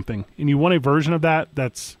have something and you want a version of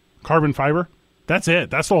that's carbon fiber, that's it.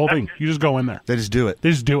 That's the whole thing. You just go in there. They just do it.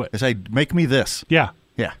 They say, make me this. Yeah.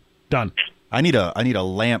 Yeah. Done. I need a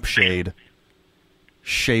lampshade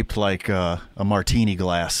shaped like a martini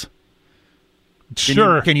glass.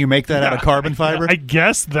 Sure. Can you make that out of carbon fiber? I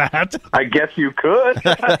guess that. I guess you could.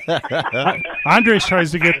 Andres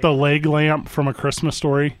tries to get the leg lamp from A Christmas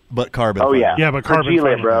Story. But carbon fiber. Yeah. Yeah, but carbon fragile,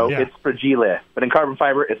 fiber. bro. Yeah. It's fragile. But in carbon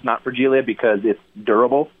fiber, it's not fragile because it's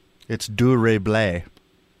durable. It's durable.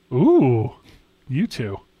 Ooh. You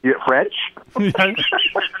two. You're French?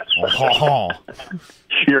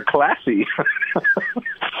 You're classy.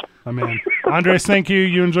 I mean, Andres, thank you.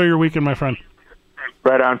 You enjoy your weekend, my friend.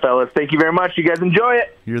 Right on, fellas. Thank you very much. You guys enjoy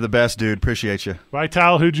it. You're the best, dude. Appreciate you.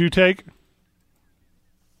 Vital, who'd you take?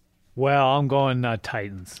 Well, I'm going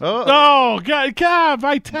Titans. Oh, God,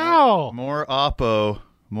 Vital. More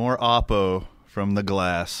Oppo from the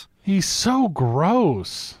glass. He's so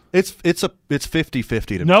gross. It's 50-50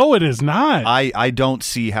 to me. No, it is not. I don't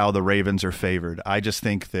see how the Ravens are favored. I just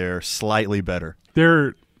think they're slightly better.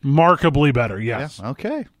 They're markedly better, yes. Yeah,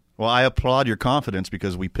 okay. Well, I applaud your confidence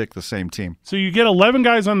because we picked the same team. So you get 11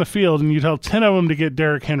 guys on the field, and you tell 10 of them to get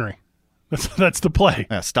Derrick Henry. That's the play.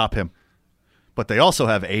 Yeah, stop him. But they also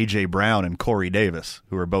have A.J. Brown and Corey Davis,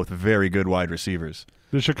 who are both very good wide receivers.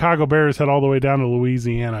 The Chicago Bears head all the way down to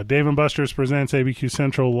Louisiana. Dave & Buster's presents ABQ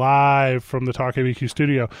Central live from the Talk ABQ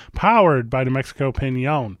studio, powered by New Mexico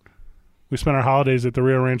Pinon. We spent our holidays at the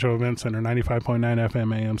Rio Rancho Event Center, 95.9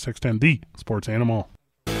 FM AM 610, the sports animal.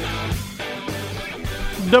 The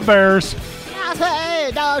Bears.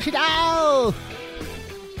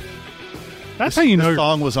 That's how you know. The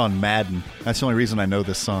song was on Madden. That's the only reason I know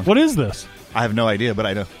this song. What is this? I have no idea, but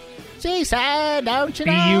I know. She said, don't you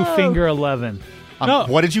know? BU Finger 11. No.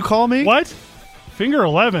 What did you call me? What? Finger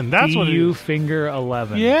 11. That's what it BU is. Finger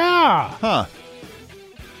 11. Yeah. Huh.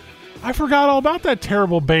 I forgot all about that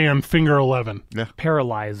terrible band, Finger 11. Yeah.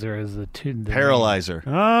 Paralyzer is the tune. Paralyzer.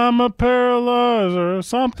 I'm a paralyzer.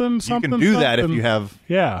 Something. You can do that if you have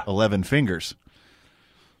 11 fingers.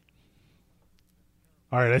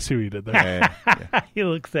 All right, I see what you did there. Yeah. He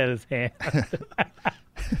looks at his hand.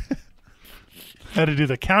 Had to do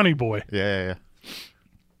the County Boy. Yeah.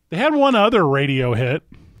 They had one other radio hit.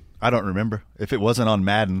 I don't remember. If it wasn't on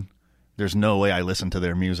Madden, there's no way I listened to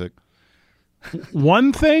their music.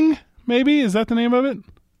 One Thing, maybe? Is that the name of it?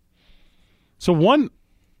 So one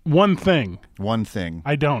thing. One thing.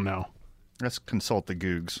 I don't know. Let's consult the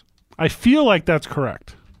Googs. I feel like that's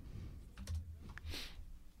correct.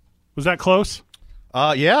 Was that close?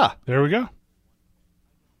 Yeah. There we go.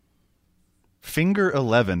 Finger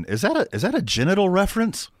 11. Is that a genital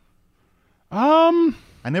reference?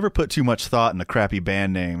 I never put too much thought in the crappy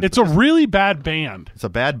band name. It's a really bad band. It's a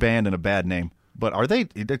bad band and a bad name. But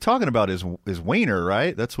they're talking about his wiener,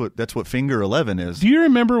 right? That's what Finger 11 is. Do you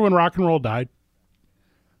remember when rock and roll died?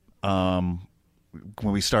 When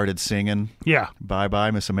we started singing Bye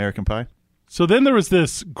Bye Miss American Pie. So then there was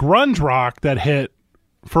this grunge rock that hit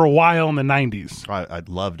for a while in the 90s. I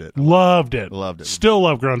loved it. Loved it. Loved it. Still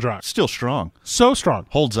love grunge rock. Still strong. So strong.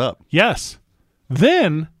 Holds up. Yes.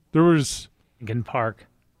 Then there was Linkin Park.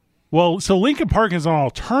 Well, so Linkin Park is an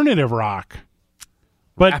alternative rock.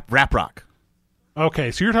 But rap rock.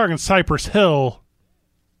 Okay, so you're talking Cypress Hill,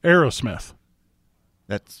 Aerosmith.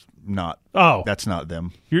 That's not. Oh. That's not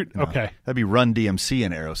them. Okay. That'd be Run DMC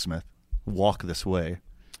and Aerosmith. Walk This Way.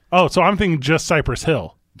 Oh, so I'm thinking just Cypress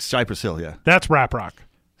Hill. Cypress Hill, yeah. That's rap rock.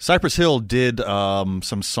 Cypress Hill did some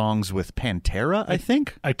songs with Pantera, I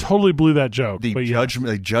think. I totally blew that joke.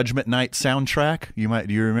 The Judgment Night soundtrack.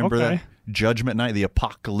 Do you remember that? Judgment Night, the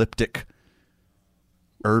apocalyptic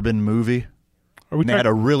urban movie. They had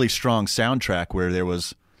a really strong soundtrack where there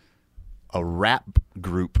was a rap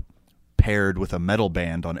group paired with a metal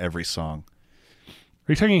band on every song.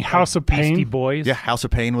 Are you talking House of Pain? Beastie Boys? Yeah, House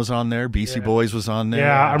of Pain was on there. Beastie Boys was on there.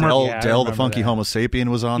 Yeah, I remember. Del the Funky Homo Sapien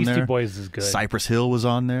was on there. Beastie Boys is good. Cypress Hill was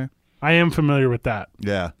on there. I am familiar with that.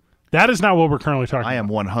 Yeah. That is not what we're currently talking about. I am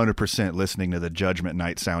 100% listening to the Judgment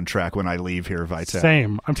Night soundtrack when I leave here, Vital.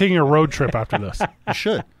 Same. I'm taking a road trip after this. You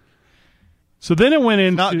should. So then it went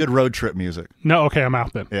into... Not good road trip music. No, okay, I'm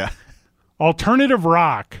out then. Yeah. Alternative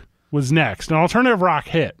rock was next. And alternative rock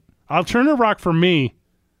hit. Alternative rock for me,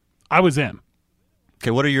 I was in.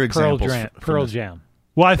 Okay, what are your examples? Pearl Jam.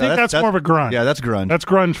 Well, I think that's more of a grunge. Yeah, that's grunge. That's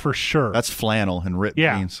grunge for sure. That's flannel and ripped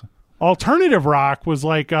jeans. Alternative rock was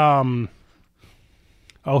like, who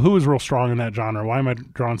was real strong in that genre? Why am I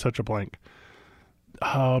drawing such a blank?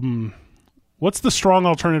 What's the strong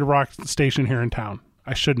alternative rock station here in town?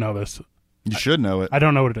 I should know this. You should know it. I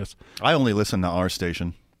don't know what it is. I only listen to our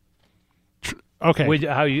station. Okay.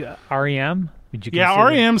 REM? Would you yeah, consider?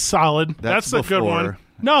 REM's solid. That's a good one.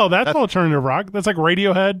 No, that's alternative rock. That's like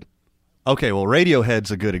Radiohead. Okay, well,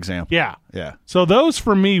 Radiohead's a good example. Yeah. Yeah. So those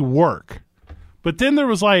for me work. But then there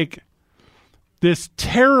was like this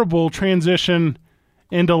terrible transition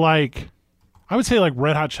into like, I would say like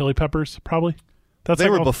Red Hot Chili Peppers, probably. They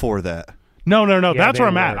were before that. No. Yeah, that's where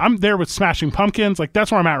I'm at. I'm there with Smashing Pumpkins. Like, that's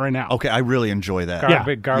where I'm at right now. Okay, I really enjoy that.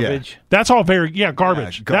 Garbage. Yeah. That's all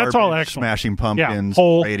garbage. That's all excellent. Smashing Pumpkins,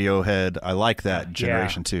 Hole. Radiohead. I like that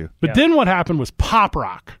generation too. But then what happened was pop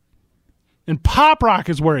rock. And pop rock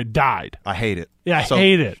is where it died. I hate it. Yeah, I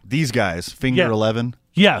hate it. These guys, Finger 11.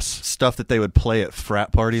 Yes. Stuff that they would play at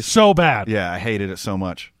frat parties. So bad. Yeah, I hated it so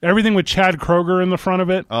much. Everything with Chad Kroger in the front of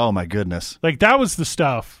it. Oh, my goodness. Like, that was the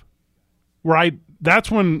stuff where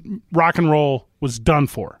that's when rock and roll was done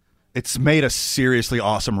for. It's made a seriously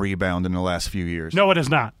awesome rebound in the last few years. No, it is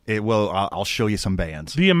not. It will. I'll show you some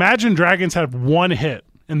bands. The Imagine Dragons have one hit,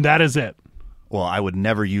 and that is it. Well, I would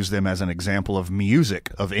never use them as an example of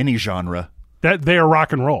music of any genre. That they are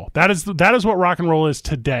rock and roll. That is what rock and roll is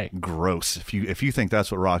today. Gross. If you think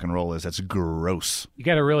that's what rock and roll is, that's gross. You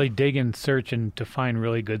got to really dig and search and to find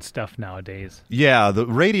really good stuff nowadays. Yeah, the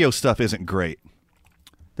radio stuff isn't great.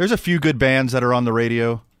 There's a few good bands that are on the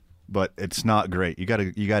radio, but it's not great. You got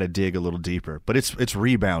to dig a little deeper. But it's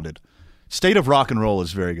rebounded. State of rock and roll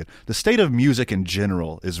is very good. The state of music in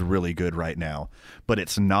general is really good right now, but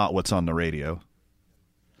it's not what's on the radio.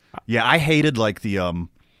 Yeah, I hated like the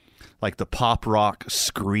pop rock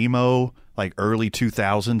screamo, like early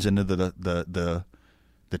 2000s into the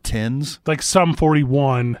tens. Like Sum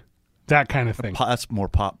 41, that kind of thing. That's more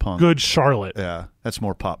pop punk. Good Charlotte. Yeah, that's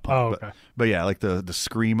more pop punk. Oh, okay. But yeah, like the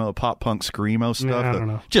screamo, pop punk screamo stuff. Yeah, I don't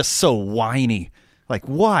know. Just so whiny. Like,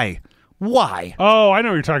 why? Why? Oh, I know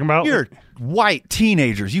what you're talking about. You're white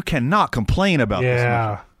teenagers. You cannot complain about this.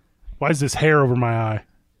 Yeah. Why is this hair over my eye?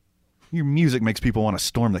 Your music makes people want to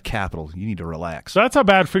storm the Capitol. You need to relax. So that's how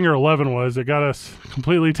bad Finger 11 was. It got us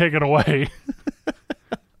completely taken away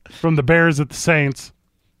from the Bears at the Saints,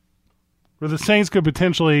 where the Saints could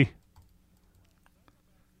potentially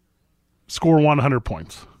score 100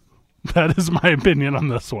 points. That is my opinion on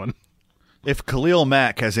this one. If Khalil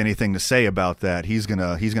Mack has anything to say about that, he's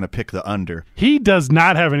gonna pick the under. He does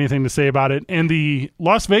not have anything to say about it, and the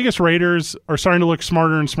Las Vegas Raiders are starting to look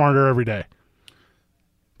smarter and smarter every day.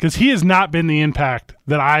 Because he has not been the impact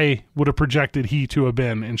that I would have projected he to have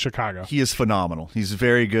been in Chicago. He is phenomenal. He's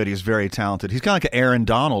very good. He's very talented. He's kind of like an Aaron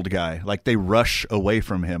Donald guy. Like they rush away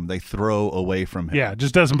from him. They throw away from him. Yeah,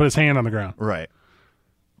 just doesn't put his hand on the ground. Right.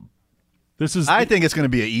 I think it's going to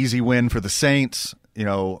be an easy win for the Saints. You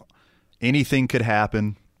know, anything could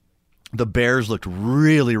happen. The Bears looked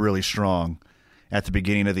really, really strong at the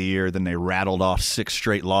beginning of the year. Then they rattled off 6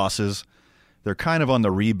 straight losses. They're kind of on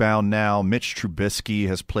the rebound now. Mitch Trubisky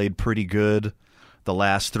has played pretty good the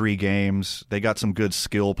last 3 games. They got some good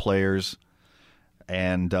skill players,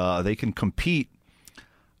 and they can compete.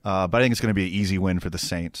 But I think it's going to be an easy win for the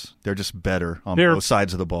Saints. They're just better on both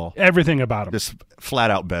sides of the ball. Everything about them. Just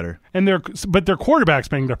flat out better. But their quarterback's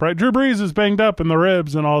banged up, right? Drew Brees is banged up in the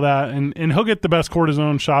ribs and all that, and he'll get the best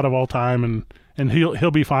cortisone shot of all time, and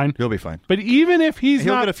he'll be fine. He'll be fine. But even if he'll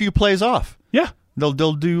get a few plays off. Yeah.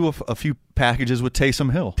 They'll do a few packages with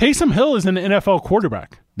Taysom Hill. Taysom Hill is an NFL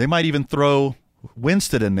quarterback. They might even throw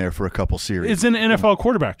Winston in there for a couple series. It's an NFL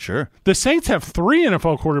quarterback. Sure. The Saints have 3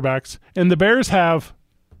 NFL quarterbacks, and the Bears have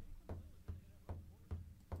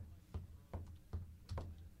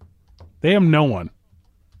no one.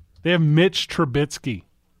 They have Mitch Trubisky.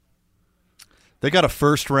 They got a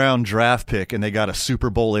first-round draft pick, and they got a Super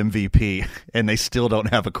Bowl MVP, and they still don't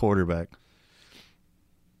have a quarterback.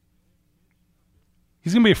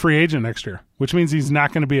 He's going to be a free agent next year, which means he's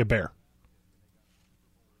not going to be a Bear.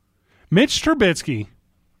 Mitch Trubisky,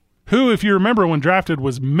 who, if you remember when drafted,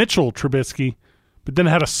 was Mitchell Trubisky, but then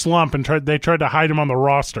had a slump and they tried to hide him on the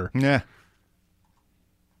roster. Yeah.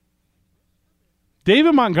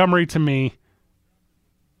 David Montgomery, to me,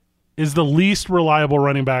 is the least reliable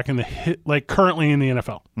running back in currently in the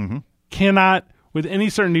NFL. Mm-hmm. Cannot, with any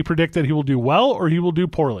certainty, predict that he will do well or he will do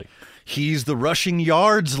poorly. He's the rushing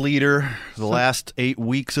yards leader the last 8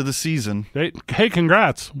 weeks of the season. Hey,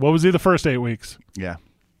 congrats. What was he the first 8 weeks? Yeah.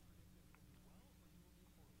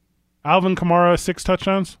 Alvin Kamara, 6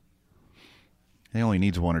 touchdowns? He only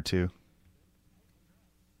needs 1 or 2.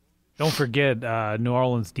 Don't forget, New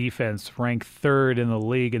Orleans defense ranked 3rd in the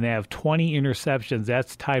league, and they have 20 interceptions.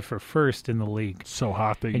 That's tied for 1st in the league. So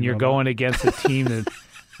hot. And you're going against a team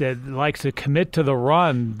that likes to commit to the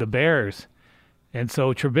run, the Bears. And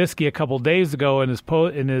so Trubisky a couple days ago in his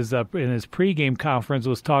pregame conference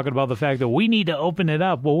was talking about the fact that we need to open it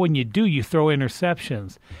up. Well, when you do, you throw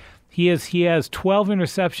interceptions. He has 12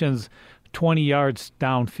 interceptions, 20 yards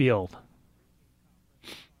downfield.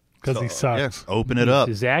 Because he sucks. Yes, open it up.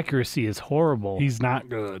 His accuracy is horrible. He's not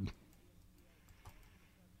good.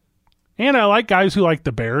 And I like guys who like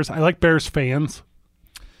the Bears. I like Bears fans.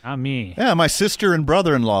 Not me. Yeah, my sister and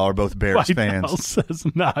brother-in-law are both Bears fans. Says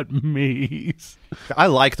not me. I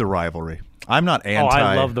like the rivalry. I'm not anti.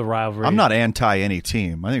 I love the rivalry. I'm not anti any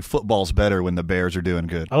team. I think football's better when the Bears are doing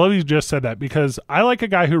good. I love you just said that because I like a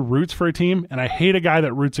guy who roots for a team, and I hate a guy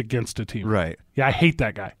that roots against a team. Right. Yeah, I hate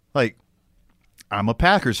that guy. Like, I'm a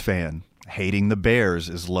Packers fan. Hating the Bears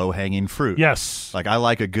is low-hanging fruit. Yes. Like, I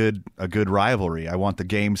like a good rivalry. I want the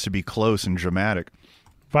games to be close and dramatic.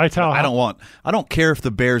 Vital. I don't care if the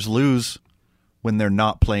Bears lose when they're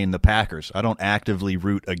not playing the Packers. I don't actively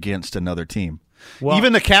root against another team. Well,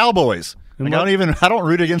 even the Cowboys. Like, I don't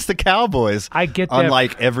root against the Cowboys. I get that.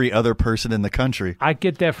 Unlike every other person in the country. I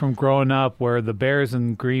get that from growing up where the Bears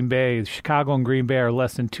and Green Bay, Chicago and Green Bay are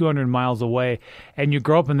less than 200 miles away, and you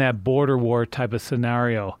grow up in that border war type of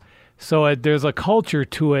scenario. So there's a culture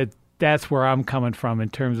to it. That's where I'm coming from in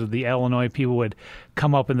terms of the Illinois people would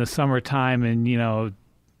come up in the summertime and,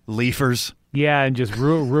 Leafers. Yeah, and just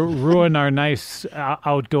ruin our nice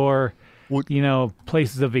outdoor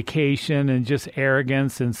places of vacation and just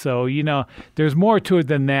arrogance. And so, there's more to it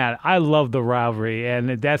than that. I love the rivalry,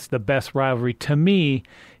 and that's the best rivalry to me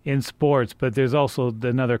in sports, but there's also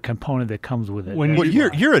another component that comes with it. Well,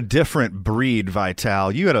 you're a different breed,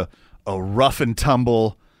 Vital. You had a rough and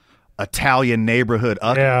tumble Italian neighborhood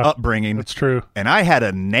upbringing. That's true. And I had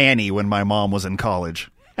a nanny when my mom was in college.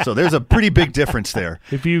 So there's a pretty big difference there.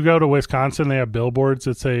 If you go to Wisconsin, they have billboards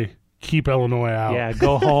that say, "Keep Illinois out." Yeah,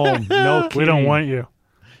 go home. No kidding. We don't want you.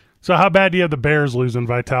 So how bad do you have the Bears losing,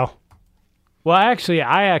 Vital? Well, I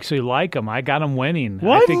actually like them. I got them winning.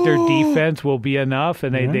 What? I think their defense will be enough,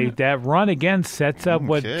 and they that run again sets up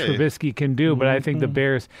what Trubisky can do. But I think the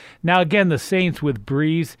Bears. Now again, the Saints with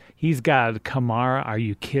Breeze, he's got Kamara. Are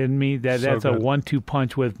you kidding me? That's a 1-2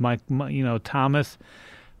 punch with Mike. Thomas.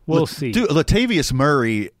 We'll see. Dude, Latavius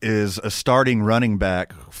Murray is a starting running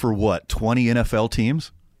back for what? 20 NFL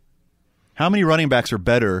teams. How many running backs are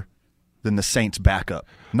better than the Saints' backup?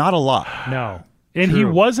 Not a lot. No. And True. he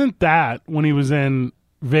wasn't that when he was in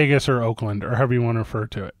Vegas or Oakland or however you want to refer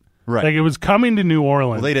to it. Right. Like it was coming to New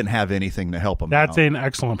Orleans. Well, they didn't have anything to help him That's out. an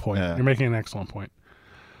excellent point. Yeah. You're making an excellent point.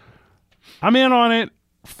 I'm in on it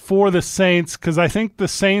for the Saints because I think the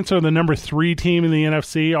Saints are the number 3 team in the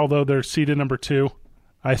NFC, although they're seeded number 2.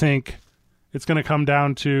 I think it's going to come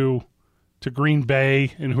down to Green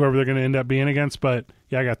Bay and whoever they're going to end up being against. But,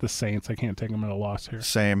 yeah, I got the Saints. I can't take them at a loss here.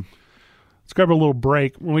 Same. Let's grab a little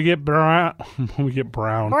break. When we get Brown. Steelers,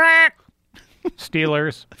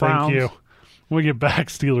 Browns. Thank you. When we get back,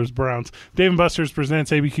 Steelers, Browns. Dave & Buster's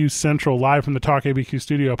presents ABQ Central live from the Talk ABQ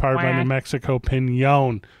studio, powered by New Mexico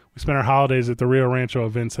Pinon. We spent our holidays at the Rio Rancho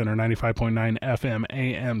Event Center, 95.9 FM,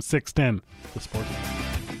 AM 610. The Sports.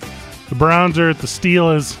 The Browns are at the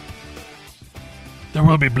Steelers. There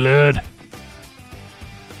will be blood.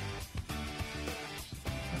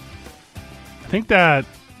 I think that's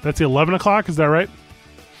the 11 o'clock. Is that right?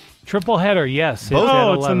 Triple header, yes.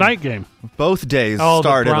 It's the night game. Both days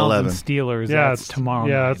start at Browns 11. And Steelers, Yeah, that's tomorrow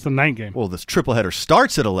Yeah, night. that's the night game. Well, this triple header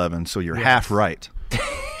starts at 11, so you're half right.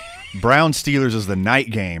 Brown Steelers is the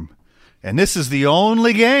night game. And this is the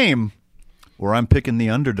only game where I'm picking the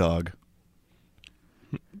underdog.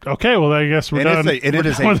 Okay, well, I guess we're done.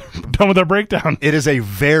 Done with our breakdown. It is a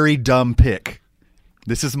very dumb pick.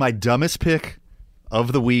 This is my dumbest pick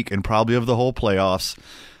of the week and probably of the whole playoffs.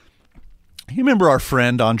 You remember our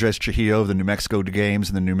friend Andres Trujillo of the New Mexico Games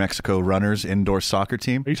and the New Mexico Runners indoor soccer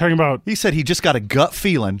team? Are you talking about? He said he just got a gut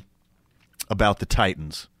feeling about the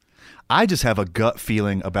Titans. I just have a gut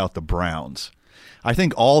feeling about the Browns. I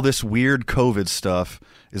think all this weird COVID stuff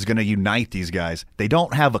is going to unite these guys. They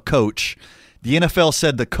don't have a coach. The NFL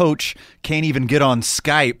said the coach can't even get on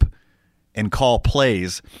Skype and call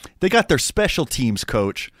plays. They got their special teams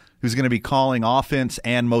coach who's going to be calling offense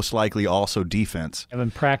and most likely also defense.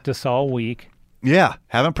 Haven't practiced all week. Yeah,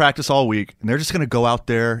 haven't practiced all week. And they're just going to go out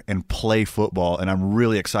there and play football, and I'm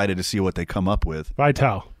really excited to see what they come up with.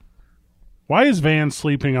 Vital, why is Van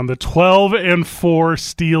sleeping on the 12-4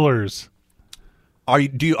 Steelers?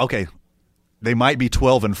 Okay, they might be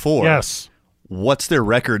 12-4. Yes. What's their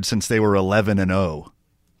record since they were 11-0?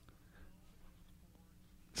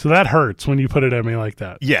 So that hurts when you put it at me like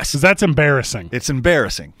that. Yes. Because that's embarrassing. It's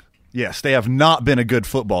embarrassing. Yes, they have not been a good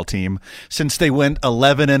football team since they went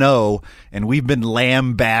 11-0, and we've been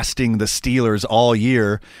lambasting the Steelers all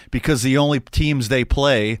year because the only teams they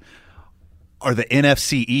play are the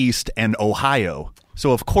NFC East and Ohio.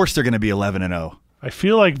 So, of course, they're going to be 11-0. I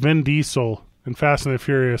feel like Vin Diesel in Fast and the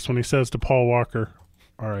Furious when he says to Paul Walker,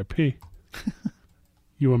 R.I.P.,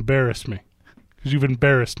 you embarrassed me. Because you've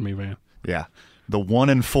embarrassed me, Van. Yeah. The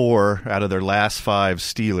 1-4 out of their last 5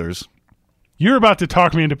 Steelers. You're about to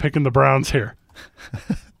talk me into picking the Browns here.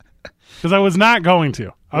 Because I was not going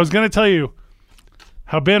to. I was going to tell you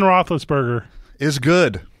how Ben Roethlisberger is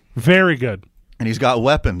good. Very good. And he's got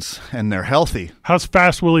weapons, and they're healthy. How's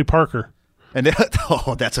Fast Willie Parker? And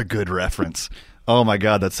that's a good reference. Oh, my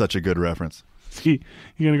God, that's such a good reference. You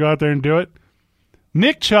going to go out there and do it?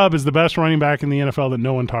 Nick Chubb is the best running back in the NFL that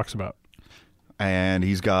no one talks about. And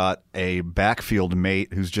he's got a backfield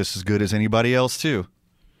mate who's just as good as anybody else, too.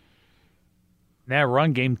 That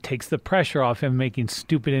run game takes the pressure off him making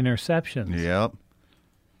stupid interceptions. Yep.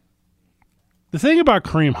 The thing about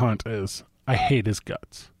Kareem Hunt is I hate his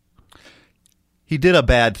guts. He did a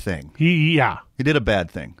bad thing. He did a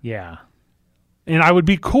bad thing. Yeah. And I would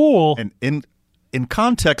be cool. And in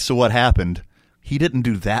context to what happened, he didn't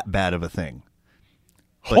do that bad of a thing.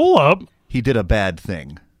 But hold up. He did a bad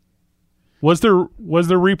thing. Was there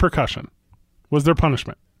repercussion? Was there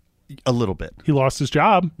punishment? A little bit. He lost his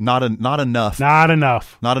job. Not enough. Not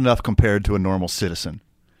enough. Not enough compared to a normal citizen.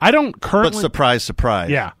 I don't currently. But surprise, surprise.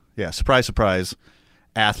 Yeah. Yeah, surprise, surprise.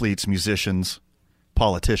 Athletes, musicians,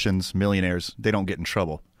 politicians, millionaires, they don't get in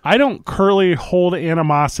trouble. I don't currently hold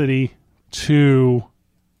animosity to...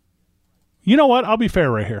 You know what? I'll be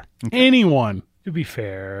fair right here. Okay. Anyone. To be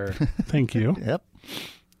fair. Thank you. Yep.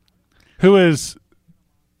 Who has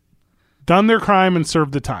done their crime and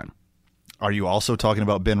served the time. Are you also talking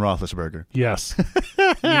about Ben Roethlisberger? Yes.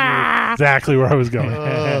 Exactly where I was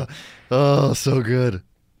going. Oh, so good.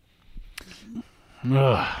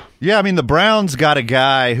 Yeah, I mean, the Browns got a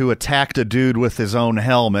guy who attacked a dude with his own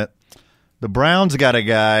helmet. The Browns got a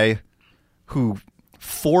guy who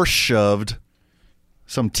force shoved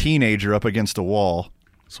some teenager up against a wall.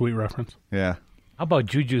 Sweet reference. Yeah. How about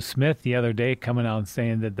Juju Smith the other day coming out and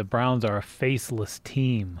saying that the Browns are a faceless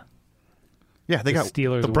team? Yeah, they got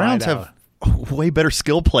Steelers. The Browns have way better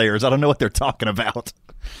skill players. I don't know what they're talking about.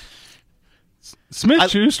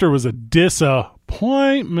 Smith-Schuster was a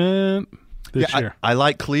disappointment this year. I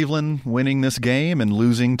like Cleveland winning this game and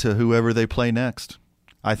losing to whoever they play next.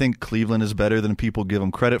 I think Cleveland is better than people give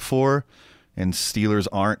them credit for, and Steelers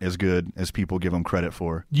aren't as good as people give them credit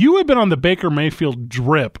for. You have been on the Baker Mayfield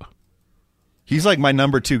drip. He's like my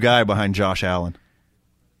number 2 guy behind Josh Allen.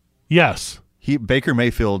 Yes. Baker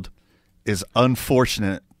Mayfield is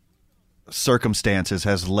unfortunate circumstances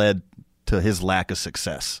has led to his lack of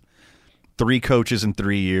success. 3 coaches in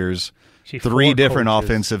 3 years, 3 different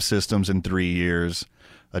offensive systems in 3 years,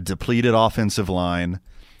 a depleted offensive line.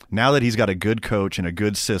 Now that he's got a good coach and a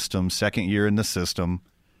good system, second year in the system,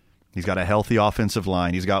 he's got a healthy offensive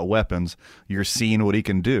line, he's got weapons, you're seeing what he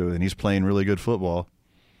can do, and he's playing really good football.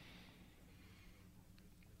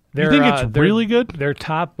 You think it's really good? Their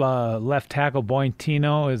top left tackle,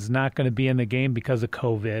 Bointino, is not going to be in the game because of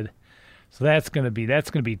COVID. So that's going to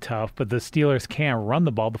be tough. But the Steelers can't run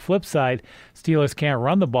the ball. The flip side, Steelers can't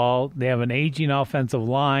run the ball. They have an aging offensive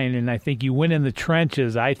line, and I think you win in the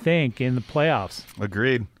trenches, I think, in the playoffs.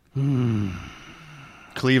 Agreed.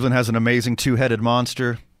 Cleveland has an amazing 2-headed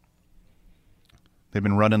monster. They've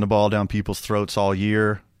been running the ball down people's throats all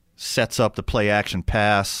year. Sets up the play-action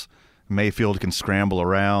pass. Mayfield can scramble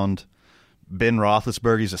around. Ben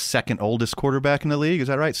Roethlisberger's the second oldest quarterback in the league. Is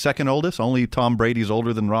that right? Second oldest? Only Tom Brady's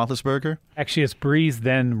older than Roethlisberger? Actually, it's Breeze,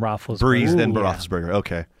 then Roethlisberger. Breeze, then Roethlisberger.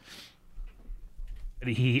 Okay.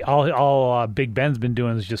 All Big Ben's been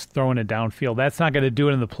doing is just throwing it downfield. That's not going to do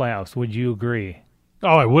it in the playoffs. Would you agree?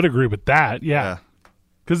 Oh, I would agree with that, yeah.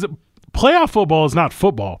 Because playoff football is not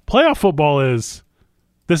football. Playoff football is,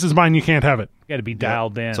 this is mine, you can't have it. Got to be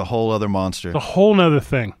dialed in. It's a whole other monster. It's a whole nother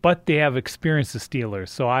thing. But they have experience, the Steelers,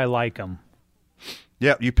 so I like them.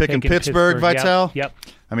 Yep, you picking Pittsburgh, Vital? Yep.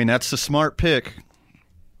 I mean, that's a smart pick.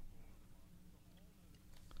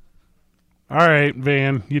 All right,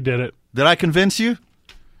 Van, you did it. Did I convince you?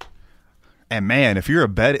 And man, if you're a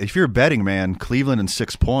betting man, Cleveland in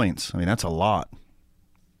 6 points. I mean, that's a lot.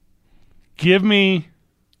 Give me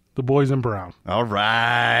the boys in brown. All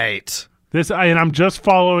right. And I'm just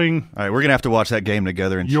following. All right, we're gonna have to watch that game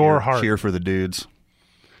together and cheer for the dudes.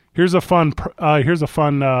 Here's a fun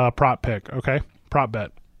prop pick. Okay, prop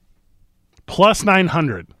bet. Plus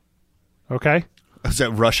 900. Okay. Is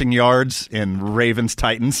that rushing yards in Ravens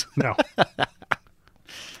Titans? No.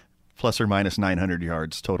 Plus or minus 900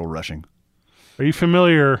 yards total rushing. Are you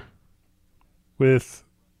familiar with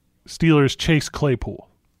Steelers Chase Claypool?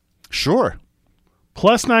 Sure.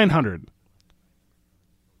 Plus 900.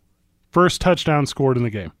 First touchdown scored in the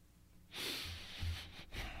game.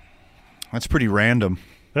 That's pretty random.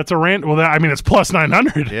 That's a random. Well, I mean, it's plus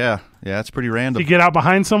 900. Yeah, that's pretty random. To get out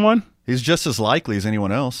behind someone? He's just as likely as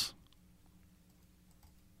anyone else.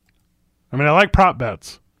 I mean, I like prop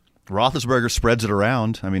bets. Roethlisberger spreads it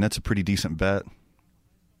around. I mean, that's a pretty decent bet.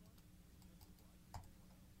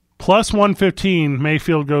 Plus 115,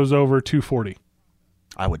 Mayfield goes over 240.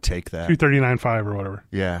 I would take that. 239.5 or whatever.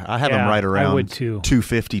 Yeah, I have them right around I would too.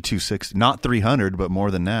 250, 260. Not 300, but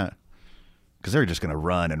more than that. Because they're just going to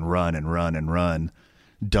run and run and run and run.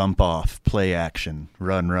 Dump off, play action.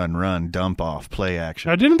 Run, run, run, dump off, play action.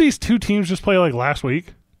 Now, didn't these two teams just play like last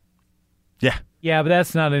week? Yeah. Yeah, but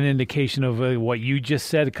that's not an indication of what you just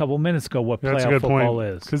said a couple minutes ago, what That's playoff football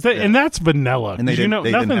is. And that's vanilla. And they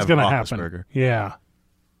nothing's going to happen. Yeah.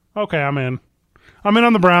 Okay, I'm in. I'm in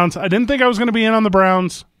on the Browns. I didn't think I was going to be in on the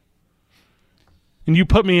Browns. And you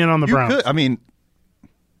put me in on the Browns. Could. I mean,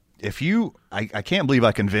 I can't believe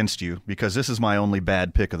I convinced you because this is my only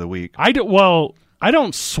bad pick of the week. I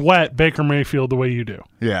don't sweat Baker Mayfield the way you do.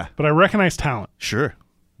 Yeah. But I recognize talent. Sure.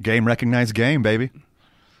 Game recognized game, baby.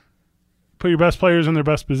 Put your best players in their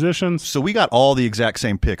best positions. So we got all the exact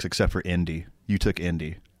same picks except for Indy. You took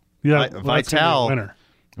Indy. Yeah, Vital's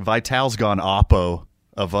gone oppo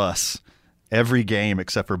of us every game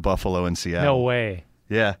except for Buffalo and Seattle. No way.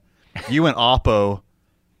 Yeah. You went Oppo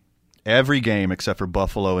every game except for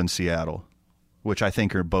Buffalo and Seattle, which I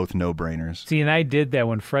think are both no-brainers. See, and I did that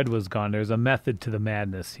when Fred was gone. There's a method to the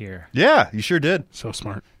madness here. Yeah, you sure did. So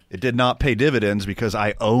smart. It did not pay dividends because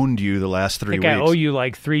I owned you the last 3 weeks. I owe you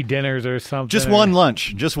like 3 dinners or something. Just one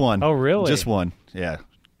lunch. Just one. Oh, really? Just one. Yeah.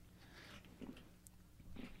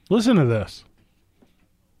 Listen to this.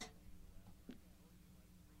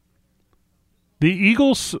 The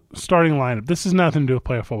Eagles starting lineup. This has nothing to do with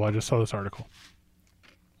playoff football. I just saw this article.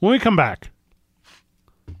 When we come back,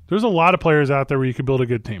 there's a lot of players out there where you could build a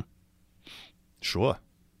good team. Sure.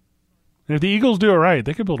 And if the Eagles do it right,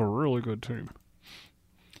 they could build a really good team.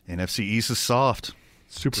 NFC East is soft.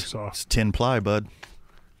 Super soft. It's 10 ply, bud.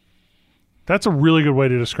 That's a really good way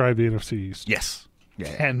to describe the NFC East. Yes.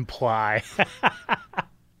 Yeah. 10 ply.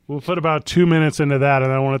 We'll put about 2 minutes into that,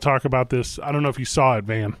 and I want to talk about this. I don't know if you saw it,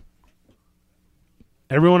 Van.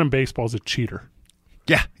 Everyone in baseball is a cheater.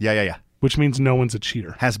 Yeah. Which means no one's a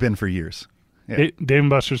cheater. Has been for years. Yeah. Dave &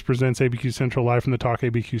 Buster's presents ABQ Central live from the Talk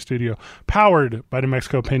ABQ studio, powered by New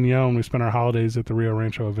Mexico Pinon. We spent our holidays at the Rio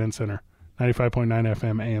Rancho Event Center. 95.9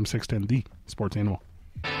 FM, AM 610, the sports animal.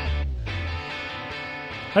 I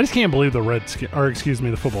just can't believe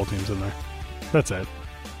the football team's in there. That's it.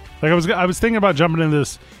 Like I was thinking about jumping into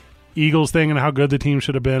this Eagles thing and how good the team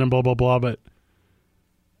should have been and blah, blah, blah, but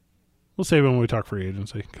we'll save it when we talk free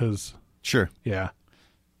agency because... Sure. Yeah.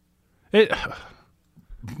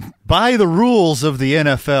 By the rules of the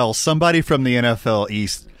NFL, somebody from the NFL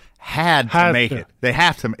East had to make it. They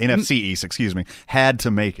have to. NFC East, excuse me, had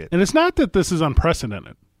to make it. And it's not that this is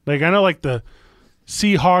unprecedented. Like I know, like the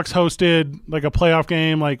Seahawks hosted like a playoff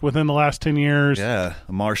game like within the last 10 years. Yeah,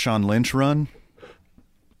 a Marshawn Lynch run.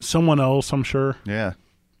 Someone else, I'm sure. Yeah.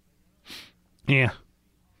 Yeah.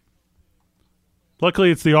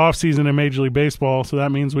 Luckily, it's the off season in Major League Baseball, so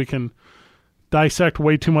that means we can dissect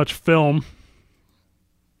way too much film.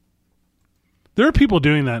 There are people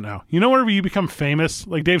doing that now. You know, whenever you become famous,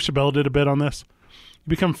 like Dave Chappelle did a bit on this, you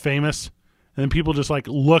become famous, and then people just like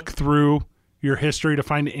look through your history to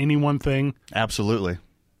find any one thing. Absolutely.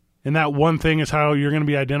 And that one thing is how you're going to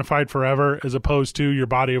be identified forever as opposed to your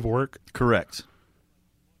body of work. Correct.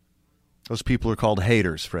 Those people are called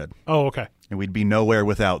haters, Fred. Oh, okay. And we'd be nowhere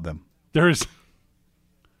without them. There's...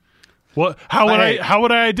 What? How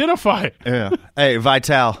would I identify it? Yeah. Hey,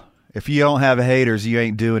 Vital, if you don't have haters, you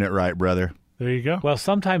ain't doing it right, brother. There you go. Well,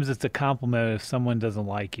 sometimes it's a compliment if someone doesn't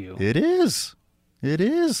like you. It is. It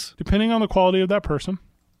is. Depending on the quality of that person,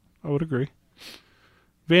 I would agree.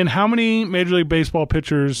 Van, how many Major League Baseball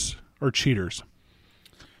pitchers are cheaters?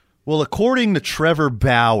 Well, according to Trevor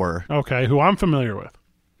Bauer. Okay, who I'm familiar with.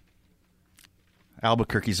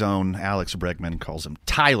 Albuquerque's own Alex Bregman calls him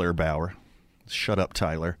Tyler Bauer. Shut up,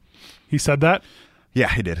 Tyler. He said that?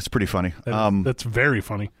 Yeah, he did. It's pretty funny. That's very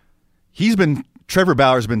funny. Trevor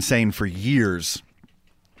Bauer's been saying for years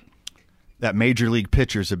that Major League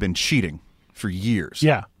pitchers have been cheating for years.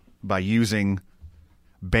 Yeah. By using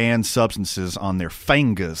banned substances on their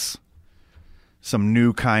fingers. Some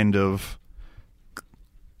new kind of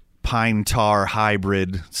pine tar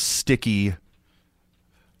hybrid sticky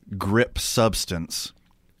grip substance.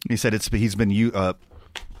 He said he's been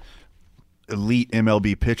elite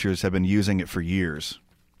MLB pitchers have been using it for years.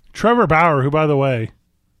 Trevor Bauer, who, by the way,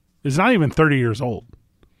 is not even 30 years old.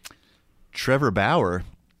 Trevor Bauer,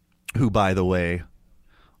 who, by the way,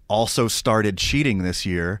 also started cheating this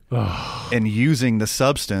year and using the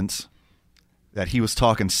substance that he was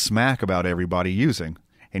talking smack about everybody using.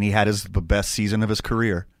 And he had the best season of his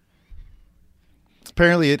career.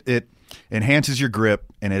 Apparently, it enhances your grip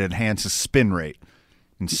and it enhances spin rate.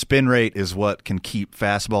 And spin rate is what can keep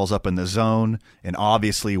fastballs up in the zone and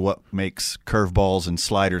obviously what makes curveballs and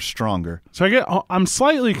sliders stronger. So I'm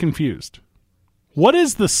slightly confused. What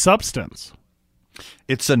is the substance?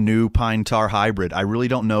 It's a new pine tar hybrid. I really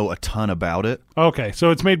don't know a ton about it. Okay,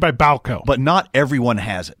 so it's made by Balco. But not everyone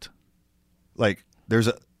has it. Like there's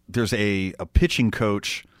a pitching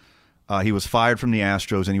coach. He was fired from the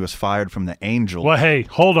Astros and he was fired from the Angels. Well, hey,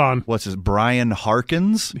 hold on. What's his Brian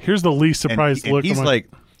Harkins? Here's the least surprised look.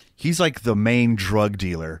 He's like the main drug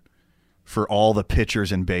dealer for all the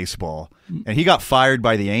pitchers in baseball. And he got fired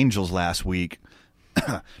by the Angels last week.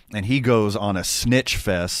 And he goes on a snitch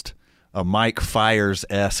fest, a Mike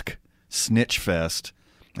Fiers-esque snitch fest,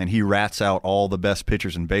 and he rats out all the best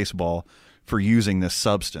pitchers in baseball for using this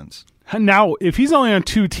substance. Now, if he's only on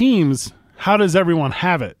 2 teams, how does everyone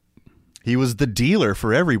have it? He was the dealer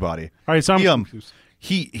for everybody. All right, so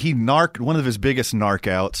he narked. One of his biggest narc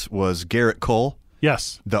outs was Garrett Cole.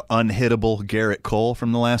 Yes. The unhittable Garrett Cole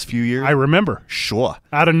from the last few years? I remember. Sure.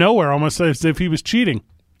 Out of nowhere, almost as if he was cheating.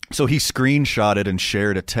 So he screenshotted and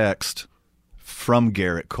shared a text from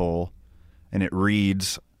Garrett Cole, and it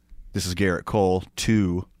reads, this is Garrett Cole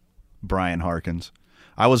to Brian Harkins.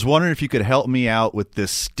 I was wondering if you could help me out with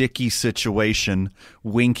this sticky situation,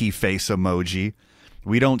 winky face emoji.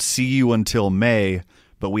 We don't see you until May,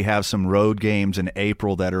 but we have some road games in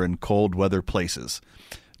April that are in cold weather places.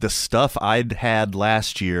 The stuff I'd had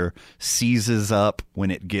last year seizes up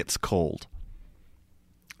when it gets cold.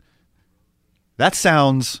 That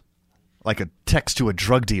sounds like a text to a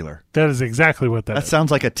drug dealer. That is exactly what that is. That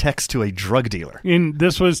sounds like a text to a drug dealer. And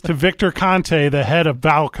this was to Victor Conte, the head of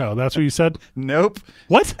Valco. That's what you said? Nope.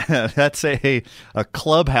 What? That's a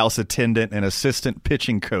clubhouse attendant and assistant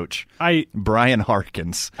pitching coach, Brian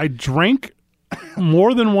Harkins. I drank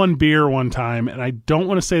more than one beer one time, and I don't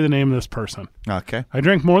want to say the name of this person. Okay. I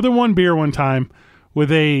drank more than one beer one time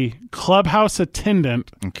with a clubhouse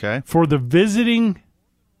attendant for the visiting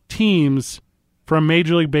teams from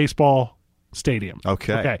Major League Baseball stadium.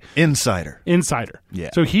 Okay. Insider. Yeah.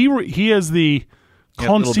 So he is the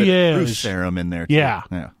concierge. A little bit of Bruce serum in there too.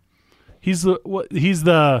 Yeah. He's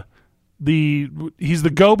the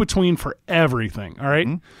go between for everything. All right.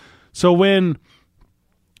 Mm-hmm. So when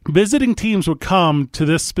visiting teams would come to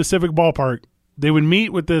this specific ballpark, they would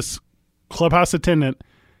meet with this clubhouse attendant,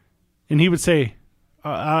 and he would say,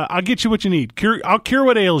 I'll get you what you need. I'll cure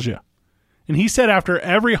what ails you. And he said after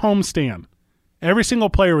every home stand, every single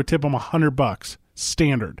player would tip him $100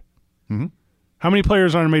 standard. Mm-hmm. How many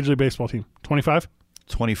players are on a Major League Baseball team? 25?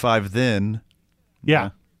 25 then. Yeah.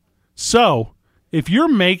 So if you're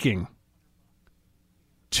making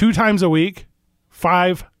 2 times a week,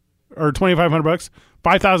 $2,500,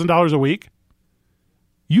 $5,000 a week,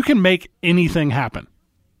 you can make anything happen.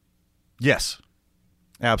 Yes,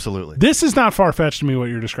 absolutely. This is not far-fetched to me what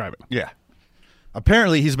you're describing. Yeah.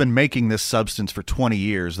 Apparently, he's been making this substance for 20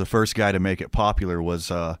 years. The first guy to make it popular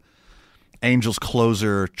was Angels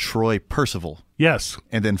closer Troy Percival. Yes.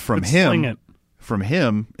 And then from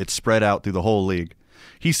him, it spread out through the whole league.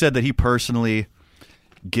 He said that he personally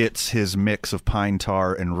gets his mix of pine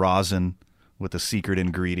tar and rosin with a secret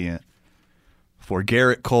ingredient for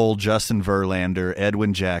Garrett Cole, Justin Verlander,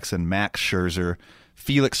 Edwin Jackson, Max Scherzer,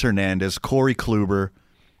 Felix Hernandez, Corey Kluber,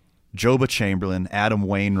 Joba Chamberlain, Adam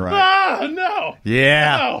Wainwright. Ah, no.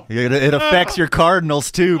 Yeah. No. It affects your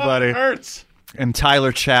Cardinals too, buddy. It hurts. And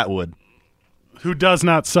Tyler Chatwood. Who does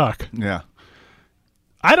not suck. Yeah.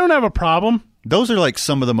 I don't have a problem. Those are like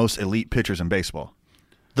some of the most elite pitchers in baseball.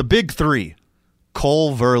 The big 3,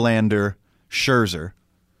 Cole, Verlander, Scherzer.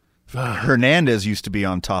 Hernandez used to be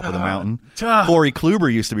on top of the mountain. Corey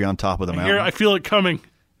Kluber used to be on top of the mountain. I feel it coming.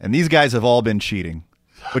 And these guys have all been cheating.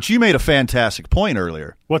 But you made a fantastic point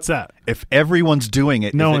earlier. What's that? If everyone's doing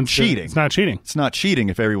it, no is it one's cheating? It's not cheating. It's not cheating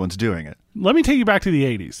if everyone's doing it. Let me take you back to the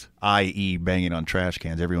 80s. I.e. banging on trash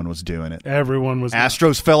cans. Everyone was doing it. Everyone was.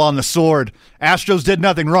 Astros fell on the sword. Astros did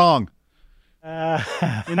nothing wrong. In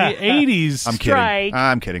the 80s.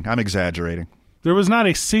 I'm kidding. I'm exaggerating. There was not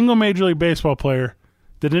a single Major League Baseball player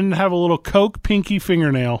that didn't have a little Coke pinky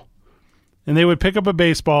fingernail, and they would pick up a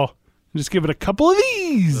baseball and just give it a couple of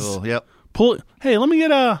these. Oh, yep. Pull it. Hey, let me get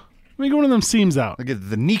one of them seams out. I get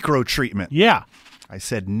the Necro treatment. Yeah. I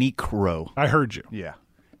said Necro. I heard you. Yeah.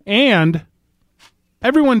 And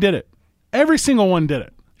everyone did it. Every single one did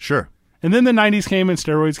it. Sure. And then the 90s came and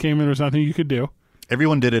steroids came and there was nothing you could do.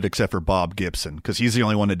 Everyone did it except for Bob Gibson because he's the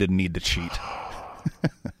only one that didn't need to cheat.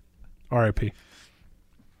 R.I.P.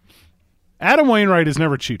 Adam Wainwright has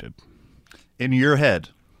never cheated. In your head.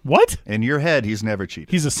 What? In your head, he's never cheated.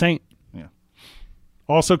 He's a saint. Yeah.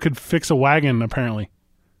 Also could fix a wagon, apparently.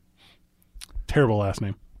 Terrible last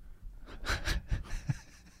name.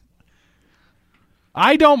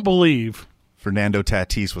 I don't believe Fernando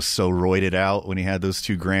Tatis was so roided out when he had those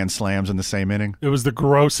 2 grand slams in the same inning. It was the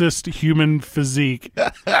grossest human physique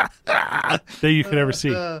that you could ever see.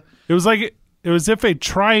 It was like it was if a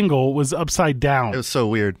triangle was upside down. It was so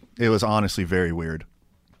weird. It was honestly very weird.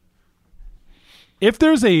 If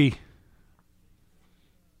there's a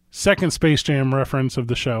second Space Jam reference of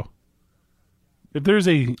the show, if there's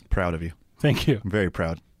a... Proud of you. Thank you. I'm very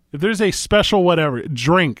proud. If there's a special whatever,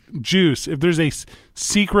 drink, juice, if there's a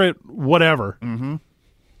secret whatever, and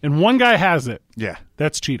one guy has it, yeah,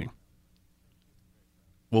 that's cheating.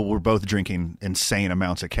 Well, we're both drinking insane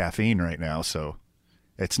amounts of caffeine right now, so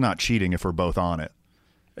it's not cheating if we're both on it.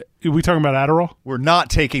 Are we talking about Adderall? We're not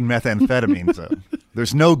taking methamphetamine, so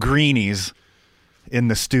there's no greenies in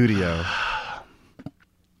the studio.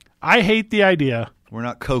 I hate the idea. We're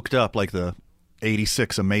not coked up like the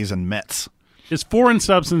 86 Amazing Mets. Is foreign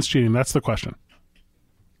substance cheating? That's the question.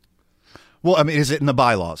 Well, I mean, is it in the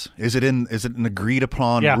bylaws? Is it an agreed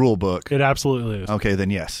upon rule book? It absolutely is. Okay, then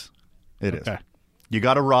yes, it is. You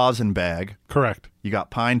got a rosin bag. Correct. You got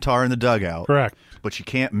pine tar in the dugout. Correct. But you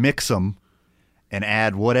can't mix them and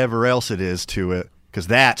add whatever else it is to it because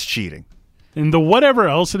that's cheating. And the whatever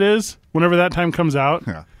else it is, whenever that time comes out,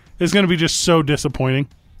 is going to be just so disappointing.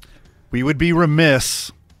 We would be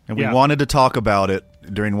remiss, and we wanted to talk about it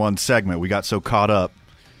during one segment. We got so caught up.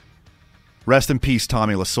 Rest in peace,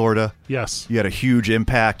 Tommy Lasorda. Yes. You had a huge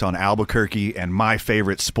impact on Albuquerque and my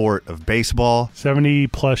favorite sport of baseball.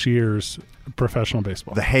 70-plus years of professional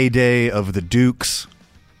baseball. The heyday of the Dukes,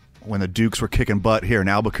 when the Dukes were kicking butt here in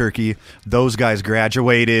Albuquerque. Those guys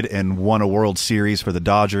graduated and won a World Series for the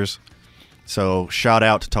Dodgers. So shout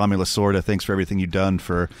out to Tommy Lasorda. Thanks for everything you've done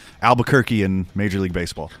for Albuquerque and Major League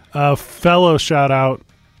Baseball. A fellow shout out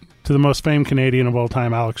to the most famed Canadian of all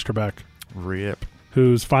time, Alex Trebek. RIP.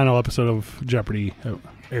 Whose final episode of Jeopardy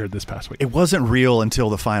aired this past week. It wasn't real until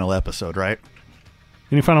the final episode, right?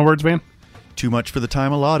 Any final words, Van? Too much for the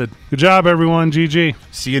time allotted. Good job, everyone. GG.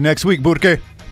 See you next week, Burke.